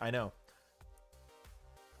 I know.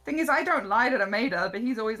 Thing is, I don't lie to Tomato, but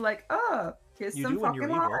he's always like, "Oh, here's You some do when you're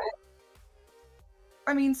fucking evil. lie."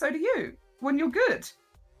 I mean, so do you when you're good.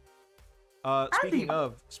 Speaking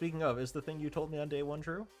of, is the thing you told me on day 1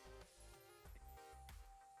 true?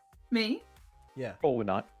 Me? Yeah. Probably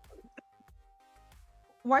not.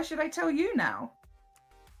 Why should I tell you now?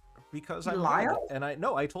 Because You I'm liar? good, and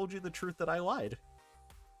I told you the truth that I lied.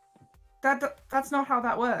 That's not how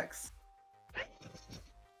that works.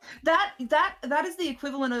 That is the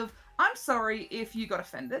equivalent of I'm sorry if you got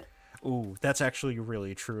offended. Ooh, that's actually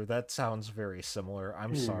really true. That sounds very similar.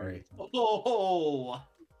 I'm sorry. Oh.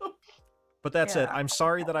 But that said, I'm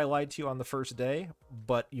sorry that I lied to you on the first day,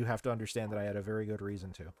 but you have to understand that I had a very good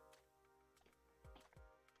reason to.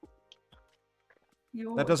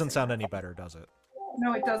 That doesn't sound any better, does it?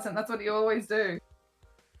 No, it doesn't. That's what you always do.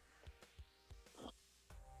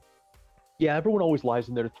 Yeah, everyone always lies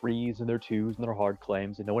in their 3s and their 2s and their hard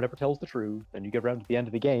claims, and no one ever tells the truth. And you get around to the end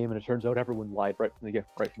of the game, and it turns out everyone lied right from the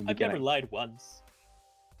beginning. I've never lied once.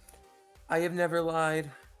 I have never lied,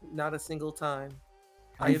 not a single time.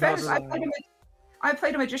 In fact, I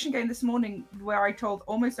played a magician game this morning where I told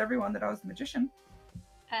almost everyone that I was the magician.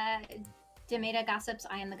 Demeta gossips,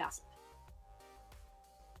 I am the gossip.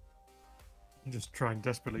 I'm just trying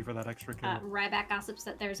desperately for that extra kill. Ryback gossips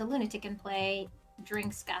that there's a lunatic in play.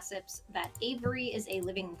 Drinks gossips that Avery is a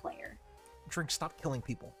living player. Drink, stop killing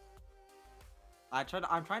people. I'm trying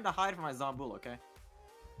to hide from my Zomboul, okay?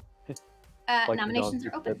 Nominations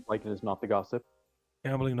are open. Like it is not the gossip.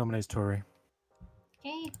 Gambling nominates Tori.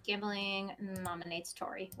 Okay, Gambling nominates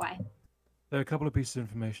Tori. Why? There are a couple of pieces of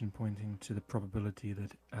information pointing to the probability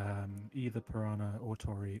that either Piranha or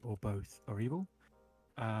Tori or both are evil.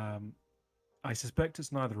 I suspect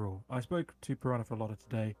it's neither or. I spoke to Piranha for a lot of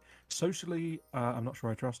today. Socially, I'm not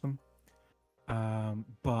sure I trust them.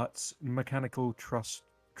 But mechanical trust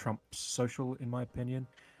trumps social, in my opinion.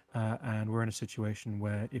 And we're in a situation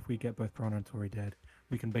where if we get both Piranha and Tori dead,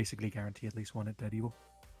 we can basically guarantee at least one at dead evil.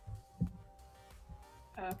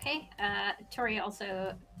 Okay. Tori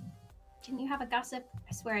also... Didn't you have a gossip?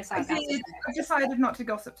 I swear I saw a I gossip. did. I decided not to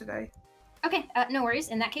gossip today. Okay, no worries.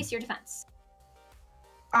 In that case, your defense.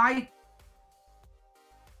 I'm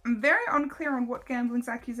very unclear on what Gambling's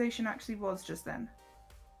accusation actually was just then.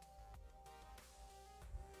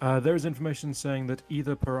 There is information saying that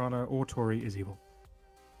either Piranha or Tori is evil.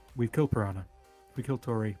 We've killed Piranha. If we kill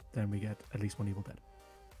Tori, then we get at least one evil dead.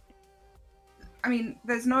 I mean,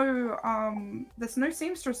 there's no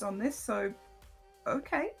seamstress on this, so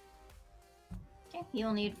okay. Okay,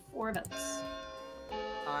 you'll need 4 votes.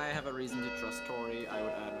 I have a reason to trust Tori. I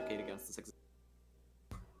would advocate against this.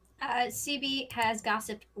 CB has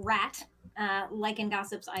gossiped rat. Like in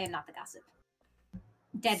gossips, I am not the gossip.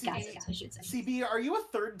 Dead gossips, I should say. CB, are you a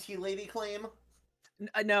third tea lady claim?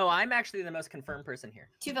 No, I'm actually the most confirmed person here.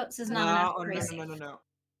 2 votes is not enough. No.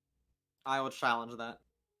 I will challenge that.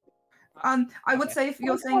 I would say if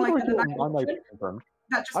you're saying like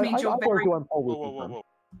that just means you're very. Whoa.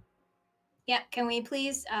 Yeah, can we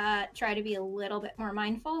please try to be a little bit more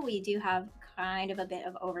mindful? We do have kind of a bit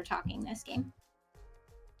of over-talking this game.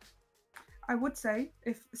 I would say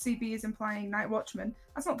if CB is implying Night Watchman,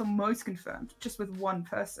 that's not the most confirmed, just with one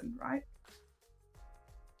person, right?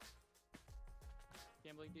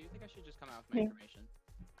 Gambling, do you think I should just come out with my information?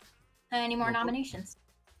 Any more nominations?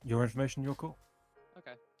 Your information, your call.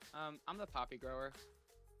 Okay. I'm the poppy grower.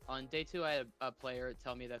 On day 2, I had a player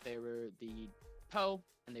tell me that they were the Poe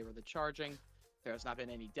and they were the charging. There has not been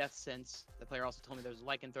any deaths since. The player also told me there's a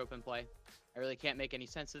lycanthrope in play. I really can't make any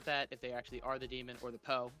sense of that if they actually are the demon or the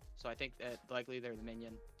Poe. So I think that likely they're the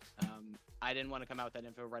minion. I didn't want to come out with that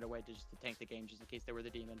info right away just to tank the game, just in case they were the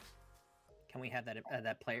demon. Can we have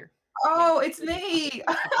that player? Oh, it's me!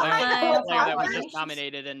 The player that was just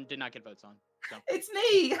nominated and did not get votes on. So. It's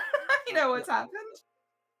me! You know what's happened.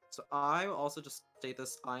 So I will also just state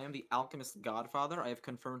this. I am the Alchemist Godfather. I have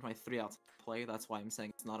confirmed my 3 outs play. That's why I'm saying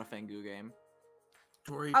it's not a Fangoo game.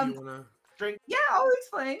 Tori, do you wanna drink? Yeah, I'll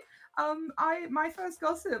explain. My first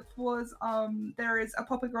gossip was there is a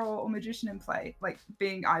Poppy Grower or Magician in play, like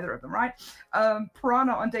being either of them, right?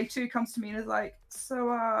 Piranha on day 2 comes to me and is like, so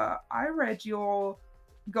I read your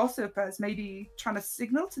gossip as maybe trying to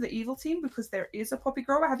signal to the evil team because there is a Poppy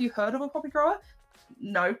Grower. Have you heard of a Poppy Grower?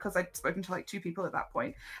 No, because I'd spoken to like 2 people at that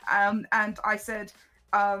point. And I said,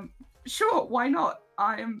 sure, why not?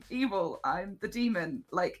 I'm evil. I'm the demon.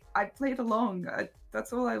 Like, I played along.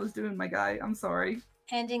 That's all I was doing, my guy. I'm sorry.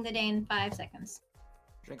 Ending the day in 5 seconds.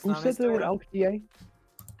 Drinks Who said they were Elk DA?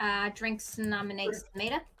 Drinks nominates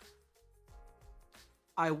Meta.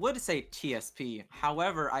 I would say TSP.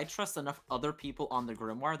 However, I trust enough other people on the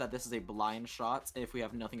Grimoire that this is a blind shot if we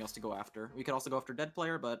have nothing else to go after. We could also go after Dead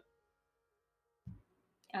Player, but...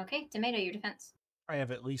 Okay, Tomato, your defense. I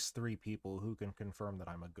have at least 3 people who can confirm that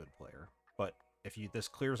I'm a good player. But if this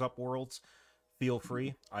clears up worlds, feel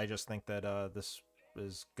free. I just think that this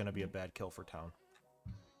is going to be a bad kill for town.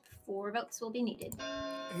 4 votes will be needed.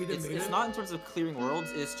 It's not in terms of clearing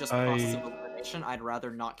worlds, it's just process of elimination. I'd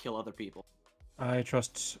rather not kill other people. I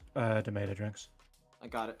trust Tomato Drinks. I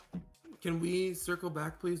got it. Can we circle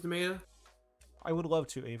back, please, Tomato? I would love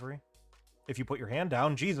to, Avery. If you put your hand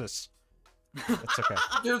down, Jesus. It's okay.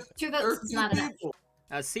 2 votes is not enough.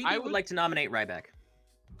 CB would like to nominate Ryback.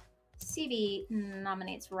 CB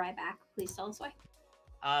nominates Ryback. Please tell us why.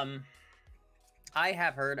 I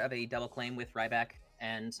have heard of a double claim with Ryback,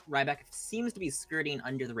 and Ryback seems to be skirting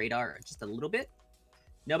under the radar just a little bit.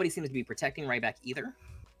 Nobody seems to be protecting Ryback either.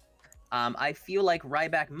 I feel like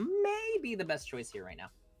Ryback may be the best choice here right now.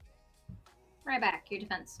 Ryback, your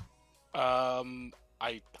defense. How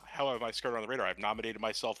have I skirted on the radar? I've nominated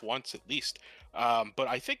myself once at least, but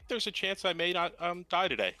I think there's a chance I may not die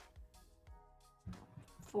today.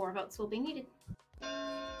 4 votes will be needed.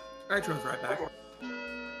 I trust Ryback.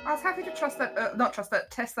 I was happy to test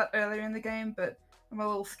that earlier in the game, but I'm a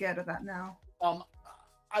little scared of that now.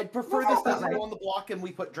 I'd prefer this doesn't go on the block and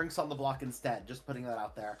we put Drinks on the block instead. Just putting that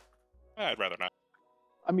out there. I'd rather not.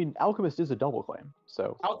 I mean, Alchemist is a double claim,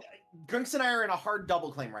 so... Drinks and I are in a hard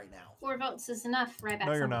double claim right now. 4 votes is enough. Ryback's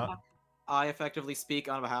No, you're on the not. block. I effectively speak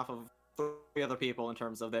on behalf of 3 other people in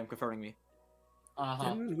terms of them confirming me.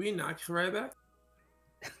 Can we not kill Ryback?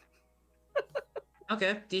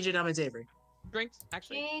 Okay, DJ nominates Avery. Drinks,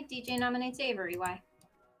 actually. Okay, DJ nominates Avery. Why?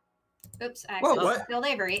 Oops, I Whoa, accidentally what? spelled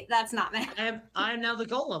Avery. That's not me. I am now the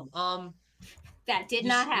golem. That did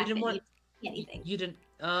not happen. Anything. You didn't.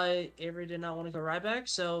 Avery did not want to go Ryback,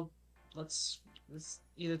 so let's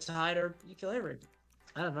either tie it or you kill Avery.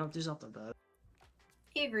 I don't know. Do something about it.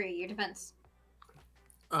 Avery, your defense.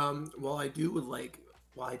 While I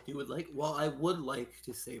would like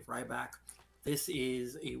to save Ryback, this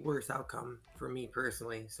is a worse outcome for me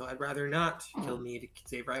personally, so I'd rather not kill me to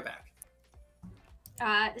save Ryback.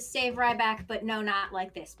 Save Ryback, but no, not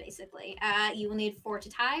like this, basically. You will need 4 to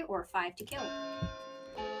tie or 5 to kill.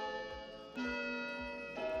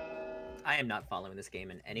 I am not following this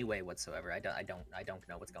game in any way whatsoever. I don't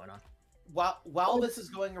know what's going on. While this is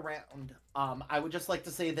going around, I would just like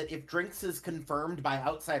to say that if Drinks is confirmed by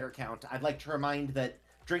outsider count, I'd like to remind that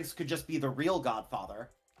Drinks could just be the real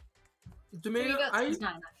Godfather. Demanda,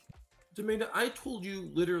 I told you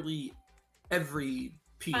literally every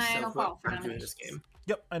piece of what I'm doing in this game.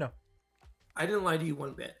 Yep, I know. I didn't lie to you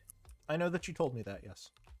one bit. I know that you told me that,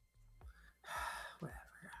 yes.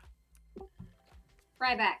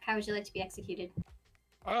 Ryback, how would you like to be executed?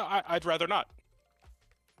 I'd rather not.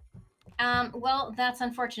 Well, that's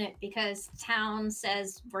unfortunate because town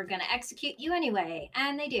says we're gonna execute you anyway,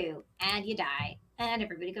 and they do, and you die, and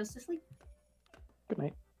everybody goes to sleep. Good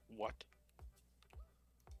night. What?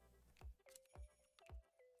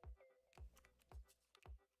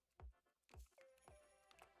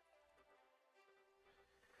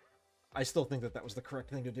 I still think that that was the correct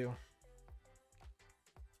thing to do.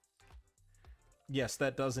 Yes,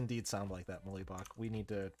 that does indeed sound like that, Malibach. We need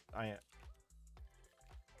to... I'm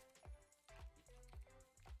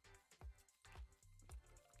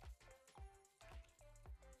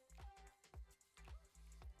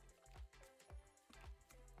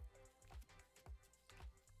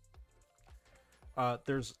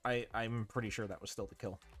pretty sure that was still the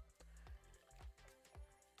kill.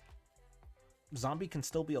 Zombie can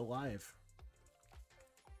still be alive.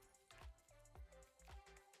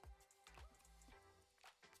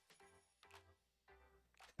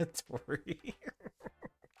 Tori.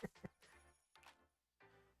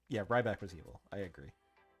 Yeah, Ryback was evil. I agree.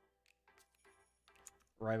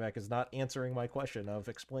 Ryback is not answering my question of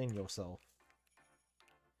explain yourself.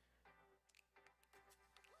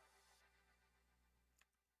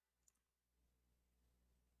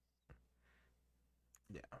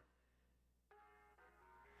 Yeah.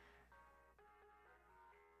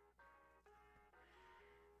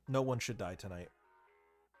 No one should die tonight.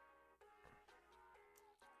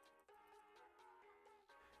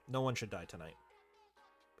 No one should die tonight.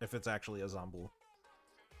 If it's actually a zombie.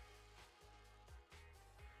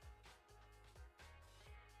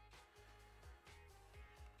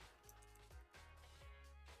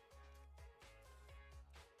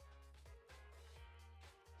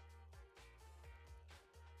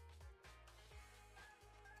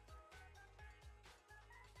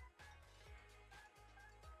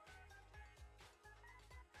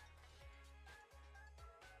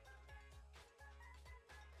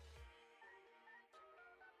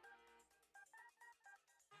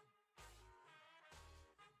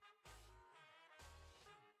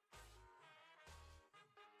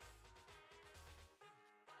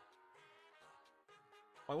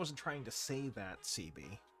 I wasn't trying to say that,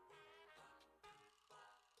 CB.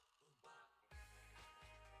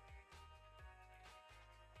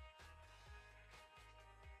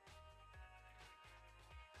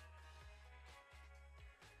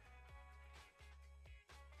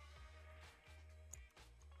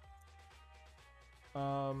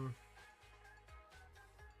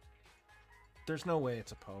 There's no way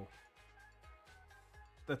it's a Poe.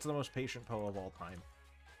 That's the most patient Poe of all time.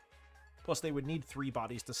 Plus, they would need 3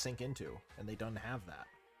 bodies to sink into, and they don't have that.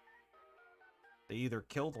 They either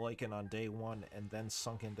killed Lycan on day 1 and then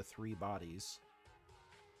sunk into 3 bodies.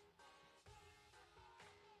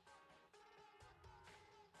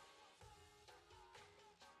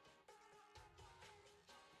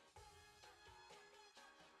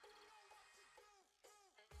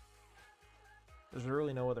 There's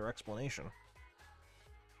really no other explanation.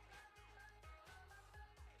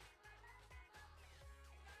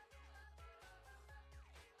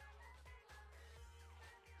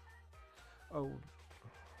 Oh.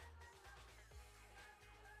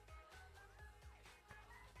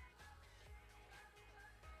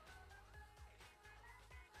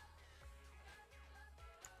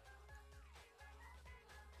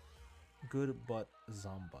 Good but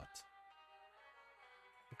Zombutt.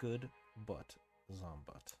 Good but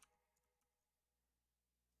Zombutt.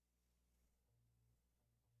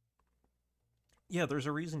 Yeah, there's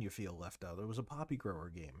a reason you feel left out. It was a Poppy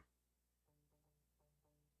Grower game.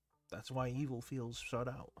 That's why evil feels shut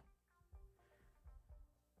out.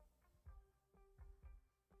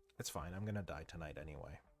 It's fine, I'm gonna die tonight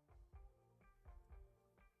anyway.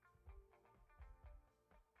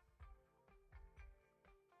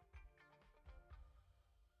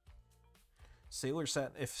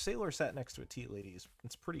 If Sailor sat next to a tea lady,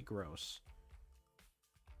 it's pretty gross.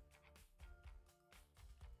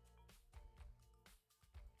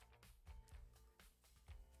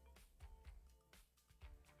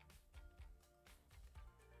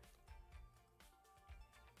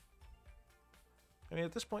 I mean,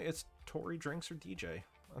 at this point, it's Tori, Drinks, or DJ.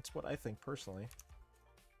 That's what I think personally.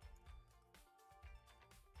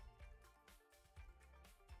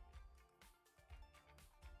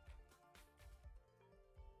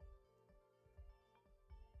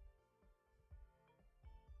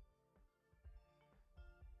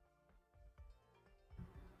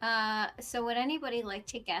 So would anybody like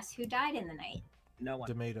to guess who died in the night? No one.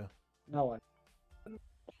 Demeta. No one.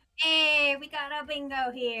 Hey, we got a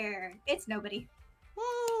bingo here. It's nobody. Woo!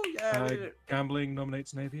 Yeah, we did it. Gambling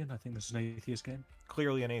nominates Navean. I think this is an atheist game.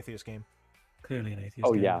 Clearly an atheist game. Clearly an atheist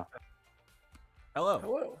Oh game. yeah. Hello.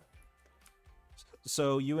 Hello.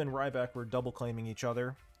 So you and Ryback were double claiming each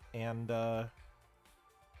other, and I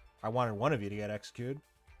wanted one of you to get executed.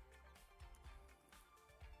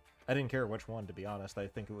 I didn't care which one, to be honest. I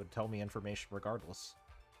think it would tell me information regardless.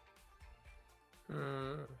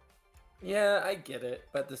 Yeah, I get it,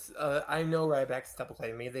 but this I know Ryback's double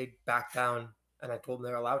claiming me. They backed down, and I told them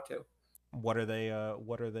they're allowed to. What are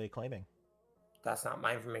they claiming? That's not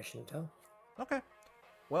my information to tell. Okay.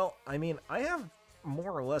 Well, I mean, I have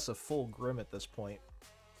more or less a full Grim at this point.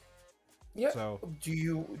 Yeah. So Do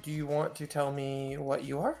you want to tell me what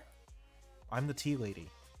you are? I'm the tea lady.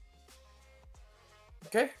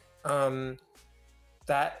 Okay.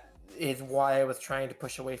 That is why I was trying to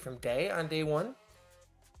push away from Day on day one.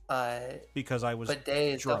 Because I was But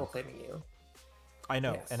Day is drunk. double claiming you. I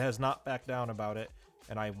know, Yes. and has not backed down about it,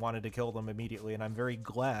 and I wanted to kill them immediately, and I'm very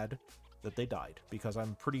glad that they died, because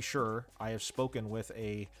I'm pretty sure I have spoken with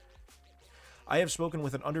an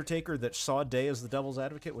Undertaker that saw Day as the Devil's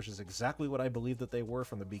Advocate, which is exactly what I believe that they were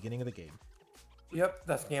from the beginning of the game. Yep,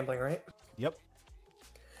 that's gambling, right? Yep.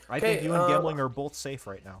 I Okay, think you and Gambling are both safe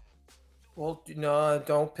right now. Well, no,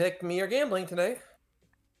 don't pick me or gambling today.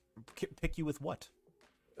 Pick you with what?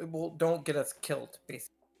 Well, don't get us killed,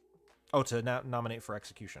 basically. Oh, to nominate for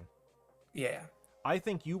execution. Yeah. I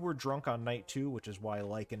think you were drunk on night 2, which is why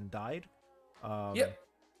Lycan died. Yep.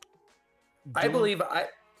 I believe I.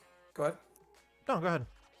 Go ahead. No, go ahead.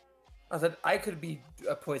 I said I could be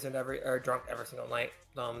poisoned or drunk every single night.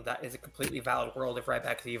 That is a completely valid world if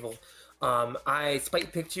Ryback's evil. I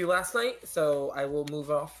spite picked you last night, so I will move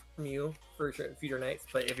off from you for future nights.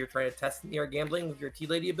 But if you're trying to test me or gambling with your tea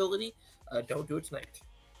lady ability, don't do it tonight.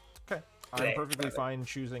 Okay. I'm perfectly fine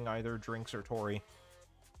choosing either Drinks or Tori.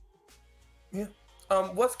 Yeah.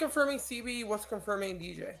 What's confirming CB? What's confirming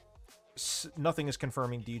DJ? Nothing is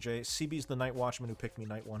confirming DJ. CB's the Night Watchman who picked me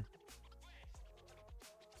night 1.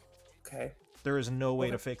 Okay. There is no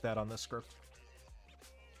way to fake that on this script.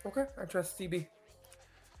 Okay, I trust CB.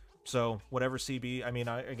 So whatever CB. I mean,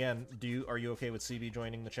 again, are you okay with CB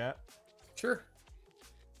joining the chat? Sure.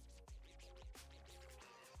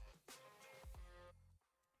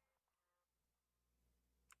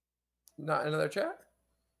 Not another chat?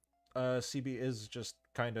 CB is just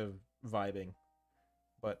kind of vibing,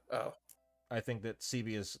 but I think that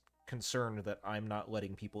CB is concerned that I'm not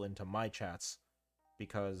letting people into my chats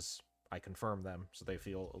because I confirm them, so they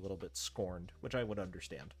feel a little bit scorned, which I would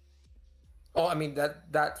understand. Oh, I mean that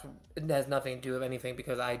it has nothing to do with anything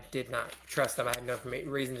because I did not trust them. I had no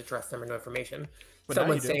reason to trust them or no information. But now you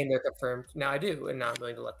Someone's do. saying they're confirmed. Now I do, and now I'm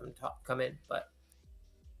willing to let them come in. But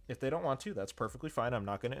If they don't want to, that's perfectly fine. I'm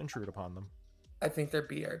not going to intrude upon them. I think they're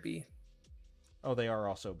BRB. Oh, they are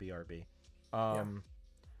also BRB.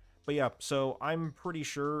 But yeah, so I'm pretty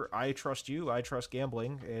sure I trust you. I trust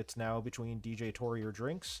Gambling. It's now between DJ, Tori, or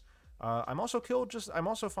Drinks. I'm also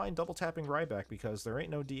fine double tapping Ryback because there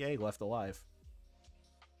ain't no DA left alive.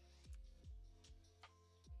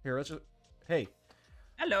 Here, let's just... Hey.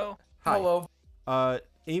 Hello. Hi. Hello.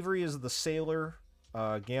 Avery is the Sailor.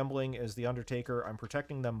 Gambling is the Undertaker. I'm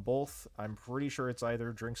protecting them both. I'm pretty sure it's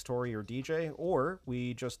either Drinks, Tori, or DJ, or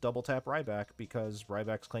we just double tap Ryback because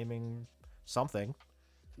Ryback's claiming something.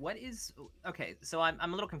 What is okay? So I'm a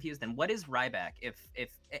little confused. Then what is Ryback? If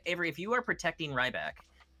Avery, if you are protecting Ryback,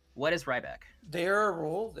 what is Ryback? They're a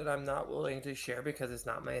rule that I'm not willing to share because it's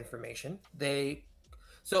not my information.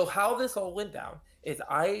 So how this all went down is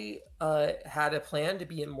I had a plan to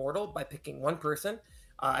be immortal by picking one person.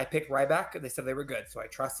 I picked Ryback. They said they were good, so I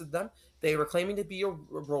trusted them. They were claiming to be a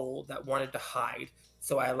role that wanted to hide,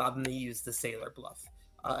 so I allowed them to use the Sailor bluff.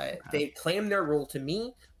 They claimed their role to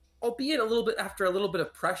me, albeit after a little bit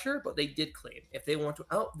of pressure, but they did claim. If they want to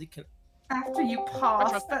out, they can. After you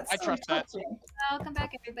pass, I trust that. Welcome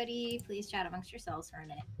back, everybody. Please chat amongst yourselves for a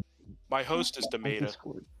minute. My host is Demeta.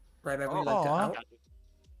 Ryback, would you like to out?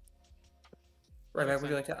 Ryback,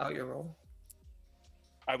 would you like to out your role?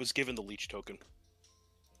 I was given the leech token.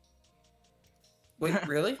 Wait,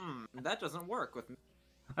 really? That doesn't work with me.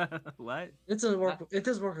 What? It doesn't work. It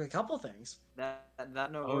does work with a couple things. That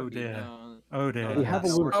no. Oh worky, dear. no. Oh dear. No, We that's have a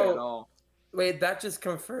not lunatic. working at Oh. all. Wait, that just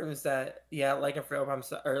confirms that. Yeah, like a film. I'm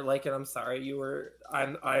sorry, or like it. I'm sorry. You were.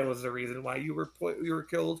 I was the reason why you were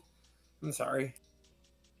killed. I'm sorry.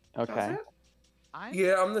 Okay.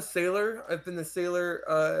 Yeah, I'm the sailor. I've been the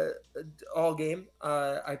sailor all game.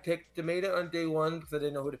 I picked Demeta on day one because I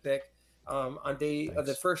didn't know who to pick. On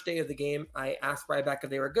the first day of the game, I asked Ryback if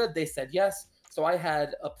they were good. They said yes. So I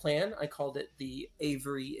had a plan. I called it the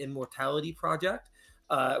Avery Immortality Project,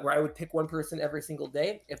 where I would pick one person every single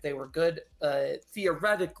day. If they were good,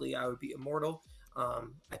 theoretically, I would be immortal.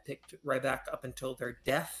 I picked Ryback up until their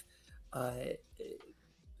death.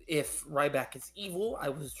 If Ryback is evil, I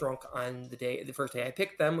was drunk on the first day I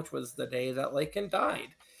picked them, which was the day that Lycan died.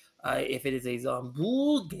 If it is a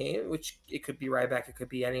Zomboul game, which it could be Ryback, it could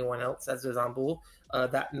be anyone else as a Zomboul,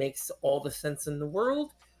 that makes all the sense in the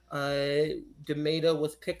world. Demeta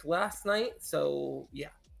was picked last night, so yeah.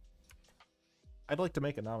 I'd like to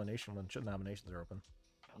make a nomination when nominations are open.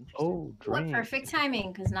 Oh, What perfect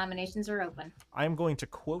timing, because nominations are open. I'm going to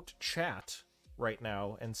quote chat right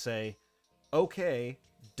now and say, okay,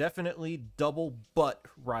 definitely double butt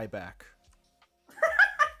Ryback.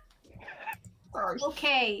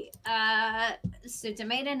 Okay, so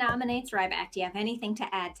Demeta nominates Ryback. Do you have anything to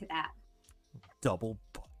add to that? Double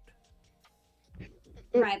butt.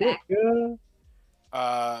 Ryback.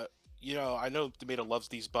 I know Demeta loves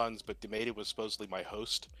these buns, but Demeta was supposedly my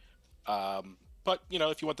host. But,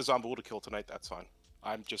 if you want the Zomboul to kill tonight, that's fine.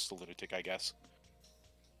 I'm just a lunatic, I guess.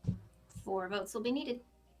 4 votes will be needed.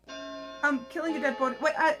 Killing a dead body.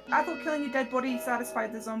 Wait, I thought killing a dead body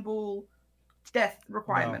satisfied the Zomboul death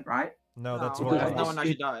requirement, right? No, that's No, what no one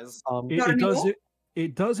actually dies.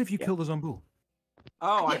 It does if you kill the Zomboul.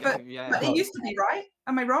 Oh, But it used to be, right?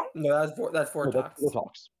 Am I wrong? No, that's Vortox.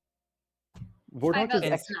 Vortox. Vortox is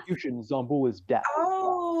votes. execution. Zomboul is death.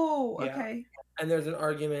 Oh, Yeah. okay. And there's an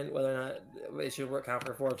argument whether or not it should work out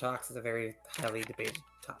for Vortox. Is a very highly debated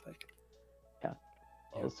topic. Yeah.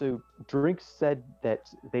 So Drinks said that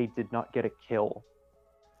they did not get a kill.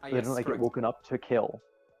 They yes, didn't get correct. woken up to kill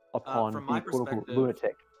upon from the my quote-unquote perspective-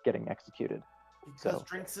 lunatic getting executed. Because So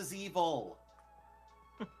Drinks is evil.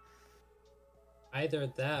 Either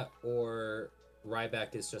that or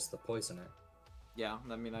Ryback is just the poisoner. Yeah,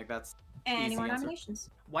 I mean, that's Any easy more answer. nominations?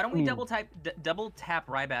 Why don't we Hmm. double tap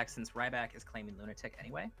Ryback, since Ryback is claiming lunatic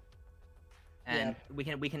anyway? And we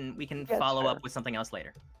can Yeah, follow fair. up with something else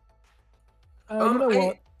later. You know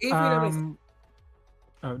what? Avery nominates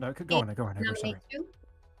Oh no, go on, go on. Sorry. Nominate 2.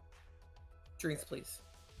 Drinks, please.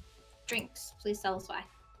 Drinks. Please tell us why.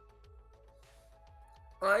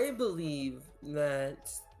 I believe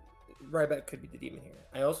that Ryback could be the demon here.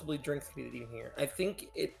 I also believe Drinks could be the demon here. I think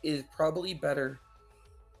it is probably better.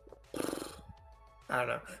 I don't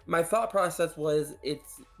know. My thought process was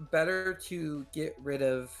it's better to get rid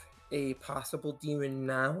of a possible demon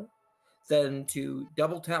now than to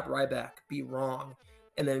double tap Ryback, be wrong,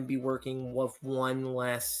 and then be working with one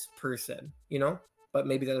less person, But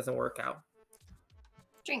maybe that doesn't work out.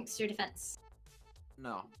 Drinks. Your defense.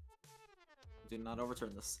 No. Do not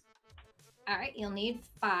overturn this. All right, you'll need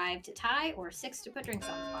 5 to tie or 6 to put Drinks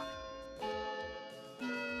on the clock.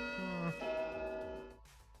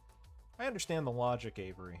 I understand the logic,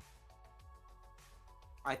 Avery.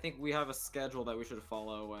 I think we have a schedule that we should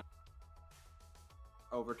follow when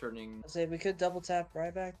overturning. I say we could double tap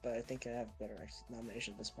Ryback, but I think I have a better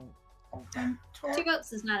nomination at this point. 2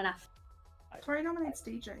 votes is not enough. Tori nominates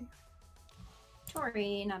DJ.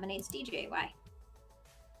 Tori nominates DJ. Why?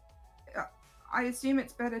 I assume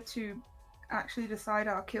it's better to actually decide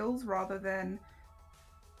our kills rather than.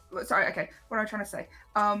 Sorry, okay. What am I trying to say?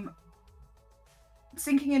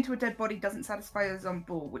 Sinking into a dead body doesn't satisfy a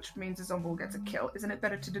Zomboul, which means a Zomboul gets a kill. Isn't it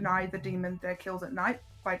better to deny the demon their kills at night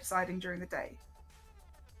by deciding during the day?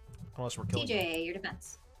 Unless we're killing. DJ, your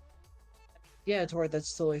defense. Yeah, Tori,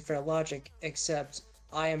 that's totally fair logic, except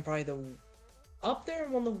I am probably up there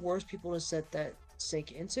one of the worst people to set that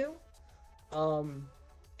sink into.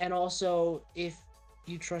 And also, if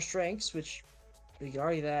you trust Drinks, which we can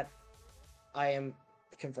argue that, I am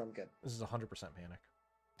confirmed good. This is 100% panic.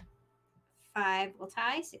 5 will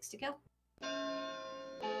tie, 6 to go.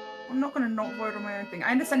 I'm not going to not vote on my own thing. I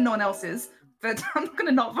understand no one else is, but I'm not going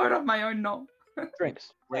to not vote on my own no.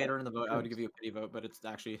 Drinks. Later in the vote, I would give you a pity vote, but it's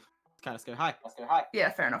actually kind of scary. Hi. Yeah,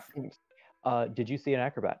 fair enough. Did you see an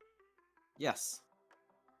acrobat? Yes.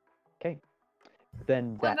 Okay.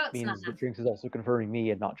 Then One that vote's not means that enough. Drinks is also confirming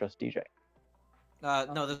me and not just DJ. No,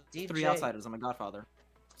 there's 3 DJ. outsiders. I'm a godfather.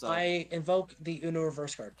 So I invoke the Uno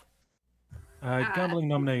reverse card. Gambling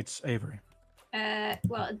nominates Avery.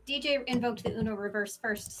 Well, DJ invoked the Uno reverse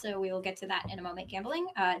first, so we will get to that in a moment. Gambling.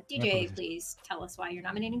 DJ, apologies. please tell us why you're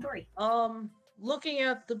nominating Tori. Looking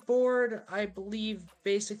at the board, I believe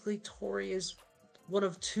basically Tori is one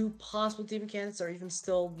of two possible demon candidates that are even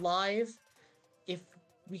still live. If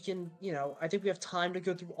we can, I think we have time to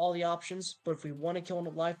go through all the options, but if we want to kill a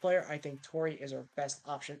live player, I think Tori is our best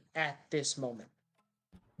option at this moment.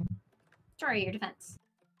 Tori, your defense.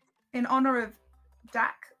 In honor of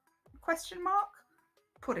Dak? ?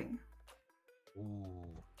 Pudding. Ooh.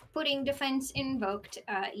 Pudding defense invoked.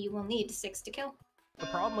 You will need 6 to kill. The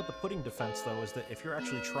problem with the pudding defense, though, is that if you're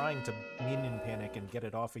actually trying to minion panic and get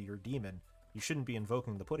it off of your demon, you shouldn't be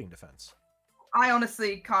invoking the pudding defense. I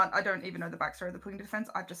honestly can't. I don't even know the backstory of the pudding defense.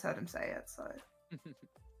 I've just heard him say it, so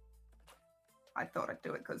I thought I'd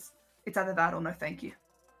do it because it's either that or no thank you.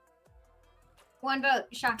 1 vote,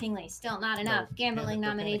 shockingly, still not enough. Gambling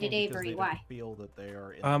nominated Avery. Why? Feel that they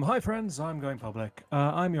are Hi friends, I'm going public.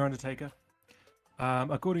 I'm your Undertaker.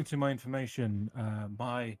 According to my information,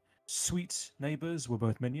 my sweet neighbors were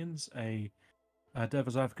both minions, a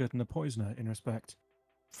devil's advocate and a poisoner in respect.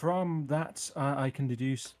 From that, I can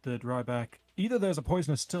deduce that Ryback, either there's a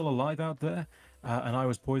poisoner still alive out there, and I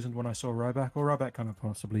was poisoned when I saw Ryback, or Ryback can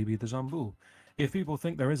possibly be the Zambul. If people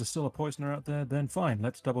think there is still a poisoner out there, then fine,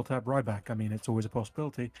 let's double tap Ryback. I mean, it's always a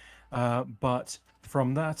possibility. But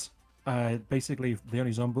from that, basically, the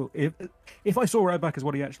only Zambul... If I saw Ryback as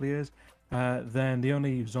what he actually is, then the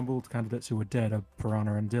only Zambul candidates who were dead are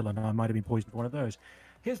Piranha and Dylan. I might have been poisoned for one of those.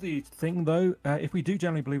 Here's the thing, though. If we do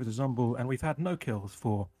generally believe it's a Zambul, and we've had no kills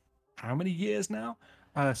for how many years now?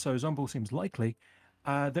 So Zambul seems likely.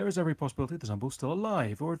 There is every possibility the Zambul's still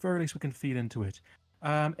alive, or at very least we can feed into it.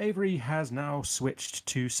 Avery has now switched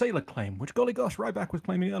to Sailor Claim, which, golly gosh, Ryback was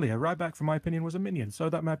claiming earlier. Ryback, from my opinion, was a minion, so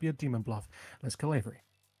that might be a demon bluff. Let's kill Avery.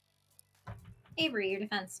 Avery, your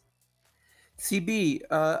defense. CB, in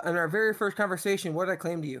our very first conversation, what did I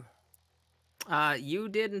claim to you? You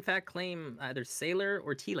did in fact claim either Sailor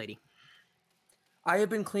or Tea Lady. I have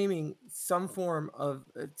been claiming some form of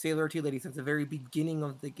Sailor or Tea Lady since the very beginning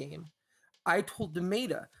of the game. I told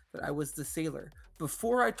Demeta that I was the Sailor.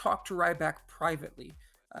 Before I talked to Ryback privately,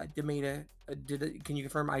 Demeta, can you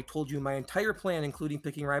confirm I told you my entire plan, including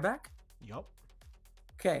picking Ryback? Yup.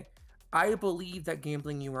 Okay. I believe that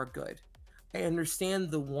gambling you are good. I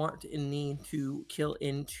understand the want and need to kill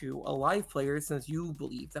into a live player since you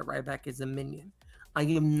believe that Ryback is a minion. I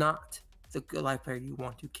am not the live player you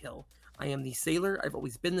want to kill. I am the Sailor. I've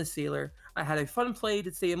always been the Sailor. I had a fun play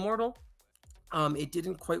to stay immortal. It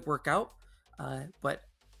didn't quite work out, but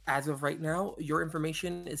as of right now, your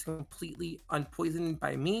information is completely unpoisoned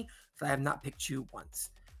by me, so I have not picked you once.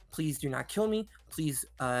 Please do not kill me. Please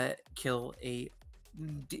kill a...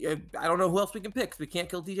 I don't know who else we can pick. We can't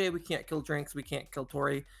kill DJ, we can't kill Drinks, we can't kill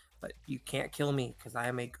Tori, but you can't kill me because I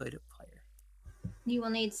am a good player. You will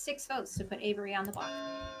need 6 votes to put Avery on the block.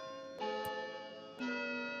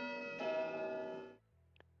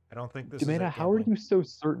 I don't think this is Demeta, how are you so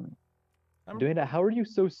certain? Demeta, how are you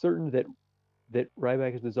so certain that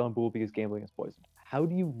Ryback is the Zambul because gambling is poisoned? How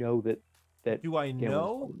do you know that Do I gambling is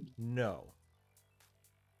know? poisoned? No.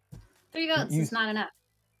 3 votes is not enough.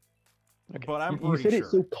 Okay. But I'm you pretty said sure.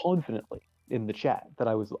 it so confidently in the chat that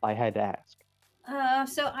I had to ask.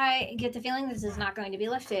 So I get the feeling this is not going to be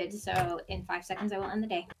lifted, so in 5 seconds I will end the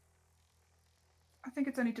day. I think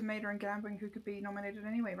it's only Demeta and Gambling who could be nominated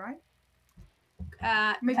anyway, right?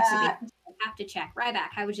 Maybe I have to check.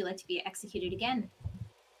 Ryback, how would you like to be executed again?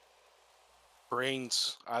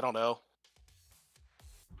 Brains. I don't know.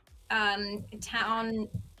 Town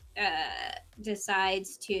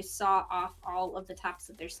decides to saw off all of the tops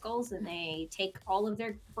of their skulls, and they take all of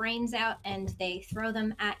their brains out and they throw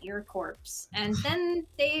them at your corpse, and then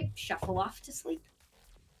they shuffle off to sleep.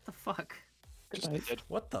 The fuck?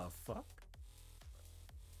 What the fuck?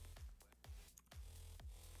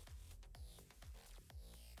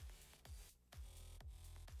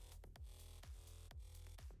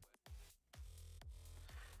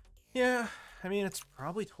 Yeah, I mean, it's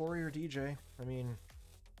probably Tori or DJ. I mean,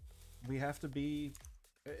 we have to be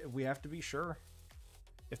sure.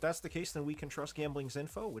 If that's the case, then we can trust Gambling's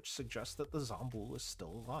info, which suggests that the Zambul is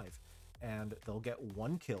still alive, and they'll get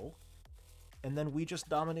 1 kill, and then we just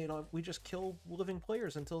we just kill living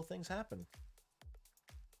players until things happen.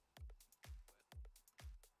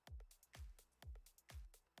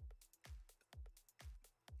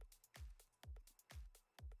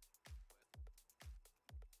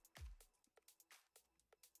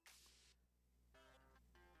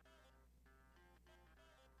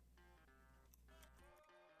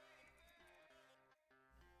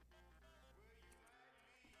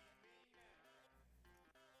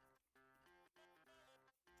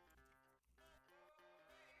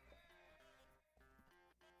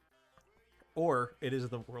 Or it is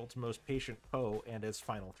the world's most patient Poe and is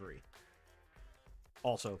final 3.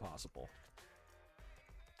 Also possible.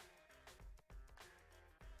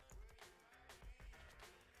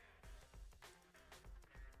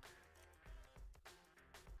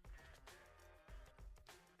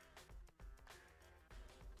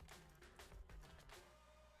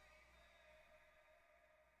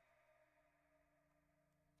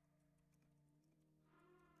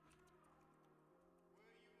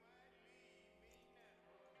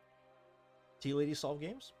 Tea Lady solve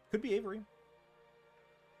games? Could be Avery.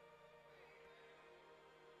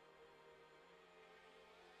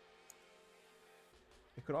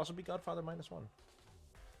 It could also be Godfather -1.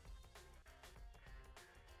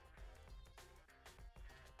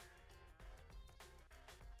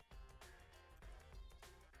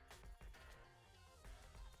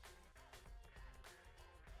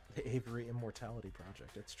 The Avery Immortality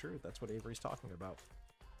Project. It's true. That's what Avery's talking about.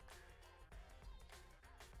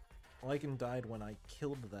 Lycan died when I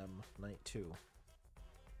killed them, night 2.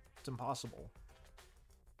 It's impossible.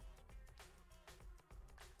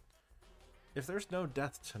 If there's no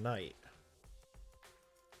death tonight,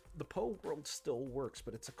 the Poe world still works,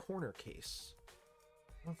 but it's a corner case.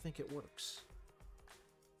 I don't think it works.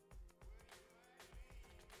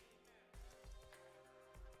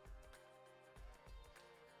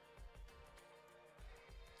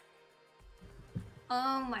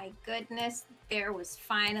 Oh my goodness, there was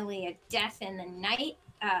finally a death in the night.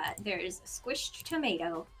 There's a squished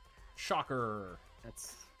tomato. Shocker.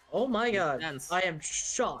 That's. Oh my makes god. sense. I am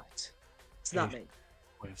shocked. It's not me.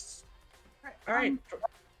 Yes. All right.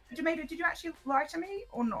 Tomato, did you actually lie to me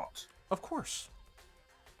or not? Of course.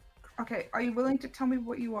 Okay, are you willing to tell me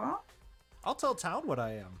what you are? I'll tell town what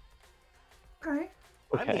I am. Okay.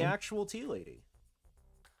 I'm the actual tea lady.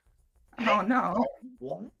 Oh no.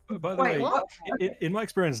 By the Wait, way, what? in my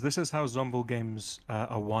experience, this is how Zomble games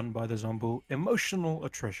are won by the Zomble. Emotional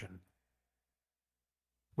attrition.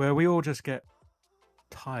 Where we all just get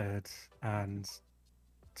tired and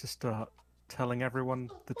just start telling everyone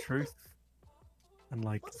the truth. And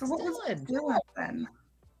like... So what was Dylan then?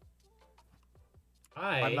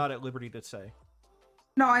 I'm not at liberty to say.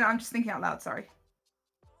 No, I'm just thinking out loud, sorry.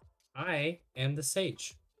 I am the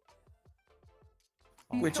sage.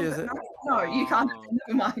 Which is it? No, you can't.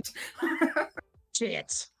 Never mind.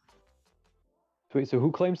 Shit. Wait, so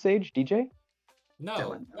who claims Sage? DJ?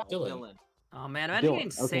 No, Dylan. Oh man, imagine Dylan,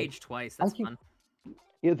 getting okay. Sage twice. That's fun.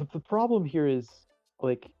 Yeah, the problem here is,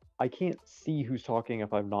 like, I can't see who's talking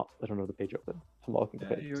if I don't have the page open. I'm looking at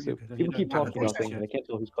the page. you're So good. people keep You don't talking have about the things page and I can't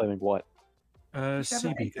tell who's claiming what.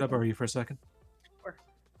 CB, can I borrow you for a second?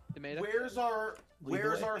 Tomato. Where's our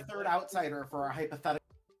third outsider for our hypothetical?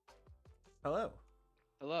 Hello.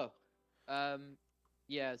 Hello.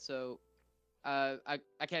 Yeah. So, I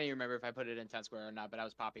can't even remember if I put it in 10 square or not, but I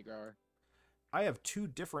was Poppy Grower. I have 2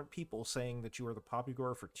 different people saying that you are the Poppy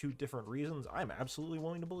Grower for 2 different reasons. I'm absolutely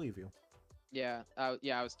willing to believe you. Yeah.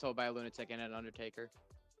 Yeah. I was told by a lunatic and an Undertaker.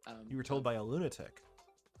 You were told by a lunatic.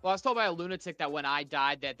 Well, I was told by a lunatic that when I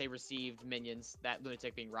died, that they received minions. That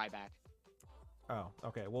lunatic being Ryback. Oh,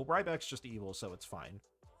 okay. Well, Ryback's just evil, so it's fine.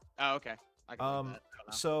 Oh, okay. I can believe that. I don't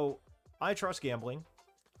know. So I trust gambling.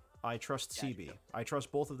 I trust Gotcha. CB. I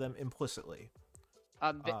trust both of them implicitly.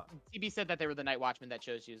 TB said that they were the Night Watchman that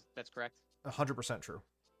chose you. That's correct. 100% true.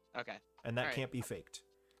 Okay. And that Alright. can't be faked.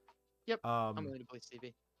 Yep. I'm willing to believe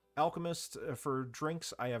TB. Alchemist for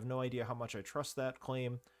drinks. I have no idea how much I trust that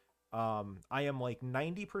claim. I am like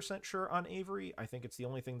 90% sure on Avery. I think it's the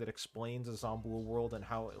only thing that explains a Zombie world and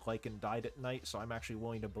how Lycan died at night. So I'm actually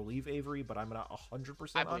willing to believe Avery, but I'm not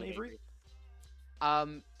 100% on Avery.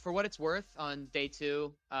 For what it's worth, on day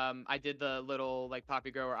 2, I did the little like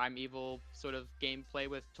Poppy Grower I'm evil sort of gameplay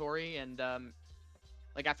with Tori, and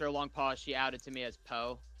like after a long pause, she outed to me as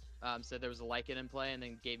Poe. So there was a Lycan in play, and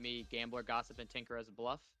then gave me Gambler, Gossip, and Tinker as a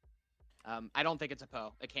bluff. I don't think it's a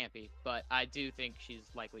Poe. It can't be, but I do think she's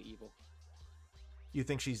likely evil. You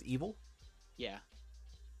think she's evil? Yeah.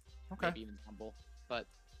 Okay. Maybe even humble. But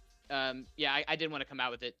yeah, I didn't want to come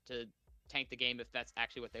out with it to tank the game if that's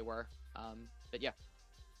actually what they were. But yeah.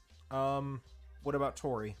 What about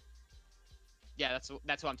Tori? Yeah, that's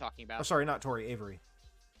what I'm talking about. Oh, sorry, not Tori, Avery.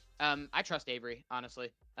 I trust Avery,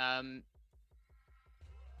 honestly.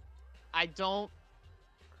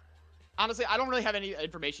 Honestly, I don't really have any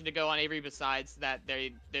information to go on Avery besides that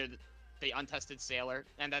they're the untested sailor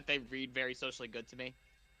and that they read very socially good to me.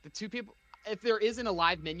 The 2 people, if there isn't a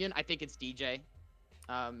live minion, I think it's DJ.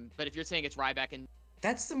 But if you're saying it's Ryback and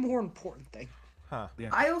That's the more important thing. Huh. Yeah.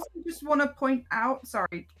 I also just want to point out,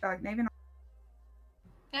 sorry, Navean.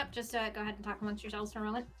 Yep, just go ahead and talk amongst yourselves for a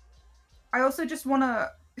moment. I also just want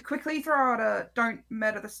to quickly throw out a don't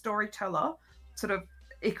murder the storyteller sort of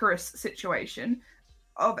Icarus situation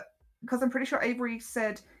of, because I'm pretty sure Avery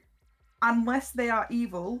said, unless they are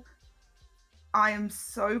evil, I am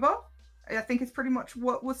sober. I think it's pretty much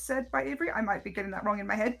what was said by Avery. I might be getting that wrong in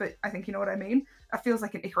my head, but I think you know what I mean. It feels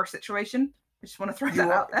like an Icarus situation. I just want to throw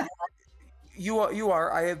that out there. You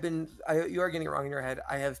are. I have been. You are getting it wrong in your head.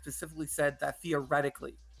 I have specifically said that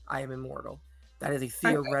theoretically I am immortal. That is a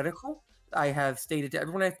theoretical. I have stated to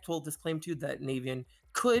everyone I've told this claim to that Navean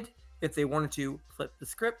could, if they wanted to, flip the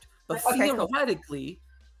script. But theoretically,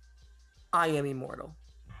 I am immortal.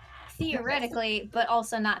 Theoretically, but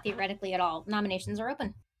also not theoretically at all. Nominations are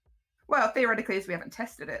open. Well, theoretically, as we haven't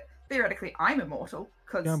tested it, theoretically, I'm immortal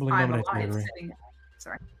because Gambling I'm nominates alive Avery. sitting.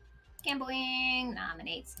 Sorry. Gambling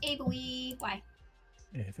nominates Avery. Why?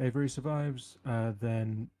 If Avery survives,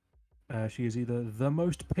 then she is either the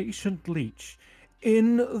most patient leech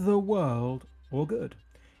in the world or good.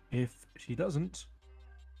 If she doesn't,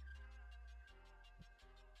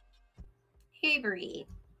 Avery.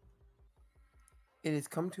 It has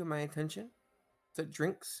come to my attention that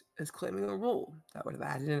Drinks is claiming a role that would have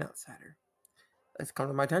added an outsider. It's come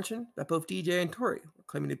to my attention that both DJ and Tori were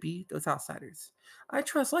claiming to be those outsiders. I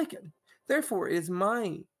trust Lycan. Therefore, it is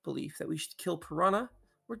my belief that we should kill Piranha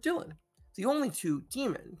or Dylan, the only two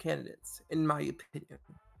demon candidates, in my opinion.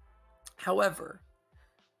 However,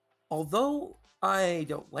 although I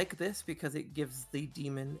don't like this because it gives the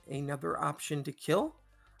demon another option to kill,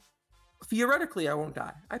 theoretically I won't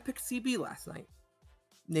die. I picked CB last night.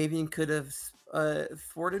 Navean could have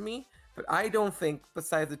thwarted me, but I don't think,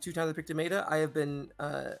 besides the 2 times I picked Ameda, I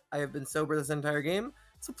have been sober this entire game.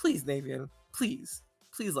 So please, Navean, please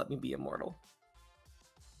let me be immortal.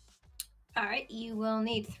 All right, you will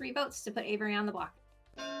need 3 votes to put Avery on the block.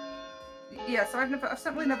 Yeah, so I've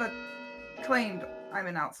simply never claimed I'm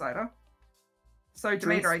an outsider. So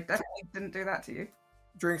Demeter, I definitely didn't do that to you.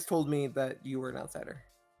 Drinks told me that you were an outsider.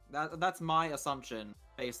 That's my assumption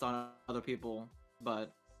based on other people,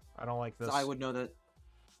 but I don't like this. So I would know that.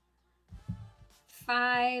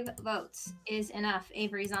 5 votes is enough.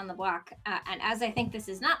 Avery's on the block. And as I think this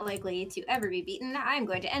is not likely to ever be beaten, I'm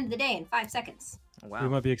going to end the day in 5 seconds. we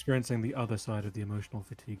might be experiencing the other side of the emotional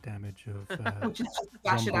fatigue damage of Just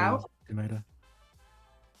flash it out. Tomato.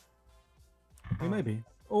 We may be.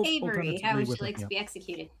 Avery, how would you like to be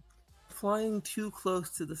executed? Flying too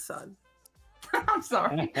close to the sun. I'm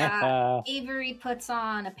sorry. Avery puts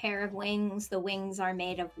on a pair of wings. The wings are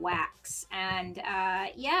made of wax. And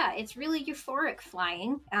yeah, it's really euphoric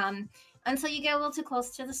flying until you get a little too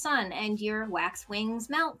close to the sun and your wax wings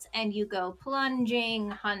melt and you go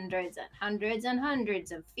plunging hundreds and hundreds and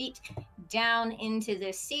hundreds of feet down into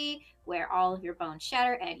the sea where all of your bones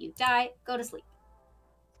shatter and you die. Go to sleep.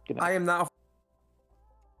 I am not.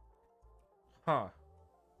 Huh.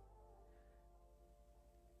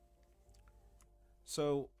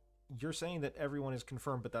 So, you're saying that everyone is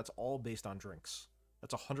confirmed, but that's all based on Drinks.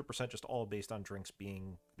 That's 100% just all based on Drinks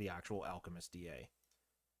being the actual Alchemist DA.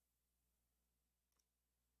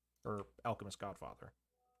 Or Alchemist Godfather.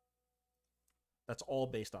 That's all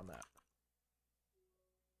based on that.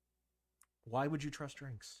 Why would you trust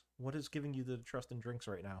Drinks? What is giving you the trust in Drinks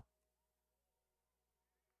right now?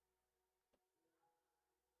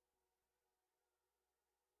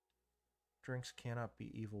 Drinks cannot be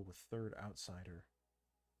evil with third outsider.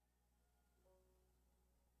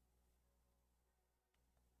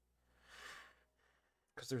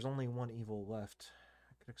 Because there's only one evil left.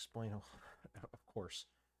 I could explain, of course.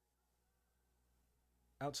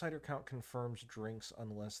 Outsider count confirms Drinks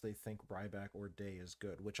unless they think Ryback or Day is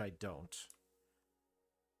good, which I don't.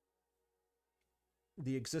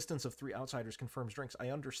 The existence of 3 outsiders confirms Drinks. I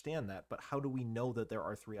understand that, but how do we know that there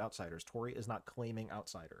are 3 outsiders? Tori is not claiming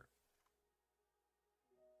outsider.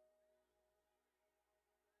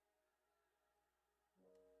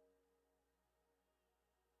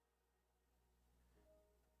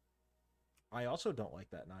 I also don't like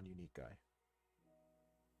that non-unique guy.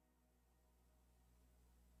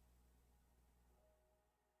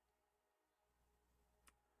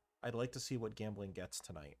 I'd like to see what gambling gets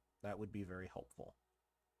tonight. That would be very helpful.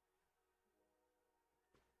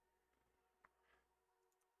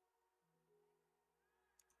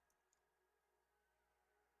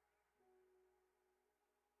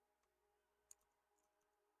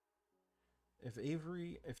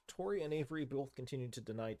 If Tori and Avery both continue to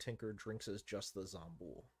deny Tinker, Drinks is just the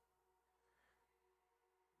Zombool.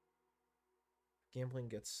 Gambling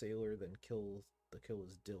gets Sailor, then the kill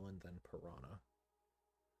is Dylan, then Piranha.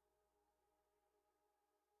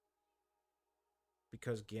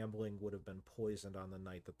 Because gambling would have been poisoned on the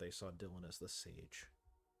night that they saw Dylan as the Sage.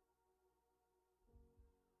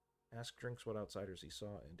 Ask Drinks what outsiders he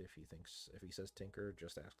saw, and if he says Tinker,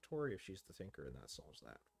 just ask Tori if she's the Tinker, and that solves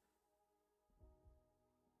that.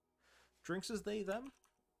 Drinks is they, them?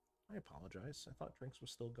 I apologize. I thought Drinks was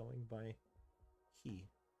still going by he.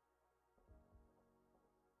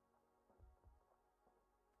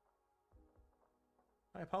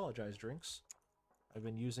 I apologize, Drinks. I've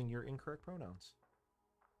been using your incorrect pronouns.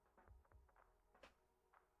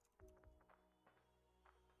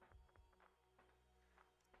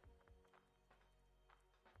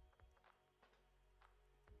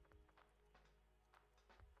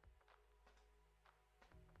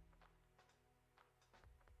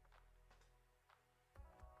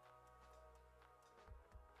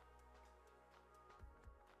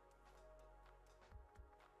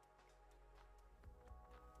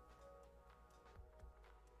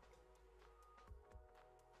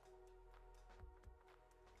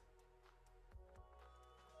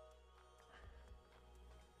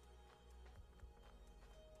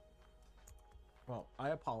 Well, I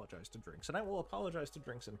apologize to Drinks, and I will apologize to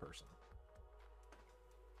Drinks in person.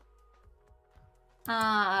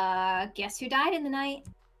 Guess who died in the night?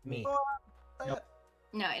 Me. Yep.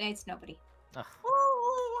 No, it's nobody.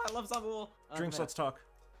 Oh, I love Zabul. Drinks, let's talk.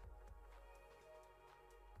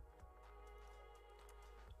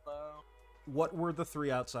 Hello. What were the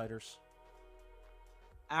 3 outsiders?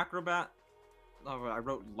 Acrobat. Oh, I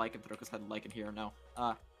wrote Lycanthropus had Lycan here. No.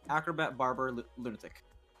 Acrobat, Barber, Lunatic.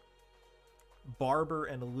 Barber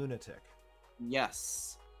and a Lunatic.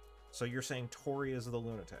 Yes. So you're saying Tori is the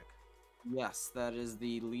Lunatic? Yes, that is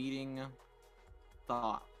the leading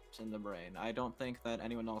thought in the brain. I don't think that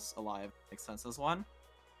anyone else alive makes sense as one,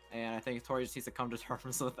 and I think Tori just needs to come to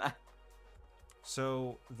terms with that.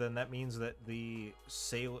 So then that means that the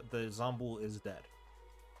Zombul is dead.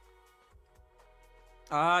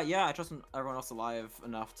 Yeah, I trust everyone else alive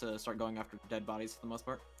enough to start going after dead bodies for the most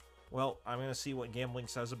part. Well, I'm gonna see what Gambling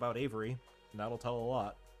says about Avery, and that'll tell a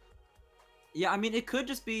lot. Yeah, I mean, it could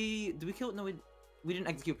just be... Did we kill... No, we didn't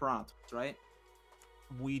execute Piranha, right?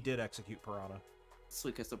 We did execute Piranha.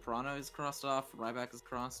 Sweet, okay, so Piranha is crossed off, Ryback is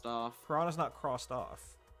crossed off. Piranha's not crossed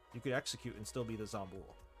off. You could execute and still be the Zombul.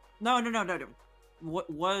 No. What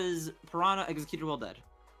was Piranha executed while dead?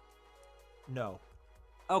 No.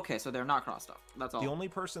 Okay, so they're not crossed off. That's all. The only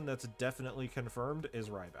person that's definitely confirmed is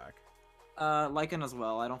Ryback. Lycan as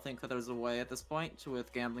well. I don't think that there's a way at this point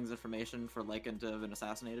with Gambling's information for Lycan to have been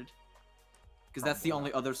assassinated. Because that's the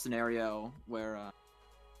only other scenario where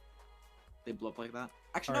they blow up like that.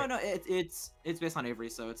 Actually, no, it's based on Avery,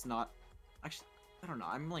 so it's not... Actually, I don't know.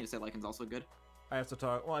 I'm willing to say Lycan's also good. I have to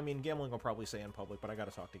talk... Well, I mean, Gambling will probably say in public, but I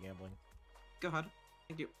gotta talk to Gambling. Go ahead.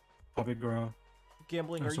 Thank you. Public grower.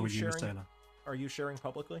 Gambling, are you sharing... Are you sharing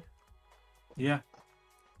publicly? Yeah.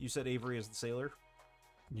 You said Avery is the sailor?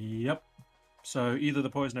 Yep. So either the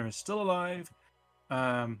poisoner is still alive.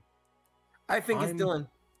 I think it's Dylan.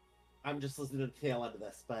 I'm just listening to the tail end of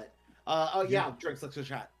this, but yeah, Drinks, let's go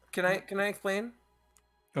chat. Can I explain?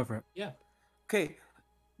 Go for it. Yeah. Okay.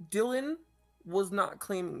 Dylan was not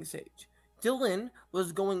claiming Sage. Dylan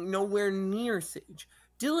was going nowhere near Sage.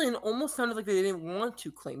 Dylan almost sounded like they didn't want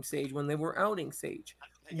to claim Sage when they were outing Sage.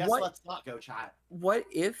 I guess let's not go chat. What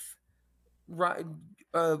if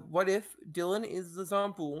Dylan is the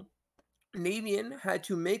Zombul? Navean had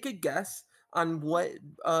to make a guess on what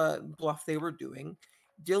bluff they were doing.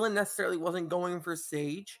 Dylan necessarily wasn't going for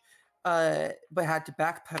Sage, but had to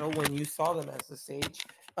backpedal when you saw them as the Sage.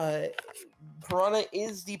 Piranha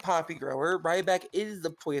is the poppy grower. Ryback is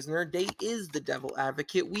the poisoner. Day is the devil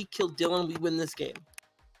advocate. We kill Dylan, we win this game.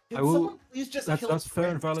 I will. That's fair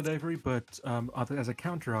and valid, Avery. But as a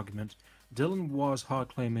counter argument, Dylan was hard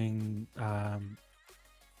claiming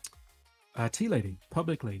Tea Lady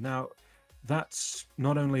publicly. Now, that's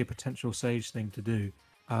not only a potential Sage thing to do,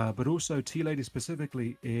 but also Tea Lady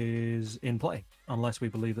specifically is in play, unless we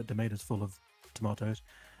believe that Demeta's full of tomatoes,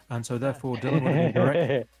 and so therefore Dylan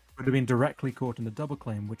would have been directly caught in the double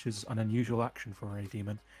claim, which is an unusual action for a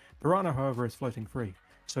demon. Piranha, however, is floating free.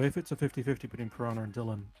 So if it's a 50-50 between Piranha and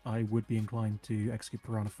Dylan, I would be inclined to execute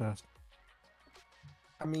Piranha first.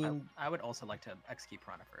 I mean, I would also like to execute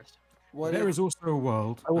Piranha first. There is also a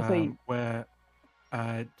world I will say... where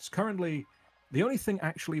it's currently the only thing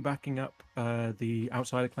actually backing up the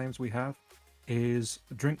outsider claims we have is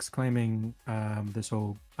Drinks claiming this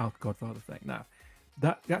whole Alpha Godfather thing. Now,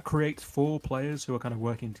 that creates 4 players who are kind of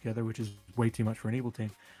working together, which is way too much for an evil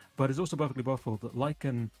team. But it's also perfectly possible that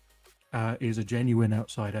Lycan is a genuine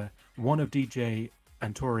outsider. One of DJ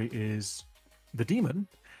and Tori is the demon,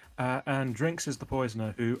 and Drinks is the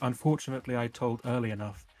poisoner, who unfortunately I told early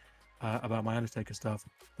enough about my Undertaker stuff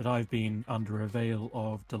that I've been under a veil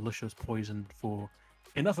of delicious poison for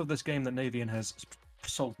enough of this game that Navean has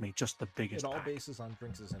sold me just the biggest It all pack. bases on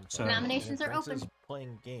Drinks' info. So- Nominations And if are Drinks open. is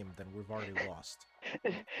playing game, then we've already lost.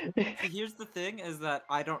 See, here's the thing: is that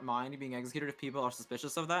I don't mind being executed if people are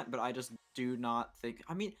suspicious of that, but I just do not think.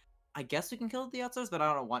 I mean, I guess we can kill the outsiders, but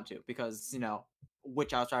I don't want to because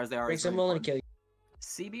which outsiders they are. Drinks, is I'm very willing to important.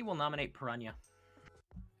 kill you. CB will nominate Piranha.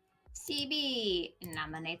 CB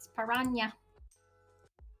nominates Piranha.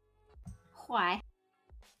 Why?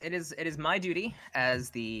 It is my duty as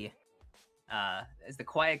the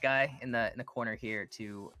quiet guy in the corner here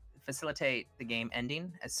to facilitate the game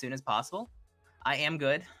ending as soon as possible. I am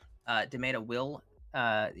good. Demeta will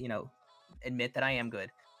admit that I am good.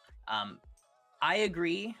 I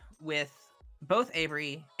agree with both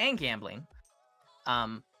Avery and Gambling.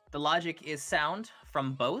 The logic is sound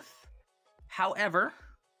from both. However,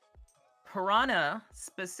 Piranha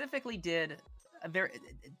specifically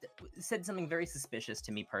said something very suspicious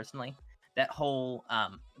to me personally. That whole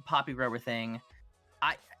poppy grower thing,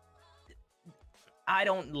 I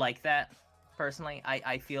don't like that personally.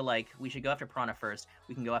 I feel like we should go after Piranha first.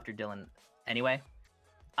 We can go after Dylan anyway.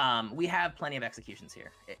 We have plenty of executions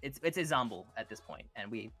here. It's a Zomble at this point, and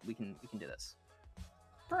we can do this.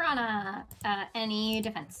 Piranha, any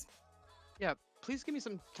defense? Yeah, please give me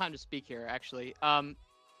some time to speak here, actually.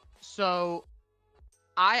 So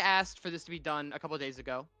I asked for this to be done a couple of days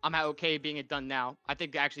ago. I'm okay being it done now. I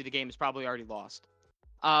think actually the game is probably already lost.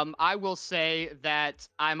 I will say that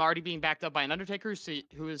I'm already being backed up by an Undertaker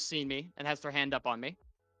who has seen me and has their hand up on me.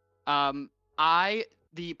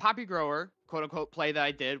 The Poppy Grower, quote unquote, play that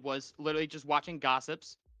I did was literally just watching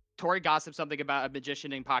gossips. Tori gossiped something about a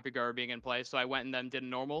magician named Poppy Grower being in play, so I went and then did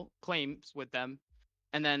normal claims with them.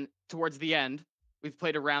 And then towards the end, we've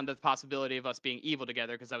played around the possibility of us being evil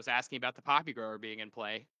together because I was asking about the Poppy Grower being in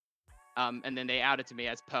play. And then they outed to me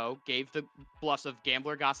as Poe, gave the bluffs of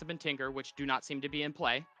Gambler, Gossip, and Tinker, which do not seem to be in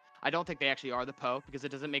play. I don't think they actually are the Poe because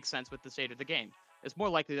it doesn't make sense with the state of the game. It's more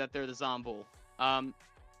likely that they're the Zombull.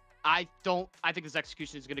 I think this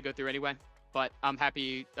execution is going to go through anyway, but I'm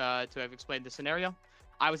happy to have explained the scenario.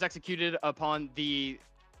 I was executed upon the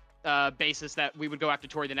basis that we would go after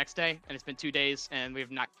Tori the next day, and it's been 2 days, and we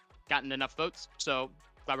have not gotten enough votes, so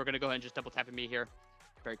glad we're going to go ahead and just double tapping me here.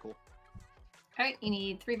 Very cool. All right, you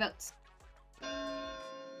need 3 votes.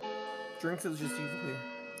 Drinks is just evil here.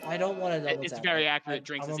 I don't want to double It's tap. very accurate.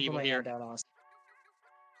 Drinks is evil here.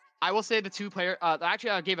 I will say the 2 player.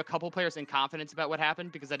 Actually, I gave a couple players in confidence about what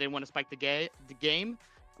happened because I didn't want to spike the game.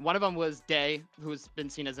 One of them was Day, who's been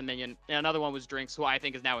seen as a minion, and another one was Drinks, who I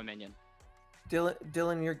think is now a minion.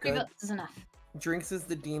 Dylan, you're 3 good. votes is enough. Drinks is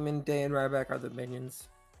the demon. Day and Ryback are the minions.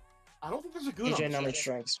 I don't think there's a good DJ option. nominates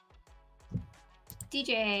Drinks.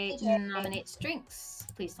 DJ nominates Drinks.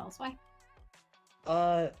 Please tell us why.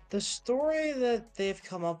 The story that they've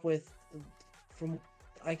come up with, from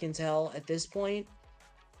I can tell at this point,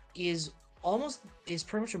 is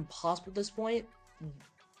pretty much impossible at this point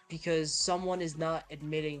because someone is not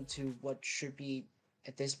admitting to what should be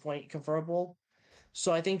at this point confirmable.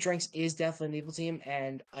 So I think Drinks is definitely an evil team,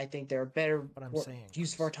 and I think they're a better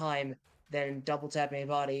use of our time than double tapping a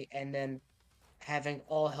body and then having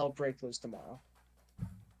all hell break loose tomorrow.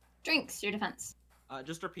 Drinks, your defense.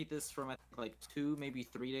 Just repeat this from I think like 2, maybe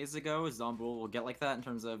 3 days ago. Zombull will get like that in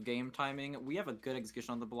terms of game timing. We have a good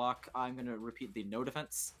execution on the block. I'm gonna repeat the no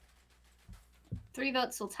defense. 3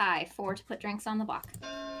 votes will tie. 4 to put Drinks on the block.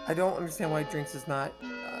 I don't understand why Drinks is not.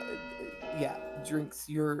 Drinks,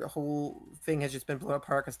 your whole thing has just been blown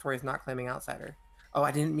apart because Tori's not claiming outsider. Oh,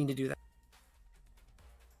 I didn't mean to do that.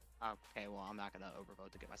 Okay, well, I'm not going to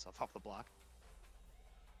overvote to get myself off the block.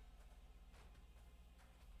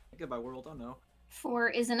 Goodbye, world. Oh no. 4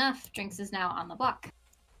 is enough. Drinks is now on the block.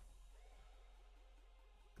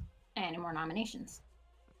 Any more nominations?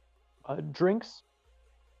 Drinks,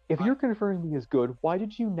 if you're confirming me as good, why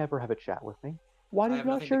did you never have a chat with me? Why did you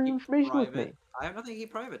not share your information with me? I have nothing to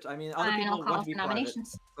keep private. I mean, other Final people call want to be for private,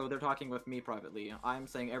 nominations. so they're talking with me privately. I'm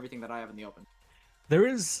saying everything that I have in the open. There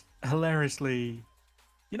is hilariously,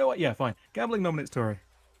 you know what? Yeah, fine. Gambling nominates Tori.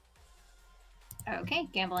 Okay,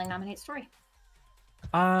 Gambling nominates Tori.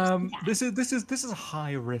 This is a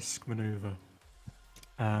high risk maneuver,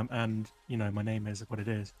 and you know my name is what it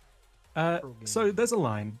is. So there's a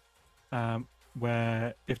line,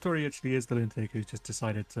 where if Tori actually is the lunatic who's just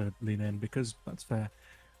decided to lean in because that's fair,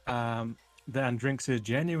 then Drinks is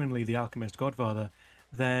genuinely the alchemist godfather,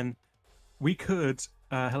 then we could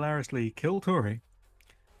hilariously kill Tori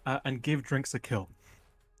and give Drinks a kill.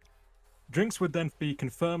 Drinks would then be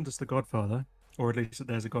confirmed as the godfather, or at least that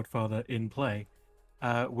there's a godfather in play,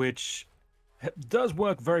 which It does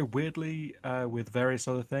work very weirdly with various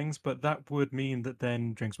other things, but that would mean that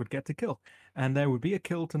then Drinks would get to kill. And there would be a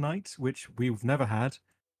kill tonight, which we've never had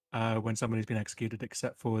when somebody's been executed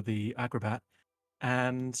except for the acrobat.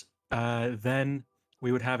 And then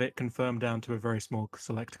we would have it confirmed down to a very small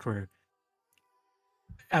select crew.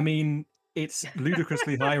 I mean, it's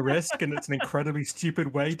ludicrously high risk and it's an incredibly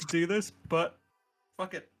stupid way to do this, but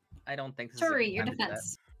fuck it. I don't think this is a Tori, good your time to do that.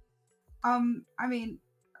 defense. I mean,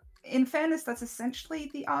 in fairness, that's essentially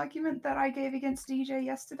the argument that I gave against DJ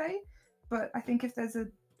yesterday. But I think if there's a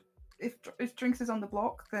if Drinks is on the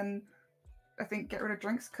block, then I think get rid of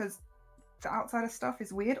Drinks because the outsider stuff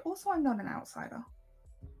is weird. Also, I'm not an outsider.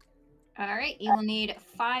 All right, you will need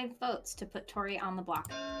 5 votes to put Tori on the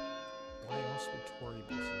block. Why else would Tori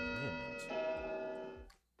be so vehement?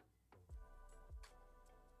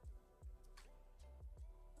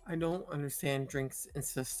 I don't understand Drinks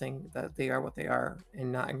insisting that they are what they are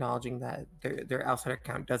and not acknowledging that their outsider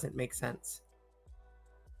count doesn't make sense.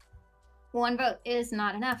 1 vote is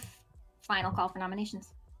not enough. Final call for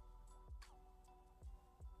nominations.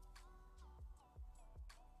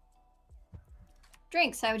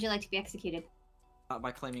 Drinks, how would you like to be executed?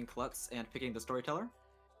 By claiming Klutz and picking the storyteller.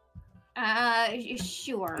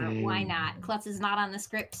 Sure, why not? Klutz is not on the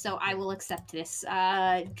script, so I will accept this.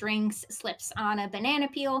 Drinks slips on a banana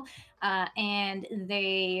peel, and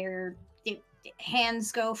their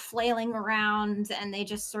hands go flailing around, and they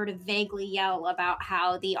just sort of vaguely yell about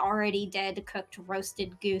how the already dead cooked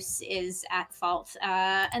roasted goose is at fault,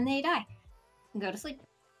 and they die and go to sleep.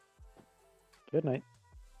 Good night.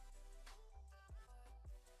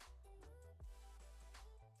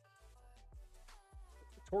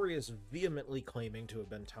 Tori is vehemently claiming to have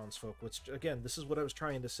been townsfolk, which, again, this is what I was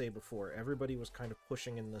trying to say before. Everybody was kind of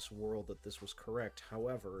pushing in this world that this was correct.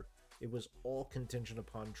 However, it was all contingent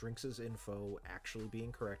upon Drinks' info actually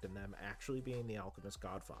being correct and them actually being the alchemist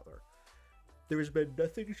godfather. There's been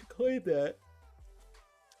nothing to claim that.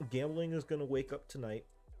 Gambling is going to wake up tonight.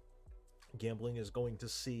 Gambling is going to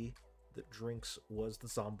see that Drinks was the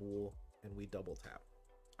Zomboul and we double tap.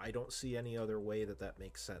 I don't see any other way that that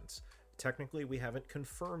makes sense. Technically, we haven't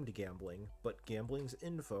confirmed Gambling, but Gambling's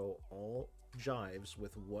info all jives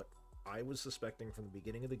with what I was suspecting from the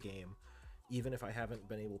beginning of the game, even if I haven't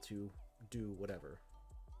been able to do whatever.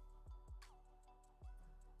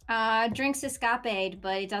 Drinks escapade,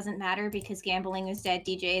 but it doesn't matter because Gambling is dead,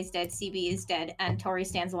 DJ is dead, CB is dead, and Tori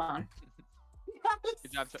stands alone.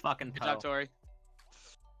 Good job, Fucking good job, Tori.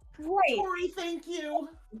 Right. Tori, thank you.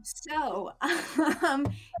 So,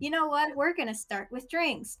 you know what? We're gonna start with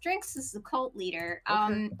Drinks. Drinks is the cult leader.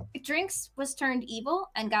 Drinks was turned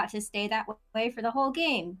evil and got to stay that way for the whole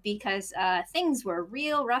game because things were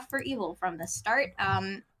real rough for evil from the start.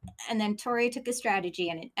 And then Tori took a strategy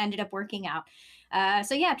and it ended up working out.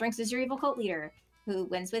 So yeah, Drinks is your evil cult leader who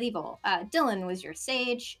wins with evil. Dylan was your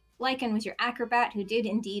sage. Lycan was your acrobat, who did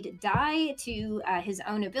indeed die to his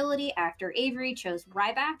own ability after Avery chose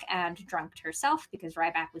Ryback and drunked herself because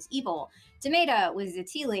Ryback was evil. Demeta was the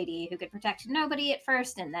tea lady who could protect nobody at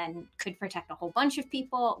first and then could protect a whole bunch of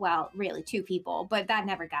people. Well, really 2 people, but that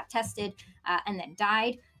never got tested and then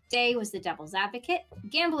died. Day was the devil's advocate.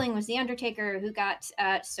 Gambling was the Undertaker who got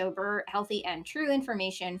sober, healthy, and true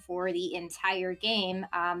information for the entire game.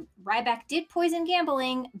 Ryback did poison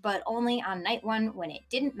Gambling, but only on night 1 when it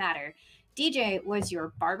didn't matter. DJ was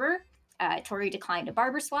your barber. Tori declined a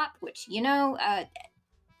barber swap, which, you know,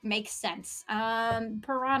 makes sense.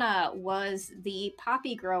 Piranha was the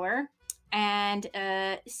poppy grower. And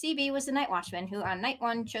CB was the night watchman who on night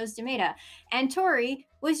 1 chose Demeta. And Tori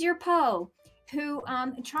was your Poe, who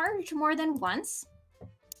charged more than once,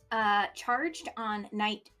 charged on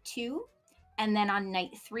night 2, and then on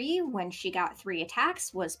night 3, when she got 3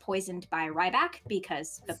 attacks, was poisoned by Ryback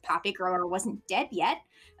because the poppy grower wasn't dead yet,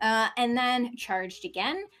 and then charged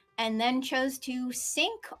again, and then chose to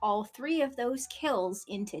sink all 3 of those kills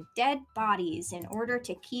into dead bodies in order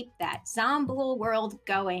to keep that Zomboul world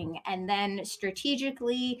going, and then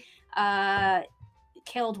strategically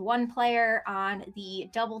killed 1 player on the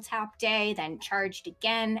double tap day, then charged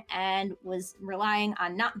again, and was relying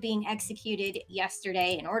on not being executed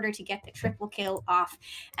yesterday in order to get the triple kill off.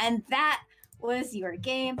 And that was your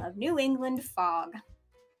game of New England Fog.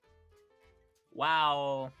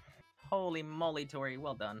 Wow. Holy moly, Tori.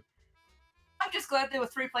 Well done. I'm just glad there were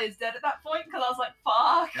 3 players dead at that point because I was like,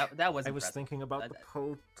 fuck. That was I was impressive. thinking about the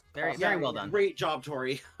code. Very well done. Great job,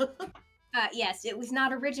 Tori. Yes, it was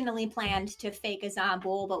not originally planned to fake a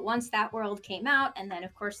Zomboul, but once that world came out, and then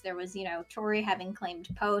of course there was, you know, Tori having claimed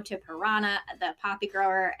Poe to Piranha, the poppy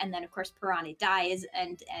grower, and then of course Piranha dies,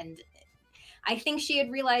 and I think she had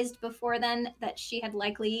realized before then that she had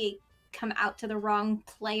likely come out to the wrong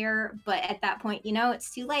player, but at that point, you know,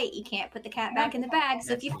 it's too late. You can't put the cat back in the bag.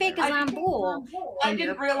 So if you fake a Zambul, I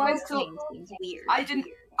didn't realize till weird. I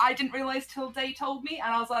didn't realize till Day told me,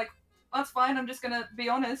 and I was like, that's fine. I'm just gonna be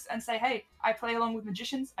honest and say, hey, I play along with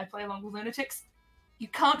magicians. I play along with lunatics. You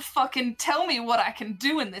can't fucking tell me what I can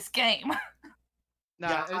do in this game.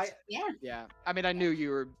 No, Yeah, yeah. I mean, I knew you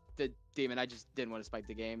were the demon. I just didn't want to spike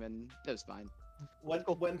the game, and it was fine.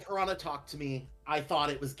 When Piranha talked to me, I thought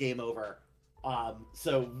it was game over.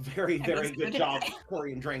 So very I very mean, good so job, did I.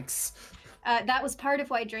 Corey and Drinks. That was part of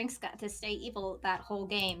why Drinks got to stay evil that whole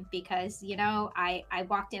game, because, you know, I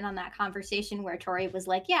walked in on that conversation where Tori was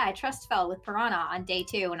like, yeah, I trust fell with Piranha on day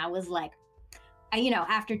 2, and I was like, you know,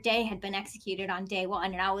 after Day had been executed on day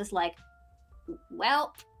 1, and I was like,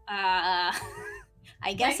 well, I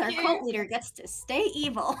guess Thank our you. cult leader gets to stay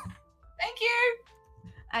evil. Thank you.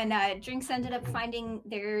 And Drinks ended up finding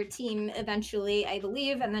their team eventually, I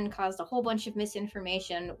believe, and then caused a whole bunch of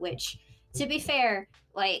misinformation, which, to be fair,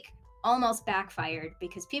 like, almost backfired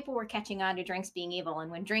because people were catching on to Drinks being evil, and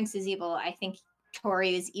when Drinks is evil, I think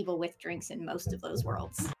Tori is evil with Drinks in most of those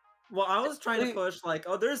worlds. Well, I was trying to push like,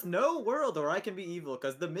 oh, there's no world where I can be evil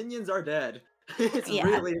because the minions are dead. It's Yeah.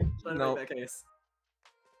 really trying to No. make that case.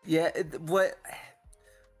 Yeah, what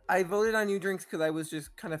I voted on you, Drinks, because I was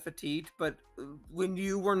just kind of fatigued. But when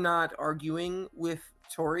you were not arguing with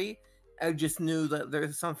Tori, I just knew that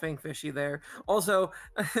there's something fishy there. Also,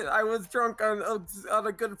 I was drunk on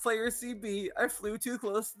a good player CB. I flew too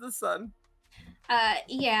close to the sun.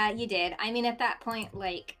 Yeah, you did. I mean, at that point,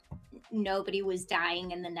 like, nobody was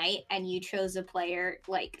dying in the night, and you chose a player,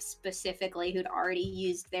 like, specifically who'd already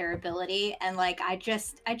used their ability, and, like, I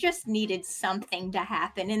just needed something to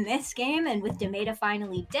happen in this game, and with Demeta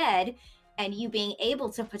finally dead, and you being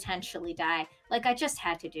able to potentially die, like, I just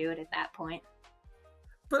had to do it at that point.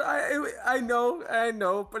 But I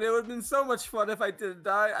know, but it would have been so much fun if I didn't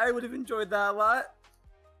die. I would have enjoyed that a lot.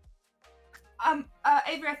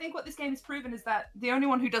 Avery, I think what this game has proven is that the only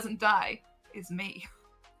one who doesn't die is me.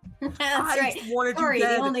 That's I right. just wanted you Tori, the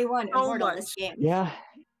dead only one so immortal in much. this game. Yeah.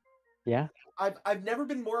 Yeah. I've never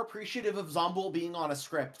been more appreciative of Zombul being on a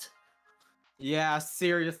script. Yeah,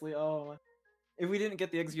 seriously. Oh, if we didn't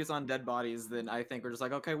get the executes on dead bodies, then I think we're just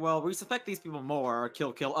like, okay, well, we suspect these people more.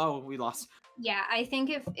 Kill. Oh, we lost. Yeah, I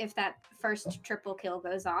think if that first triple kill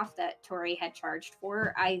goes off that Tori had charged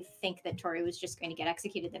for, I think that Tori was just going to get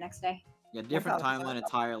executed the next day. Yeah, different 1000%. timeline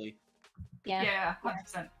entirely. Yeah.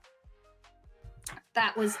 100%.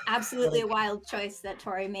 That was absolutely a wild choice that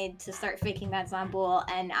Tori made to start faking that Zambul,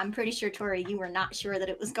 and I'm pretty sure, Tori, you were not sure that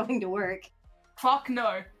it was going to work. Fuck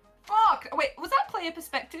no. Fuck! Wait, was that player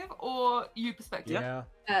perspective or you perspective?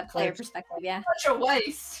 Yeah. Player perspective, yeah. Such a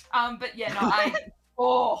waste. But yeah, no,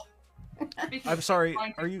 oh. I'm sorry.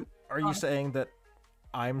 Speaking of Are you saying that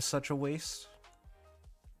I'm such a waste?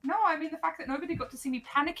 No, I mean the fact that nobody got to see me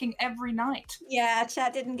panicking every night. Yeah,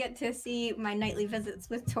 chat didn't get to see my nightly visits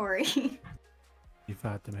with Tori. You've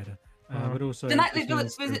had Demeta. But also The nightly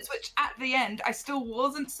just visits, which at the end, I still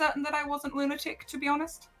wasn't certain that I wasn't lunatic, to be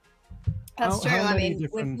honest. That's How true. I many mean,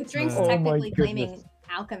 with different, Drinks Oh my technically goodness. claiming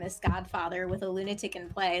Alchemist Godfather with a lunatic in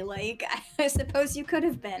play, like, I suppose you could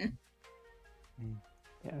have been.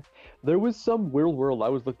 Yeah. There was some weird world I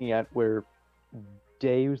was looking at where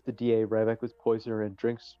Day was the DA, Ravek was Poisoner, and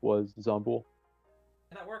Drinks was Zombul.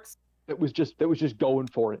 That works. That was just going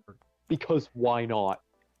for it. Because why not?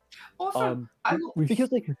 Also,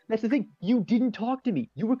 because like that's the thing. You didn't talk to me.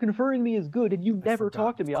 You were conferring me as good, and you never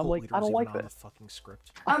talked to me. I'm like, I don't like that. that. Fucking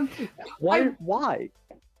script. Why?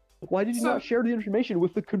 Why did you So- not share the information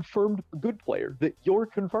with the confirmed good player that you're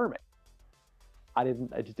confirming?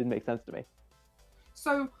 It just didn't make sense to me.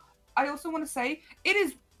 So, I also want to say, it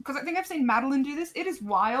is, because I think I've seen Madeline do this, it is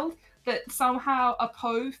wild that somehow a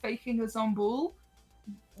Poe faking a Zombul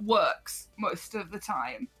works most of the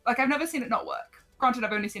time. Like, I've never seen it not work. Granted,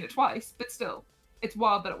 I've only seen it twice, but still, it's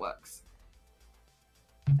wild that it works.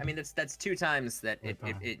 I mean, that's 2 times that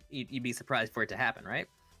you'd be surprised for it to happen, right?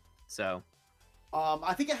 So.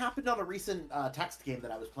 I think it happened on a recent text game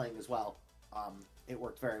that I was playing as well. It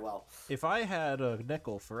worked very well. If I had a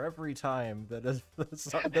nickel for every time that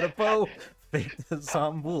a bow faked a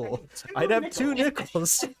Zambul, I'd have 2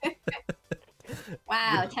 nickels.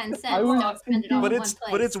 Wow, 10 cents. I was Don't spend it all in one place.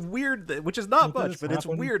 But it's weird, which is not It much, does but it's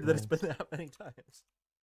happen, weird that it's been that many times.